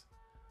nice.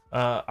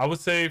 I would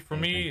say for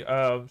me,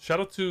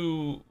 shout out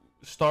to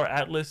Star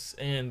Atlas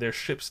and their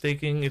ship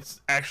staking.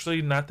 It's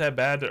actually not that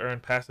bad to earn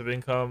passive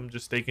income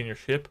just staking your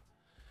ship.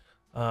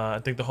 I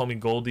think the homie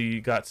Goldie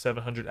got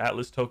 700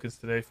 Atlas tokens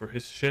today for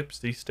his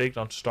ships. He staked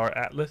on Star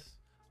Atlas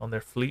on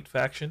their fleet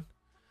faction.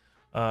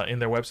 In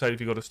their website, if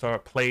you go to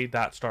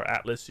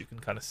play.staratlas, you can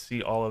kind of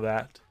see all of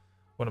that.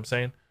 What I'm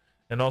saying.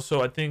 And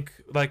also, I think,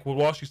 like what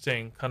Walshy's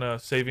saying, kind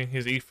of saving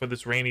his ETH for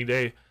this rainy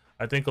day,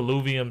 I think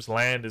Illuvium's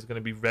land is going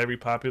to be very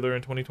popular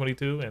in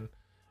 2022, and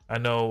I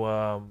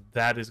know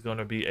that is going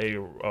to be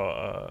a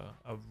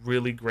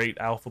really great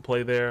alpha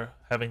play there,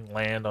 having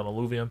land on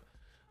Illuvium.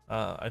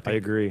 I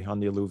agree on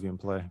the Illuvium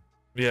play.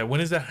 Yeah, when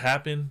does that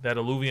happen? That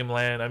Illuvium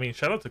land? I mean,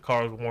 shout out to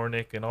Carl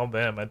Warnick and all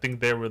them. I think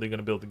they're really going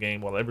to build the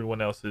game, while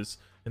everyone else is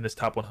in this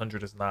top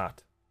 100 is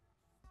not.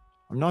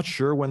 I'm not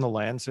sure when the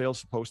land sale is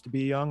supposed to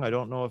be, Young. I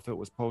don't know if it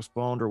was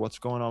postponed or what's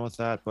going on with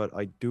that, but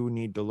I do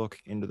need to look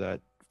into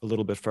that a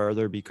little bit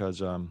further,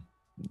 because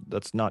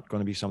that's not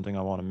going to be something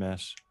I want to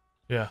miss.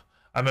 Yeah.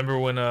 I remember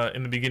when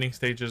in the beginning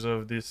stages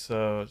of this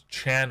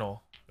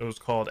channel, it was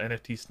called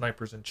NFT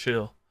Snipers and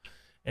Chill,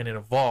 and it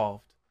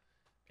evolved.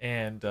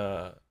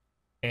 I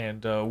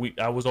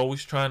was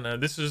always trying to.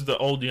 This is the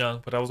old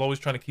young, but I was always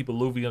trying to keep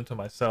Illuvium to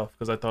myself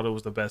because I thought it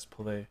was the best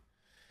play,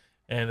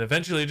 and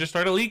eventually it just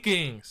started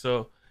leaking.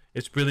 So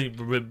it's really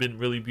been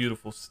really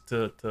beautiful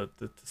to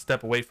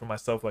step away from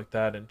myself like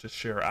that and just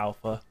share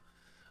alpha.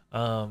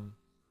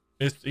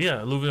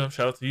 Illuvium,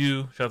 shout out to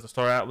you, shout out to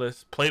Star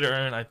Atlas. Play to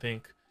earn, I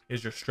think,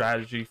 is your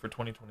strategy for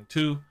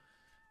 2022,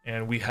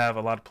 and we have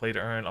a lot of play to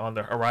earn on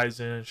the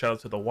horizon. Shout out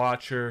to the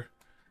Watcher,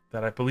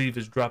 that I believe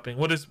is dropping.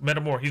 What is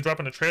Metamore? He's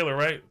dropping a trailer,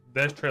 right?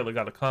 That trailer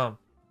got to come.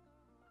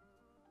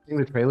 I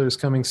think the trailer is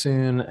coming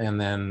soon, and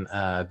then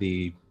I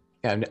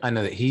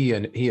know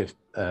that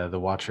the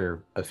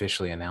Watcher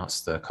officially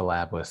announced the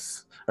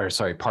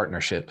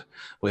partnership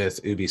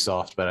with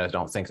Ubisoft, but I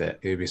don't think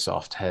that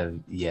Ubisoft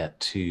had yet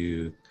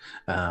to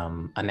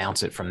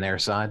announce it from their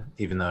side,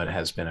 even though it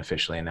has been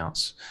officially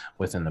announced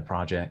within the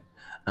project.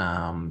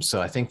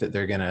 So I think that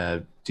they're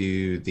gonna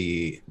do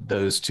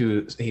those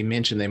two. He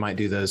mentioned they might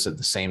do those at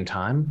the same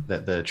time,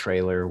 that the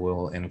trailer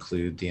will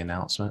include the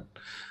announcement.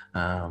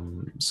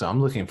 So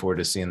I'm looking forward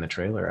to seeing the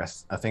trailer.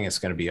 I think it's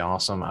going to be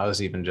awesome. I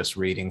was even just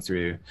rereading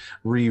through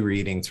the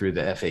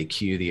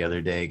FAQ the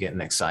other day, getting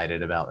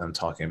excited about them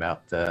talking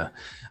about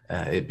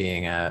it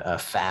being a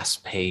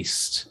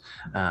fast-paced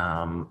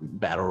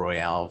battle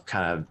royale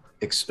kind of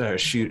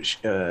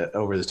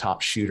over the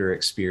top shooter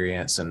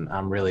experience, and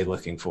I'm really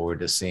looking forward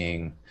to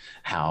seeing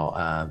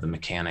how the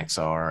mechanics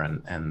are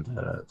and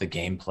the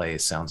gameplay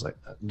sounds like.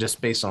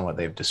 Just based on what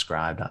they've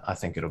described, I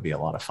think it'll be a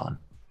lot of fun.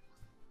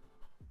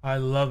 I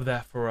love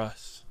that for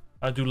us.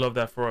 I do love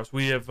that for us.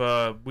 We have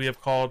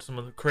called some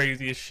of the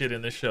craziest shit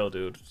in this show,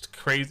 dude.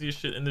 Craziest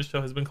shit in this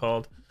show has been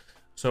called.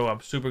 So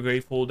I'm super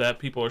grateful that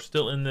people are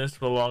still in this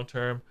for the long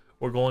term.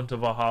 We're going to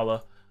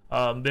Valhalla.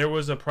 There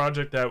was a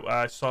project that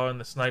I saw in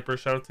the Sniper.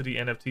 Shout out to the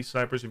NFT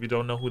Snipers. If you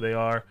don't know who they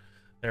are,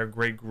 they're a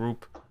great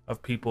group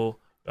of people,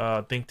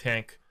 think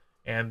tank.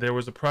 And there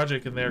was a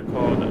project in there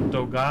called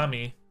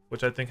Dogami,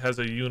 which I think has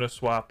a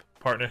Uniswap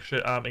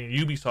partnership, a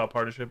Ubisoft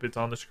partnership. It's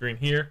on the screen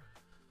here.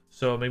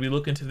 So maybe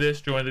look into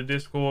this, join the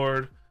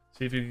Discord,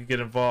 see if you can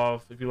get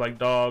involved. If you like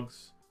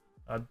dogs,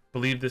 I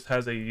believe this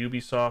has a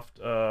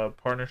Ubisoft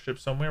partnership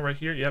somewhere right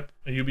here. Yep,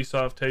 a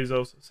Ubisoft,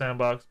 Tezos,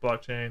 Sandbox,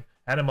 Blockchain,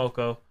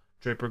 Animoco,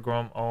 Draper,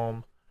 Grom,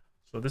 Ohm.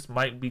 So this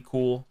might be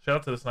cool. Shout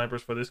out to the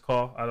Snipers for this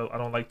call. I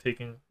don't like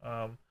taking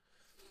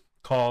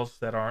calls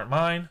that aren't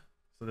mine.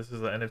 So this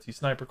is an NFT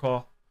Sniper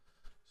call.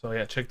 So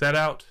yeah, check that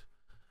out.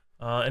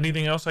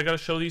 Anything else I gotta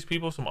show these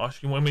people?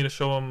 You want me to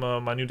show them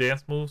my new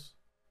dance moves?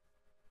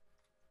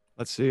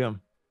 Let's see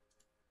them.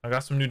 I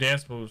got some new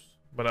dance moves,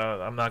 but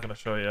I'm not gonna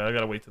show you. I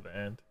gotta wait to the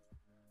end.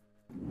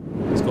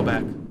 Let's go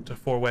back to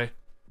 4-way.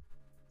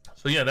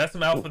 So yeah, that's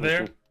some alpha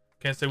there.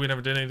 Can't say we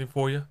never did anything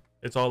for you.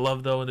 It's all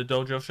love though in the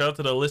dojo. Shout out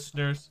to the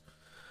listeners,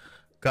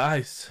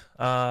 guys.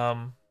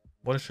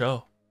 What a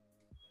show!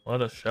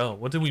 What a show!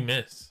 What did we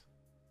miss?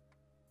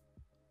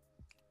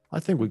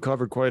 I think we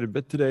covered quite a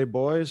bit today,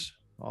 boys.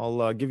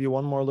 I'll give you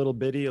one more little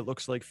bitty. It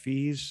looks like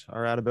fees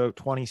are at about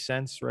 20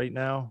 cents right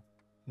now.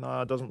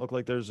 No, it doesn't look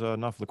like there's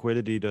enough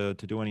liquidity to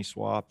do any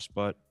swaps,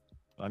 but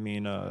I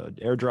mean,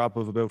 airdrop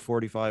of about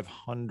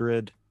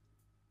 4,500.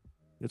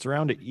 It's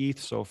around an ETH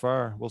so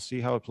far. We'll see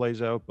how it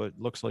plays out, but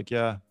looks like,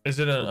 yeah. Is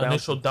it an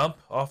initial dump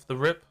off the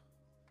rip?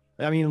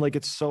 I mean, like,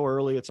 it's so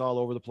early. It's all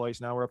over the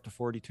place. Now we're up to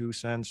 42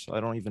 cents. I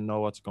don't even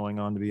know what's going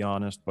on, to be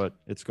honest, but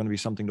it's going to be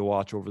something to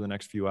watch over the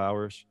next few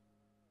hours.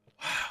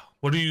 Wow.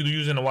 What are you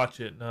using to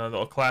watch it?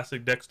 The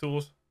classic DEX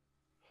tools?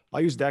 I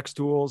use DEX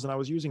tools, and I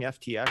was using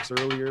FTX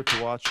earlier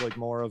to watch like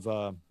more of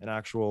an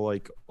actual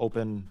like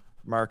open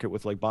market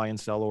with like buy and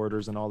sell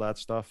orders and all that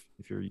stuff.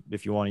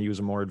 If you want to use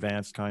a more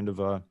advanced kind of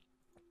a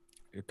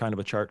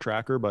chart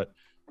tracker, but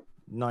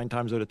 9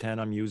 times out of 10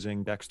 I'm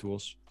using DEX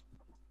tools.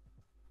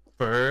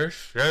 For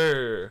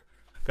sure,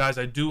 guys.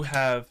 I do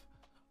have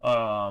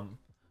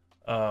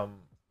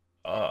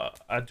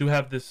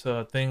this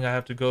thing I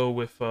have to go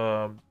with.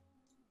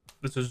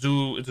 It's a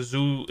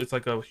zoo. It's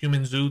like a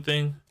human zoo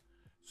thing.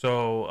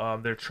 So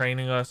they're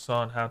training us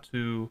on how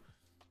to,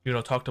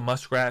 talk to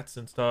muskrats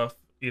and stuff,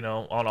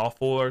 on all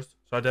fours.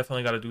 So I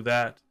definitely got to do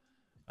that.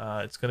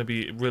 It's going to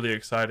be really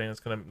exciting. It's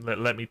going to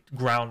let me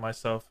ground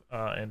myself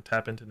and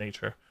tap into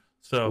nature.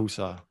 So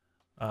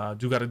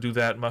do got to do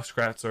that.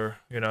 Muskrats are,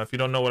 if you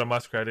don't know what a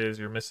muskrat is,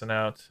 you're missing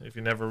out. If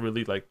you never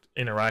really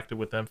interacted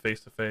with them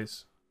face to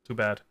face, too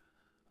bad.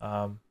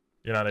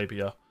 You're not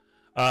ABO.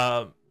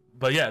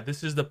 But yeah,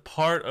 this is the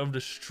part of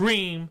the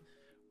stream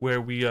where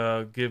we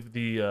give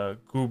the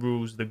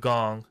gurus the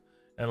gong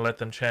and let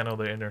them channel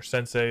their inner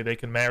sensei. They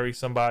can marry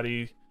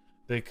somebody.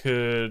 They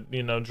could,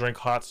 drink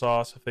hot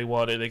sauce if they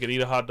wanted. They could eat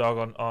a hot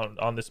dog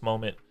on this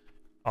moment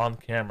on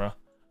camera.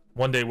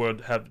 One day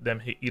we'll have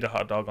them eat a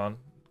hot dog on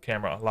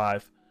camera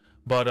live.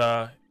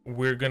 But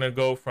we're going to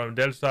go from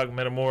Deadstock,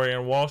 Metamori,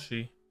 and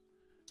Walshy.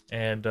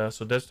 And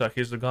so Deadstock,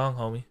 here's the gong,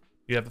 homie.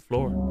 You have the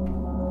floor.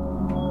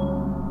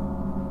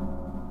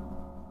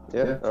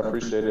 Yeah, I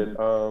appreciate it.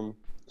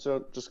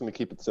 So just going to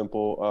keep it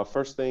simple.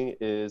 First thing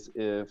is,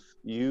 if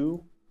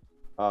you,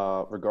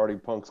 regarding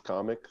Punk's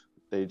comic,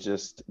 they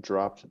just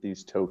dropped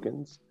these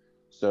tokens.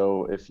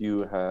 So if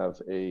you have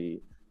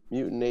a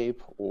Mutant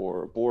Ape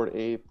or a Bored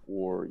Ape,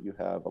 or you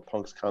have a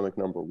Punk's Comic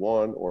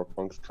 #1 or a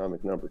Punk's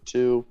Comic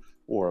 #2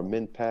 or a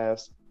Mint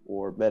Pass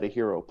or Meta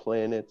Hero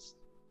Planets,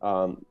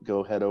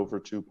 go head over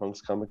to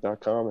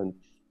punkscomic.com and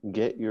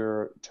get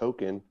your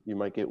token. You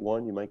might get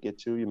one, you might get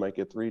two, you might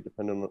get three,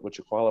 depending on what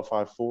you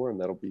qualify for,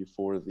 and that'll be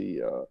for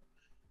the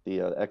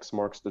X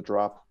Marks the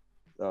Drop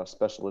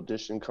special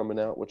edition coming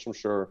out, which I'm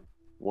sure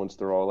once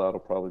they're all out, will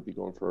probably be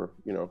going for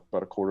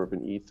about a quarter of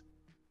an ETH.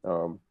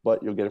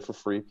 But you'll get it for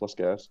free plus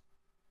gas.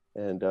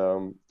 And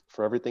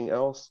for everything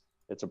else,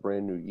 it's a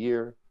brand new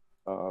year.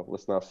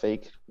 Let's not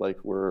fake like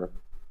we're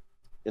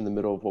in the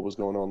middle of what was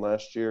going on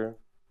last year.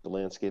 The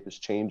landscape is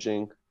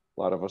changing.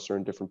 A lot of us are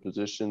in different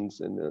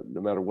positions, and no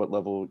matter what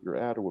level you're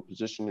at or what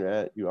position you're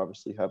at, you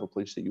obviously have a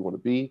place that you want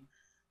to be.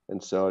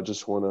 And so I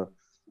just want to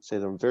say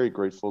that I'm very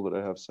grateful that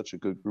I have such a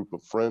good group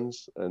of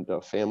friends and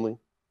family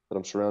that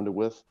I'm surrounded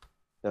with.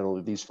 Not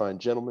only these fine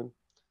gentlemen,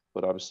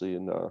 but obviously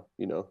in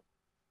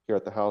here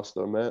at the house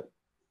that I'm at.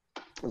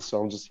 And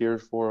so I'm just here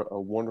for a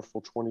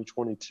wonderful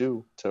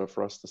 2022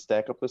 for us to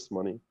stack up this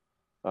money,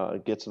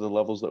 get to the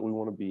levels that we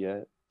want to be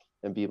at,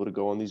 and be able to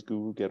go on these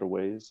guru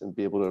getaways and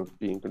be able to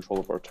be in control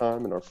of our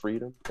time and our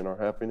freedom and our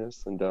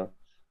happiness. And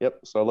yep,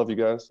 so I love you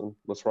guys, and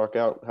let's rock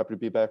out. Happy to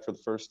be back for the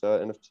first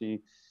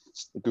NFT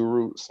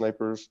Guru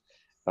Snipers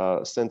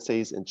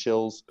Senseis and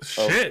Chills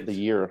of the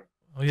year.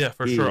 Oh yeah,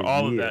 for sure.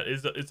 All of that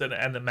is it's an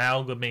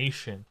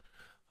amalgamation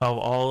of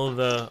all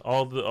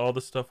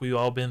the stuff we've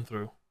all been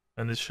through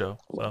in this show.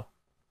 So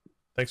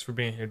thanks for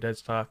being here,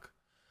 Dead's Talk.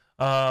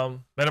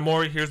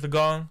 Metamori, here's the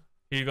gong.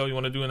 Here you go. You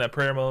want to do in that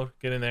prayer mode?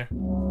 Get in there.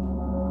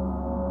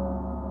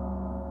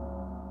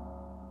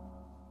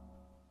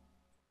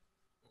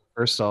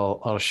 First,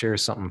 I'll share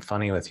something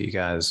funny with you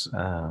guys.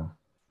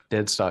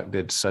 Deadstock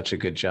did such a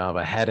good job.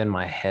 I had in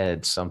my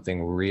head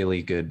something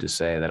really good to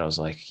say that I was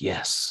like,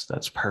 yes,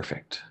 that's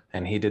perfect.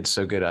 And he did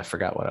so good, I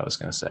forgot what I was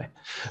going to say.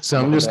 So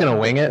I'm just going to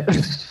wing it.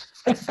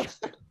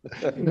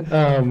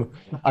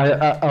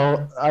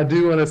 I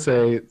do want to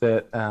say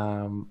that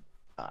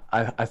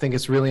I think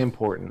it's really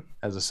important,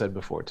 as I said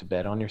before, to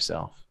bet on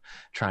yourself.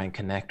 Try and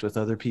connect with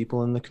other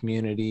people in the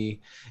community,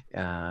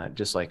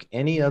 just like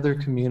any other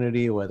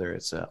community, whether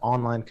it's an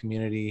online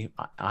community,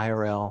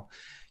 IRL.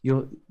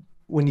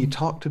 When you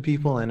talk to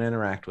people and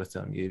interact with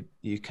them,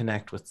 you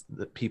connect with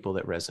the people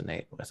that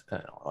resonate with.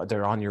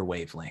 They're on your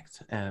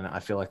wavelength, and I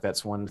feel like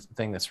that's one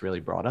thing that's really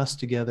brought us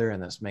together,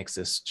 and this makes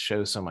this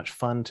show so much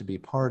fun to be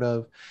part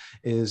of.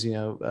 Is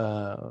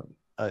a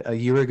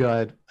year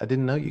ago I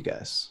didn't know you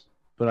guys,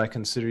 but I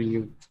consider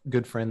you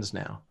good friends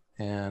now,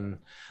 and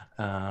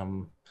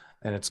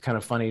it's kind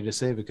of funny to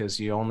say because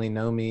you only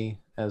know me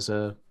as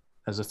a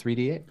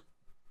 3D ape.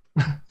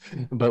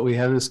 But we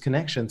have this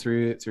connection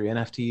through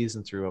NFTs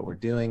and through what we're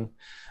doing.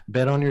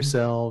 Bet on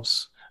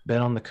yourselves, bet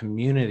on the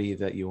community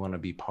that you want to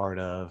be part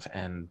of,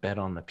 and bet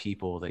on the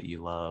people that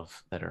you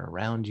love that are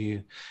around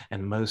you.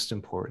 And most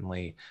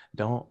importantly,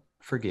 don't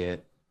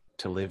forget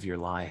to live your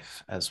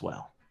life as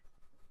well.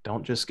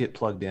 Don't just get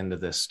plugged into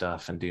this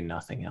stuff and do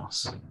nothing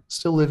else.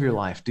 Still live your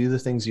life, do the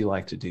things you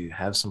like to do,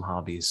 have some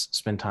hobbies,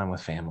 spend time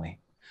with family,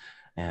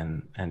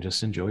 and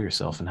just enjoy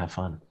yourself and have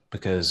fun.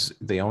 Because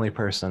the only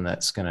person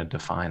that's going to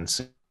define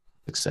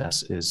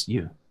success is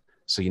you.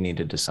 So you need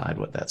to decide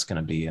what that's going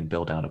to be and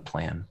build out a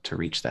plan to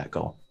reach that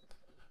goal.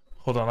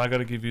 Hold on, I got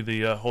to give you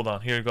the, hold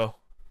on, here you go.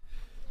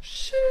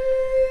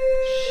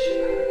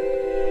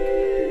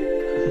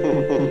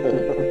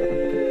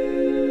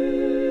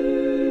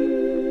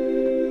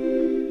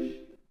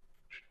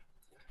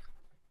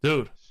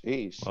 Dude.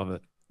 Sheesh. Love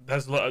it.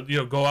 That's,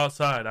 go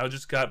outside. I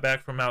just got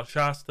back from Mount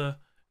Shasta.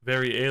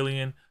 Very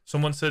alien.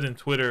 Someone said in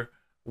Twitter,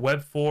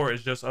 Web 4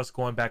 is just us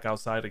going back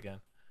outside again.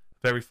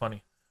 Very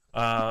funny.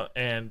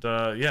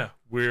 Yeah,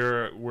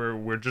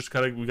 we're just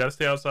we gotta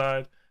stay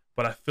outside.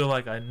 But I feel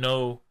like I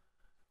know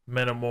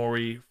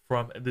Metamori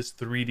from this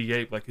 3D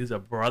ape, like he's a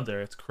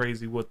brother. It's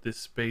crazy what this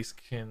space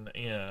can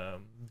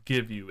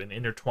give you and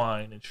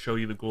intertwine and show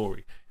you the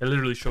glory. It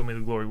literally showed me the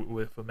glory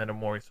with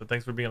Metamori. So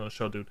thanks for being on the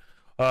show, dude.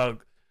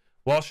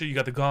 Walshy, you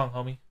got the gong,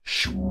 homie.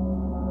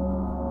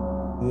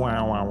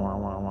 Wow, wow, wow,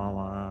 wow, wow,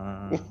 wow.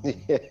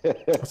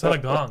 That's not a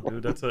gong,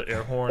 dude. That's an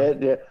air horn.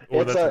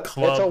 It's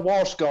a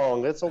Walsh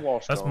gong. It's a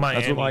Walsh That's gong.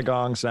 Miami. That's what my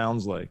gong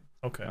sounds like.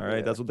 Okay. All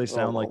right. That's what they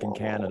sound like in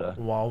Canada.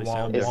 Wow, They wow,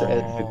 sound It's-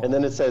 different. and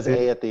then it says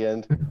A at the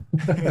end.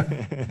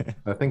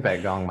 I think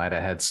that gong might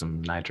have had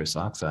some nitrous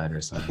oxide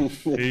or something.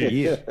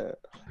 Yeah.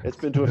 It's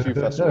been to a few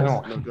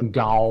festivals.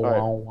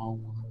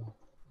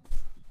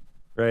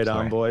 Right on,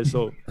 Sorry. boys.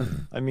 So,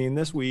 I mean,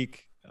 this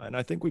week, and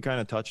I think we kind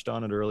of touched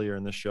on it earlier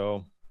in the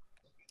show,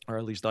 or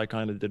at least I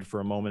kind of did for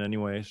a moment,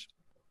 anyways.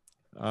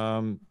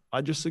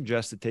 I just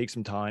suggest to take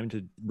some time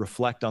to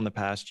reflect on the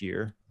past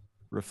year,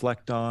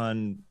 reflect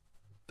on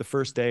the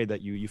first day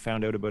that you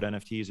found out about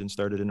NFTs and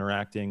started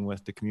interacting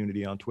with the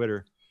community on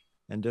Twitter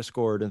and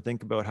Discord, and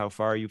think about how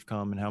far you've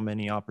come and how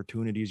many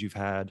opportunities you've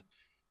had.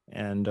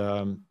 And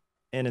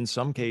in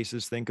some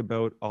cases, think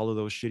about all of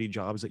those shitty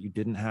jobs that you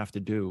didn't have to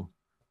do,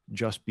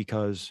 just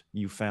because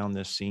you found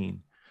this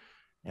scene.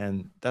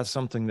 And that's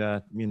something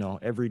that, you know,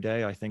 every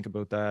day I think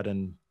about that.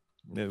 And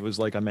it was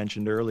like I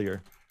mentioned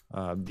earlier,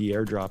 the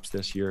airdrops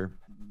this year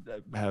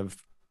have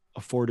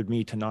afforded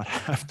me to not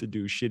have to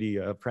do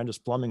shitty apprentice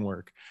plumbing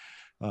work.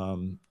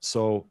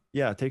 So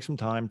yeah, take some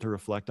time to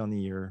reflect on the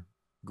year.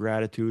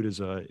 Gratitude is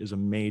a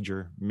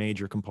major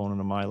component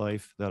of my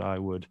life that I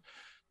would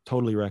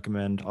totally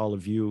recommend all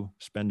of you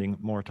spending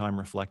more time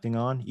reflecting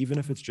on, even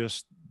if it's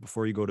just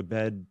before you go to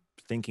bed,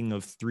 thinking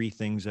of 3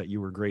 things that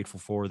you were grateful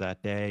for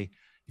that day.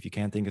 If you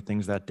can't think of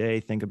things that day,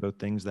 think about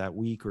things that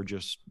week or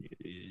just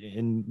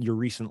in your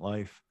recent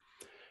life.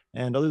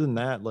 And other than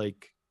that,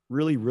 like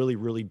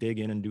really dig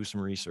in and do some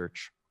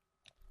research.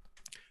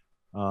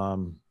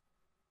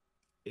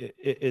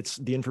 It's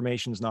the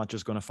information's not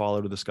just going to fall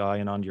out of the sky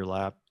and onto your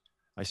lap.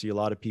 I see a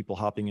lot of people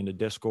hopping into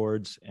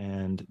Discords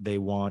and they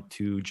want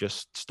to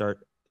just start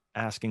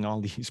asking all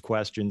these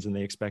questions, and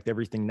they expect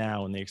everything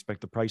now, and they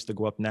expect the price to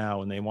go up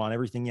now, and they want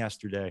everything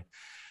yesterday.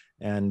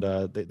 And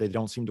they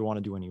don't seem to want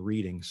to do any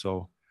reading.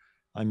 So,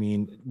 I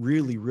mean,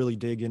 really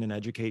dig in and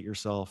educate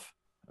yourself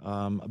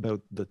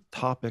about the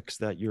topics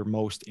that you're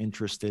most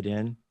interested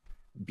in.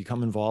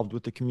 Become involved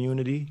with the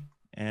community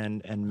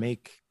and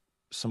make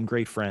some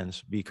great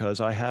friends,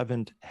 because I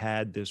haven't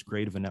had this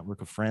great of a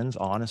network of friends,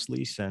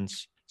 honestly,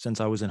 since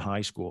I was in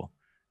high school.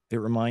 It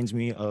reminds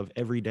me of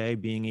every day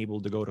being able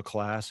to go to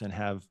class and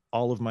have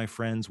all of my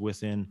friends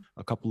within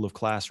a couple of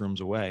classrooms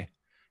away.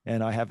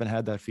 And I haven't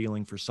had that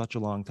feeling for such a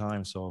long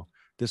time. So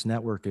this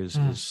network is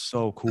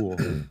so cool.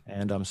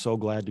 And I'm so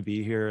glad to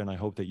be here. And I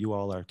hope that you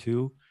all are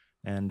too.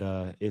 And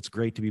it's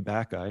great to be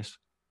back, guys.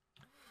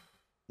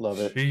 Love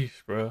it.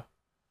 Sheesh, bro.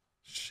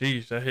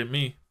 Sheesh, that hit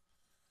me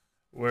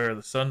where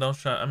the sun don't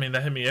shine. I mean,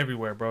 that hit me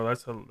everywhere, bro.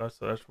 That's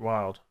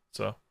wild.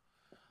 So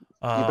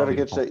you better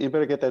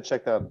get that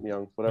checked out,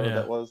 Young. Whatever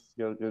that was,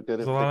 you get it.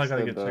 There's a lot I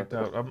gotta get checked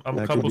out. I'm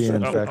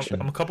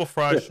a couple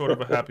fries short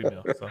of a Happy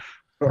Meal. So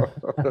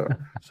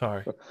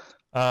sorry.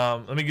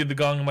 Let me get the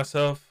gong to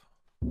myself.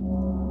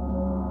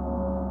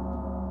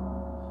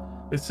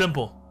 It's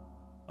simple.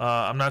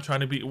 I'm not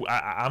trying to be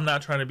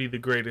the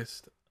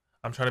greatest.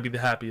 I'm trying to be the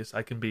happiest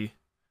I can be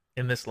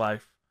in this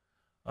life.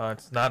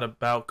 It's not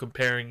about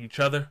comparing each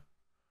other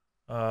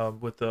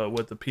with the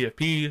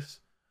PFPs,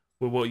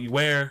 with what you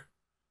wear,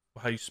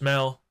 how you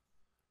smell.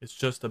 It's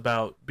just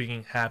about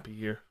being happy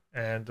here.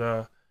 And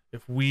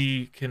if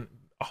we can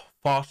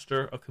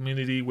foster a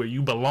community where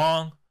you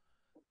belong,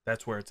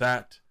 that's where it's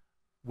at.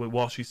 What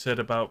Walshy said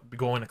about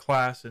going to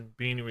class and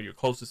being with your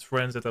closest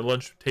friends at the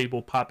lunch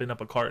table, popping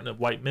up a carton of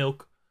white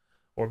milk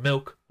or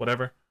milk,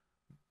 whatever,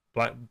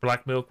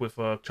 black milk with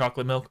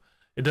chocolate milk.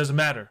 It doesn't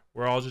matter.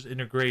 We're all just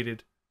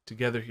integrated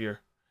together here.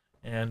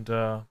 And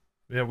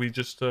yeah, we're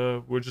just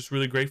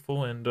really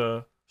grateful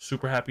and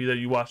super happy that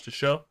you watched the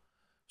show.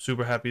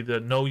 Super happy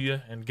to know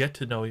you and get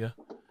to know you.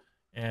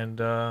 And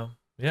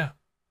yeah,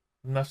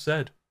 enough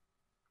said.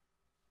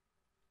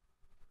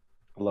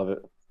 I love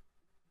it.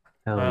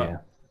 Hell yeah.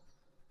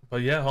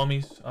 But yeah,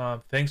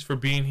 homies, thanks for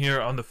being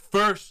here on the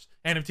first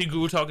NFT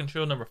Guru Talking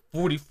Show number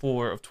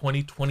 44 of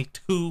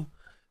 2022.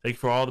 Thank you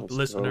for all the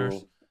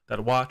listeners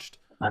that watched.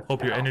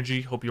 Hope your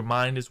energy, hope your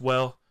mind is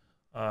well.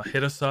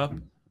 Hit us up.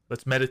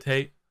 Let's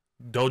meditate.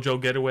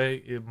 Dojo Getaway.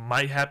 It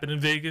might happen in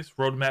Vegas.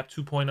 Roadmap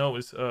 2.0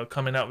 is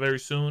coming out very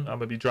soon. I'm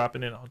going to be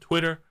dropping it on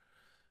Twitter.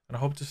 And I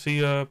hope to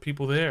see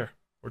people there.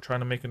 We're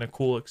trying to make it a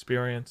cool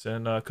experience,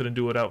 and couldn't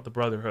do it without the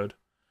brotherhood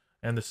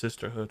and the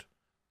sisterhood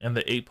and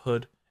the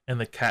apehood and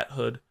the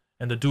cathood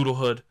and the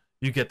doodlehood.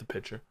 You get the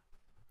picture.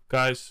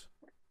 Guys,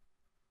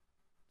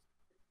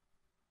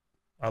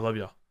 I love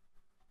y'all.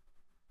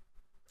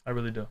 I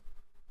really do.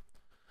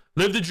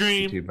 Live the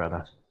dream. You too,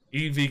 brother.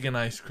 Eat vegan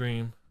ice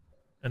cream.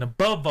 And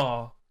above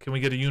all, can we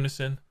get a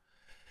unison?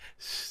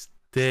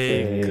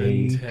 Stay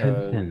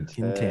content.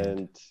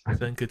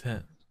 Stay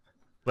content.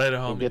 Later,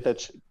 homie.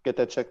 Get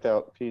that checked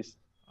out. Peace.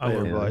 I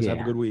will. Guys, have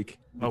a good week.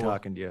 Good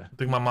talking to you. I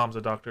think my mom's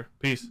a doctor.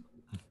 Peace.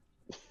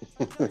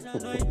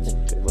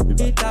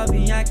 E tal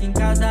vim aqui em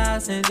casa,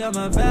 acendeu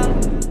uma vela.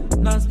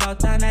 Nós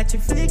bota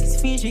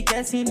Netflix, finge que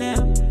é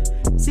cinema.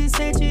 Se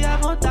sente à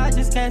vontade,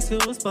 esquece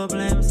os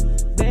problemas.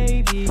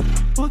 Baby,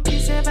 o que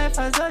cê vai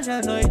fazer hoje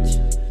à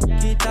noite?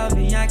 Que tal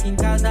vim aqui em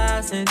casa,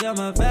 acendeu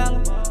uma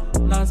vela.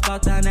 Nós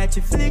bota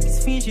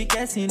Netflix, finge que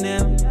é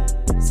cinema.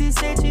 Se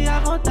sente à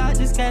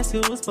vontade,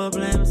 esquece os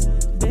problemas.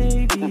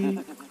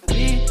 Baby,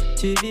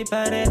 te vi,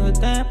 parei no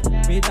tempo.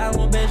 Me dá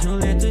beijo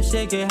lento,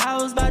 cheguei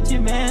aos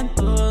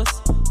batimentos.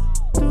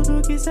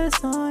 Tudo que cê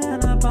sonha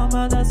na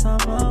palma da sua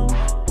mão.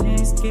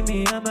 Diz que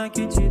me ama,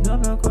 que te dou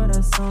meu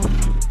coração.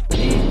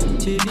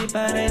 Te vi,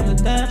 parei no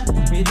tempo.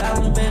 Me dá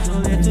beijo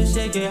lento,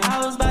 cheguei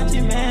aos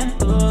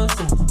batimentos.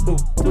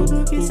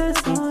 Tudo que cê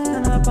sonha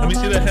na palma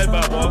da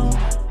sua mão.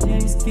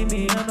 Diz que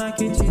me ama,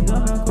 que te dou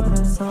meu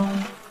coração.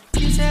 O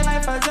que cê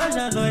vai fazer hoje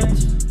à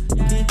noite?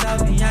 Que tal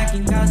vim aqui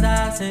em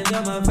casa, acender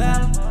uma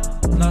vela.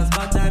 Nós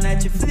bota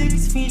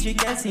Netflix, finge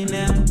que é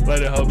cinema.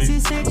 Se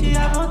sente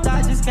à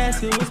vontade,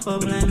 esquece os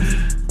problemas.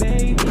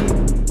 Baby,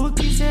 o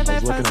que cê vai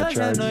fazer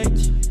hoje à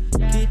noite?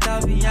 Que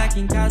tal, vim aqui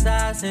em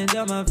casa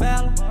acender uma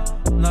vela.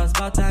 Nós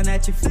bota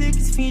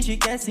Netflix, finge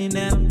que é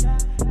cinema.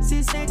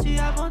 Se sente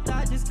à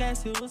vontade,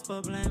 esquece os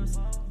problemas.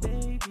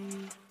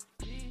 Baby,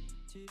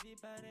 te vi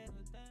parei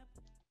no tempo.